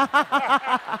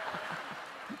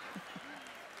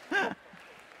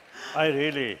 I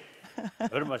really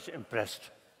very much impressed.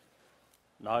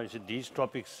 Now you see these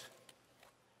topics,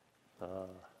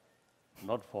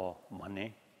 not for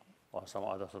money or some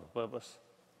other sort of purpose,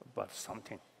 but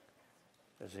something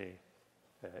as a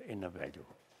inner value,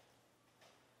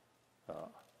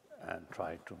 and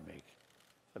try to make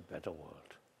a better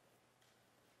world.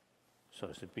 So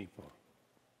as the people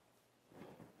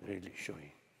really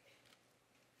showing,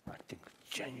 I think,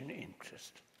 genuine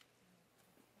interest.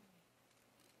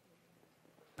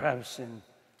 Perhaps in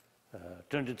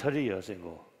 20, 30 years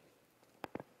ago,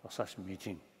 of such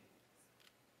meeting,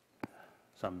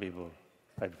 some people,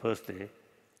 at first day,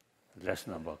 less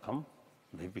number come,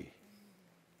 maybe.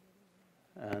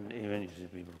 And even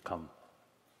if people come,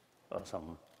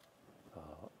 some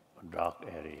dark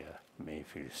area may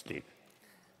feel sleep.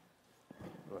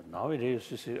 But nowadays,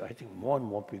 you see, I think more and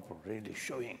more people really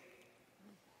showing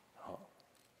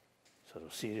sort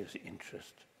of serious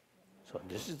interest. So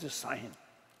this is the sign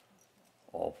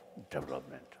of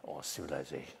development or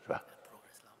civilization,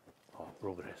 or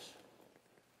progress.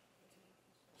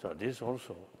 So this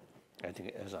also, I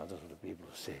think, as other sort of people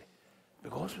say,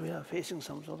 because we are facing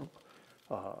some sort of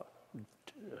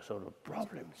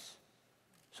problems.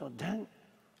 So then,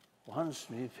 once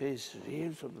we face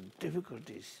real sort of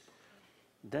difficulties,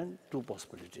 then two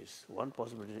possibilities. One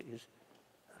possibility is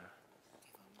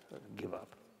give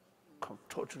up, come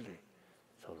totally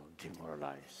sort of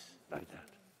demoralized like that.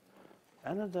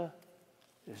 Another,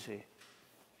 you see,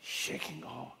 shaking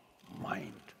our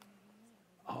mind,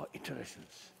 our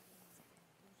interactions,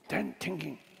 then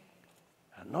thinking,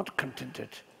 and not contented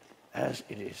as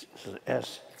it is,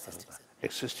 as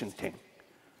existing thing,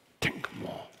 think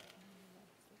more.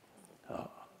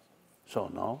 So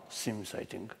now seems, I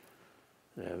think,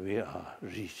 that we are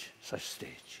reached such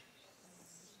stage.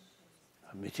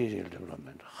 Material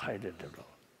development, highly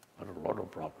developed, but a lot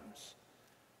of problems.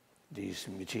 These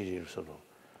material sort of,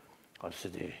 also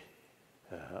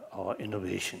our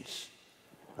innovations,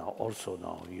 now also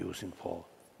now using for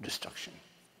destruction,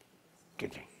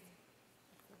 killing.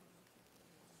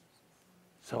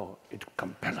 So it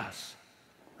compels us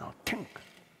now think,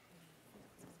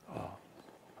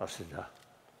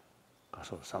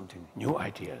 something, new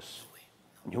ideas,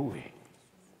 new way.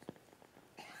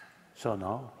 So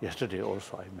now, yesterday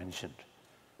also I mentioned,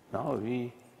 now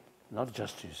we, not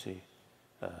just, you see,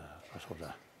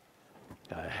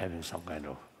 having some kind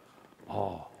of,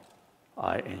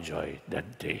 I enjoy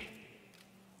that day.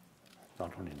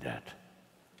 Not only that,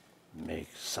 make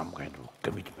some kind of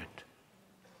commitment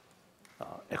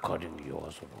according to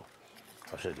your sort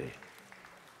of,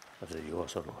 your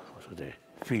sort of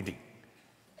feeling.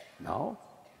 Now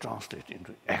translate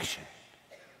into action.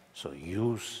 So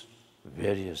use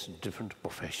various different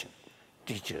professions,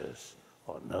 teachers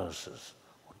or nurses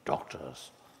or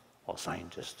doctors or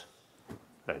scientists,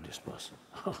 like this person.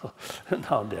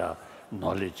 Now their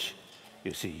knowledge,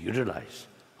 you see, utilize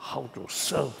how to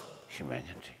serve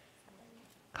humanity.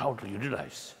 how to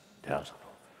utilize their sort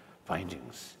of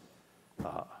findings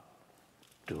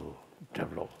to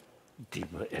develop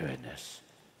deeper awareness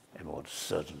about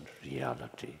certain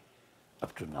reality.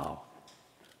 Up to now,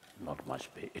 not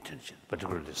much pay attention,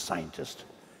 particularly scientists.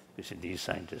 You see, these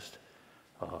scientists,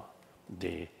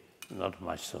 they not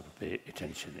much sort of pay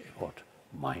attention about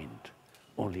mind,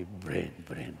 only brain.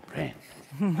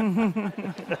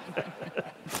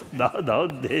 now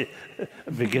they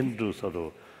begin to sort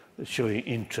of showing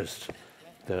interest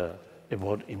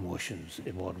about emotions,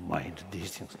 about mind,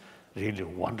 these things, really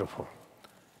wonderful.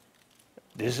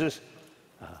 This is,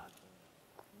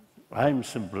 I'm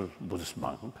simple Buddhist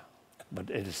monk, but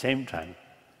at the same time,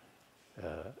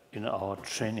 in our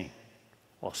training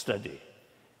or study,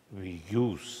 we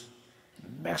use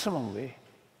maximum way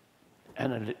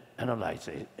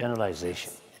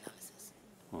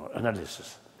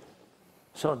analysis.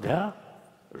 So their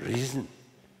reason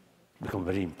become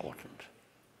very important.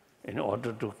 In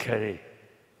order to carry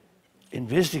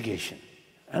investigation,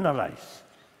 analyze,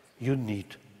 you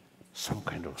need some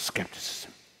kind of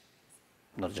skepticism,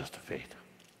 not just faith.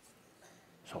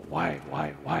 So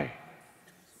why?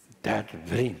 That's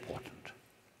very important.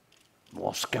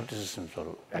 More skepticism sort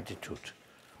of attitude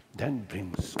then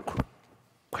brings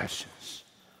questions.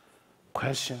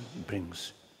 Question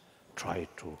brings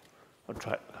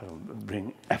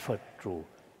bring effort to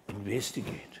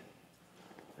investigate.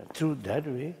 And through that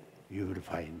way, you will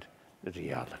find the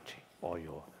reality, or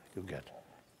you get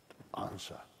the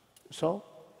answer. So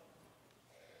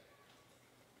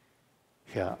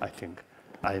here I think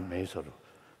I may sort of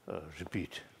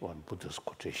repeat one Buddha's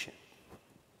quotation.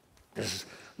 This is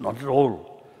not at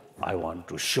all I want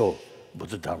to show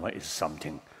Buddha Dharma is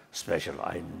something special.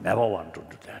 I never want to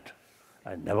do that.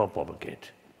 I never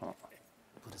propagate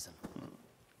Buddhism.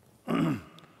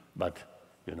 But,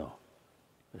 you know,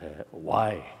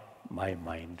 why my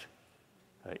mind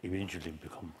eventually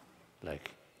become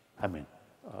like,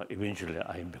 eventually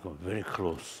I become very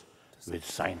close with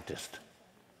scientists,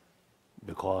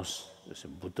 because as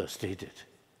Buddha stated,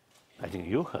 I think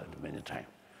you heard many times,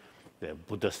 the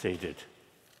Buddha stated,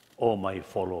 all my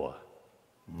follower,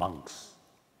 monks,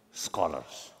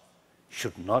 scholars,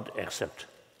 should not accept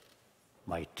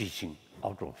my teaching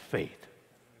out of faith,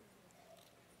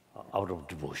 out of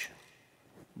devotion,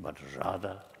 but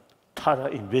rather thorough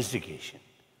investigation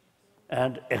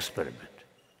and experiment.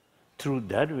 Through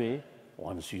that way,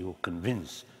 once you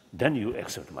convince, then you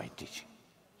accept my teaching.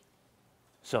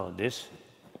 So this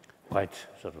quite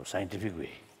sort of scientific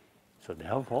way. So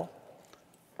therefore,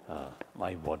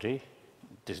 my body,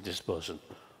 this person,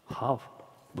 half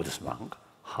Buddhist monk,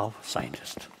 half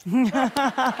scientist.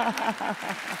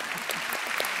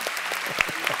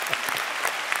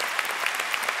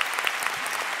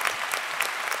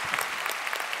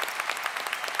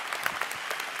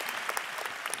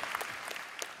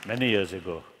 Many years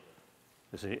ago,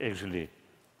 you see, actually,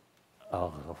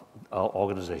 our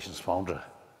organization's founder,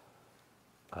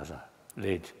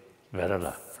 late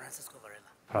Varela,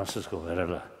 Francisco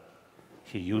Varela,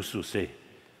 he used to say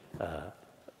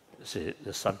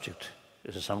the subject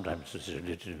is sometimes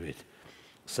related with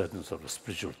certain sort of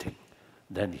spiritual thing.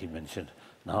 Then he mentioned,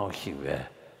 now he wear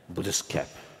Buddhist cap.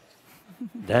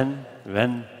 Then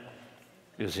when,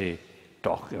 you see,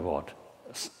 talk about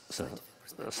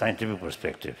scientific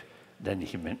perspective, then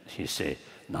he say,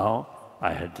 now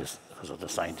I had this because of the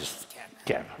scientist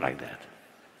cap, like that.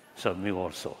 So me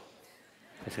also,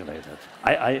 I think like that.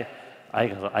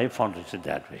 I found it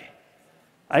that way.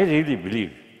 I really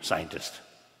believe scientists.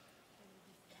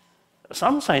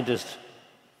 Some scientists,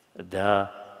 their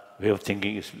way of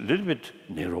thinking is a little bit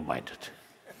narrow-minded.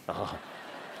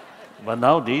 But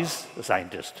now these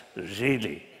scientists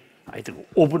really, I think,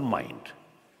 open mind.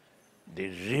 They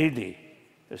really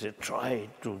try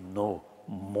to know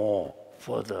more,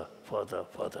 further.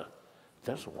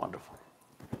 That's wonderful.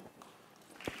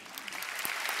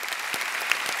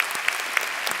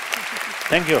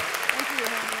 Thank you.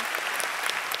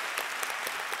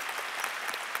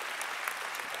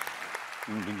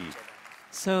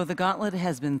 So the gauntlet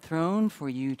has been thrown for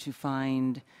you to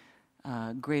find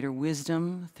greater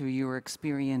wisdom through your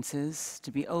experiences,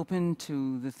 to be open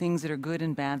to the things that are good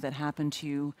and bad that happen to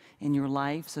you in your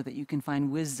life so that you can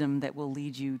find wisdom that will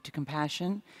lead you to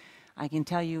compassion. I can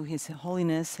tell you His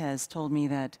Holiness has told me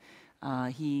that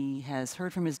he has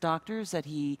heard from his doctors that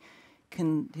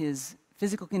his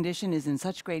physical condition is in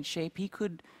such great shape he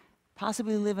could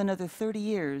possibly live another 30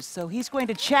 years. So he's going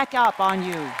to check up on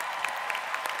you.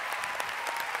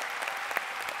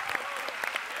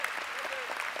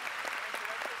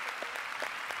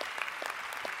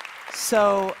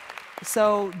 So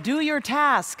So do your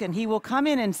task, and he will come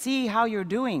in and see how you're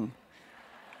doing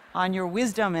on your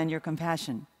wisdom and your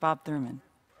compassion. Bob Thurman.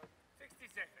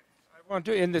 I want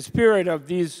to, in the spirit of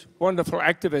these wonderful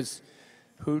activists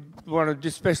who want to,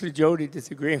 especially Jody,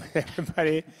 disagreeing with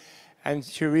everybody, and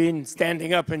Shireen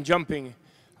standing up and jumping,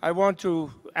 I want to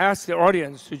ask the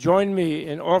audience to join me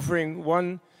in offering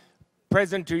one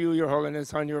present to you, Your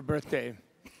Holiness, on your birthday,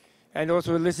 and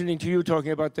also listening to you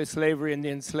talking about the slavery and the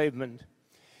enslavement.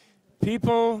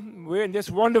 People, we're in this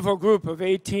wonderful group of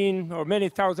 18 or many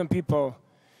thousand people.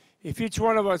 If each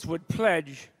one of us would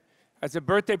pledge, as a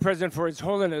birthday present for His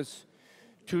Holiness,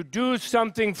 to do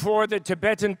something for the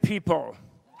Tibetan people.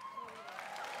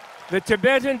 The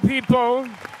Tibetan people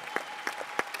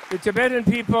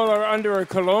are under a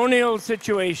colonial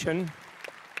situation,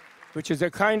 which is a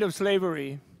kind of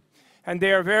slavery, and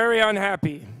they are very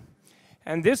unhappy.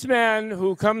 And this man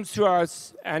who comes to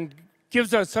us and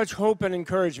gives us such hope and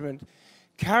encouragement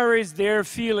carries their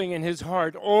feeling in his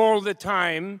heart all the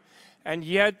time, and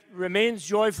yet remains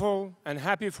joyful and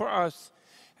happy for us.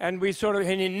 And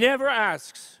he never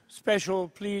asks special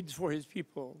pleads for his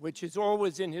people, which is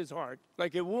always in his heart,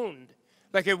 like a wound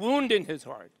in his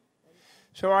heart.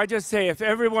 So I just say, if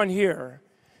everyone here,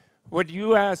 what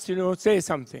you asked, say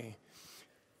something,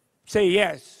 say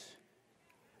yes.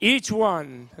 Each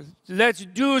one, let's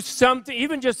do something,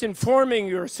 even just informing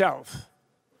yourself.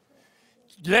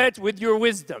 With your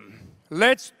wisdom,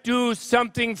 let's do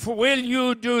something will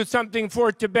you do something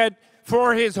for Tibet,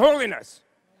 for His Holiness?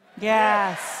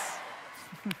 Yes.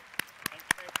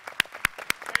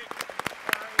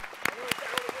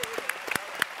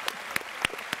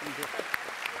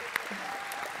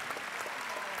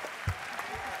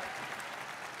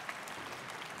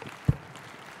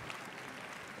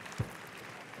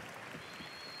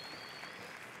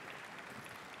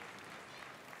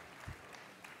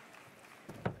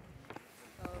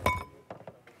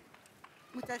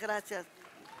 Muchas gracias.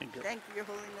 Thank you. Thank you, Your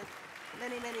Holiness.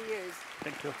 Many, many years.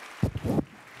 Thank you.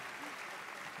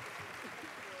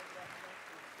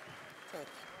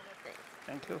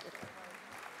 Thank you.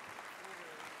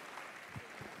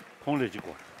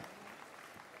 공례지고.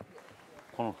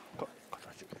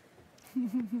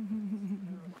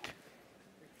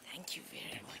 Thank you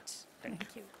very much.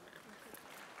 Thank you.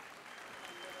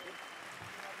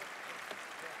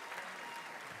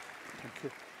 Thank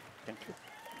you. Thank you.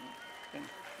 Thank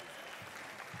you.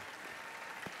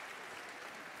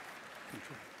 Thank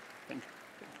you. Thank you.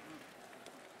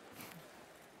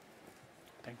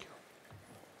 Thank you.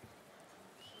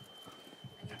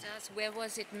 I need to ask, where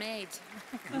was it made?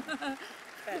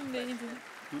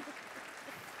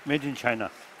 Made in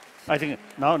China. I think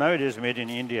now it is made in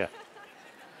India.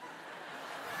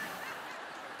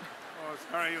 Oh,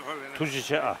 sorry, Your Holiness.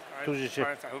 투지체, 투지체.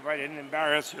 I hope I didn't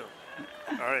embarrass you.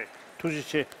 Sorry.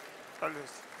 투지체.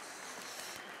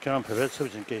 그냥 배배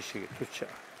섭진 계시게 투지체.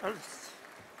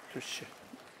 투지체.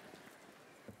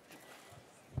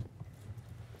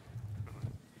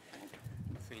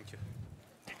 Thank you.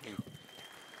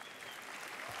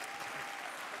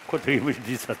 그 되게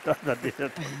멋있다.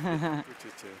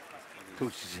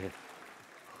 투지체.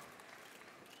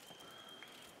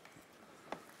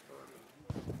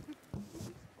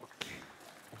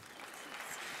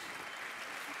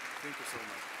 Thank you so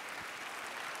much.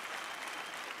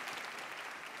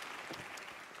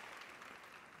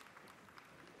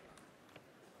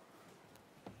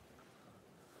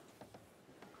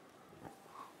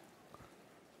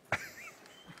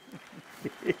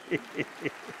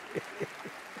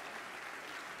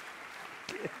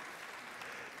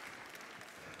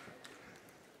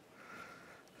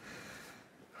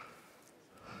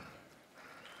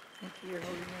 Thank you, Your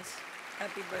Holiness.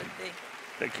 Happy birthday.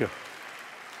 Thank you.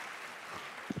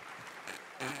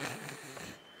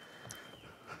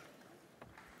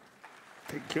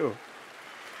 Thank you.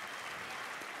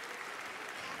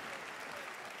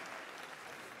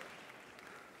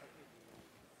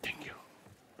 Thank you.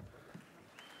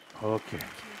 Okay.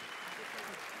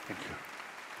 Thank you.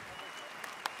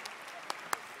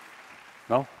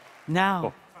 Now? Now.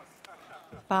 Oh.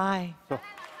 Bye. So.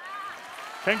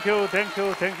 Thank you, thank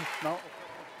you, thank you. Now.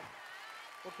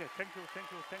 Okay, thank you,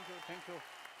 thank you, thank you, thank you.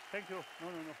 Thank you.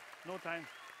 No time.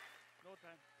 No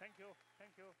time. Thank you,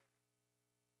 thank you.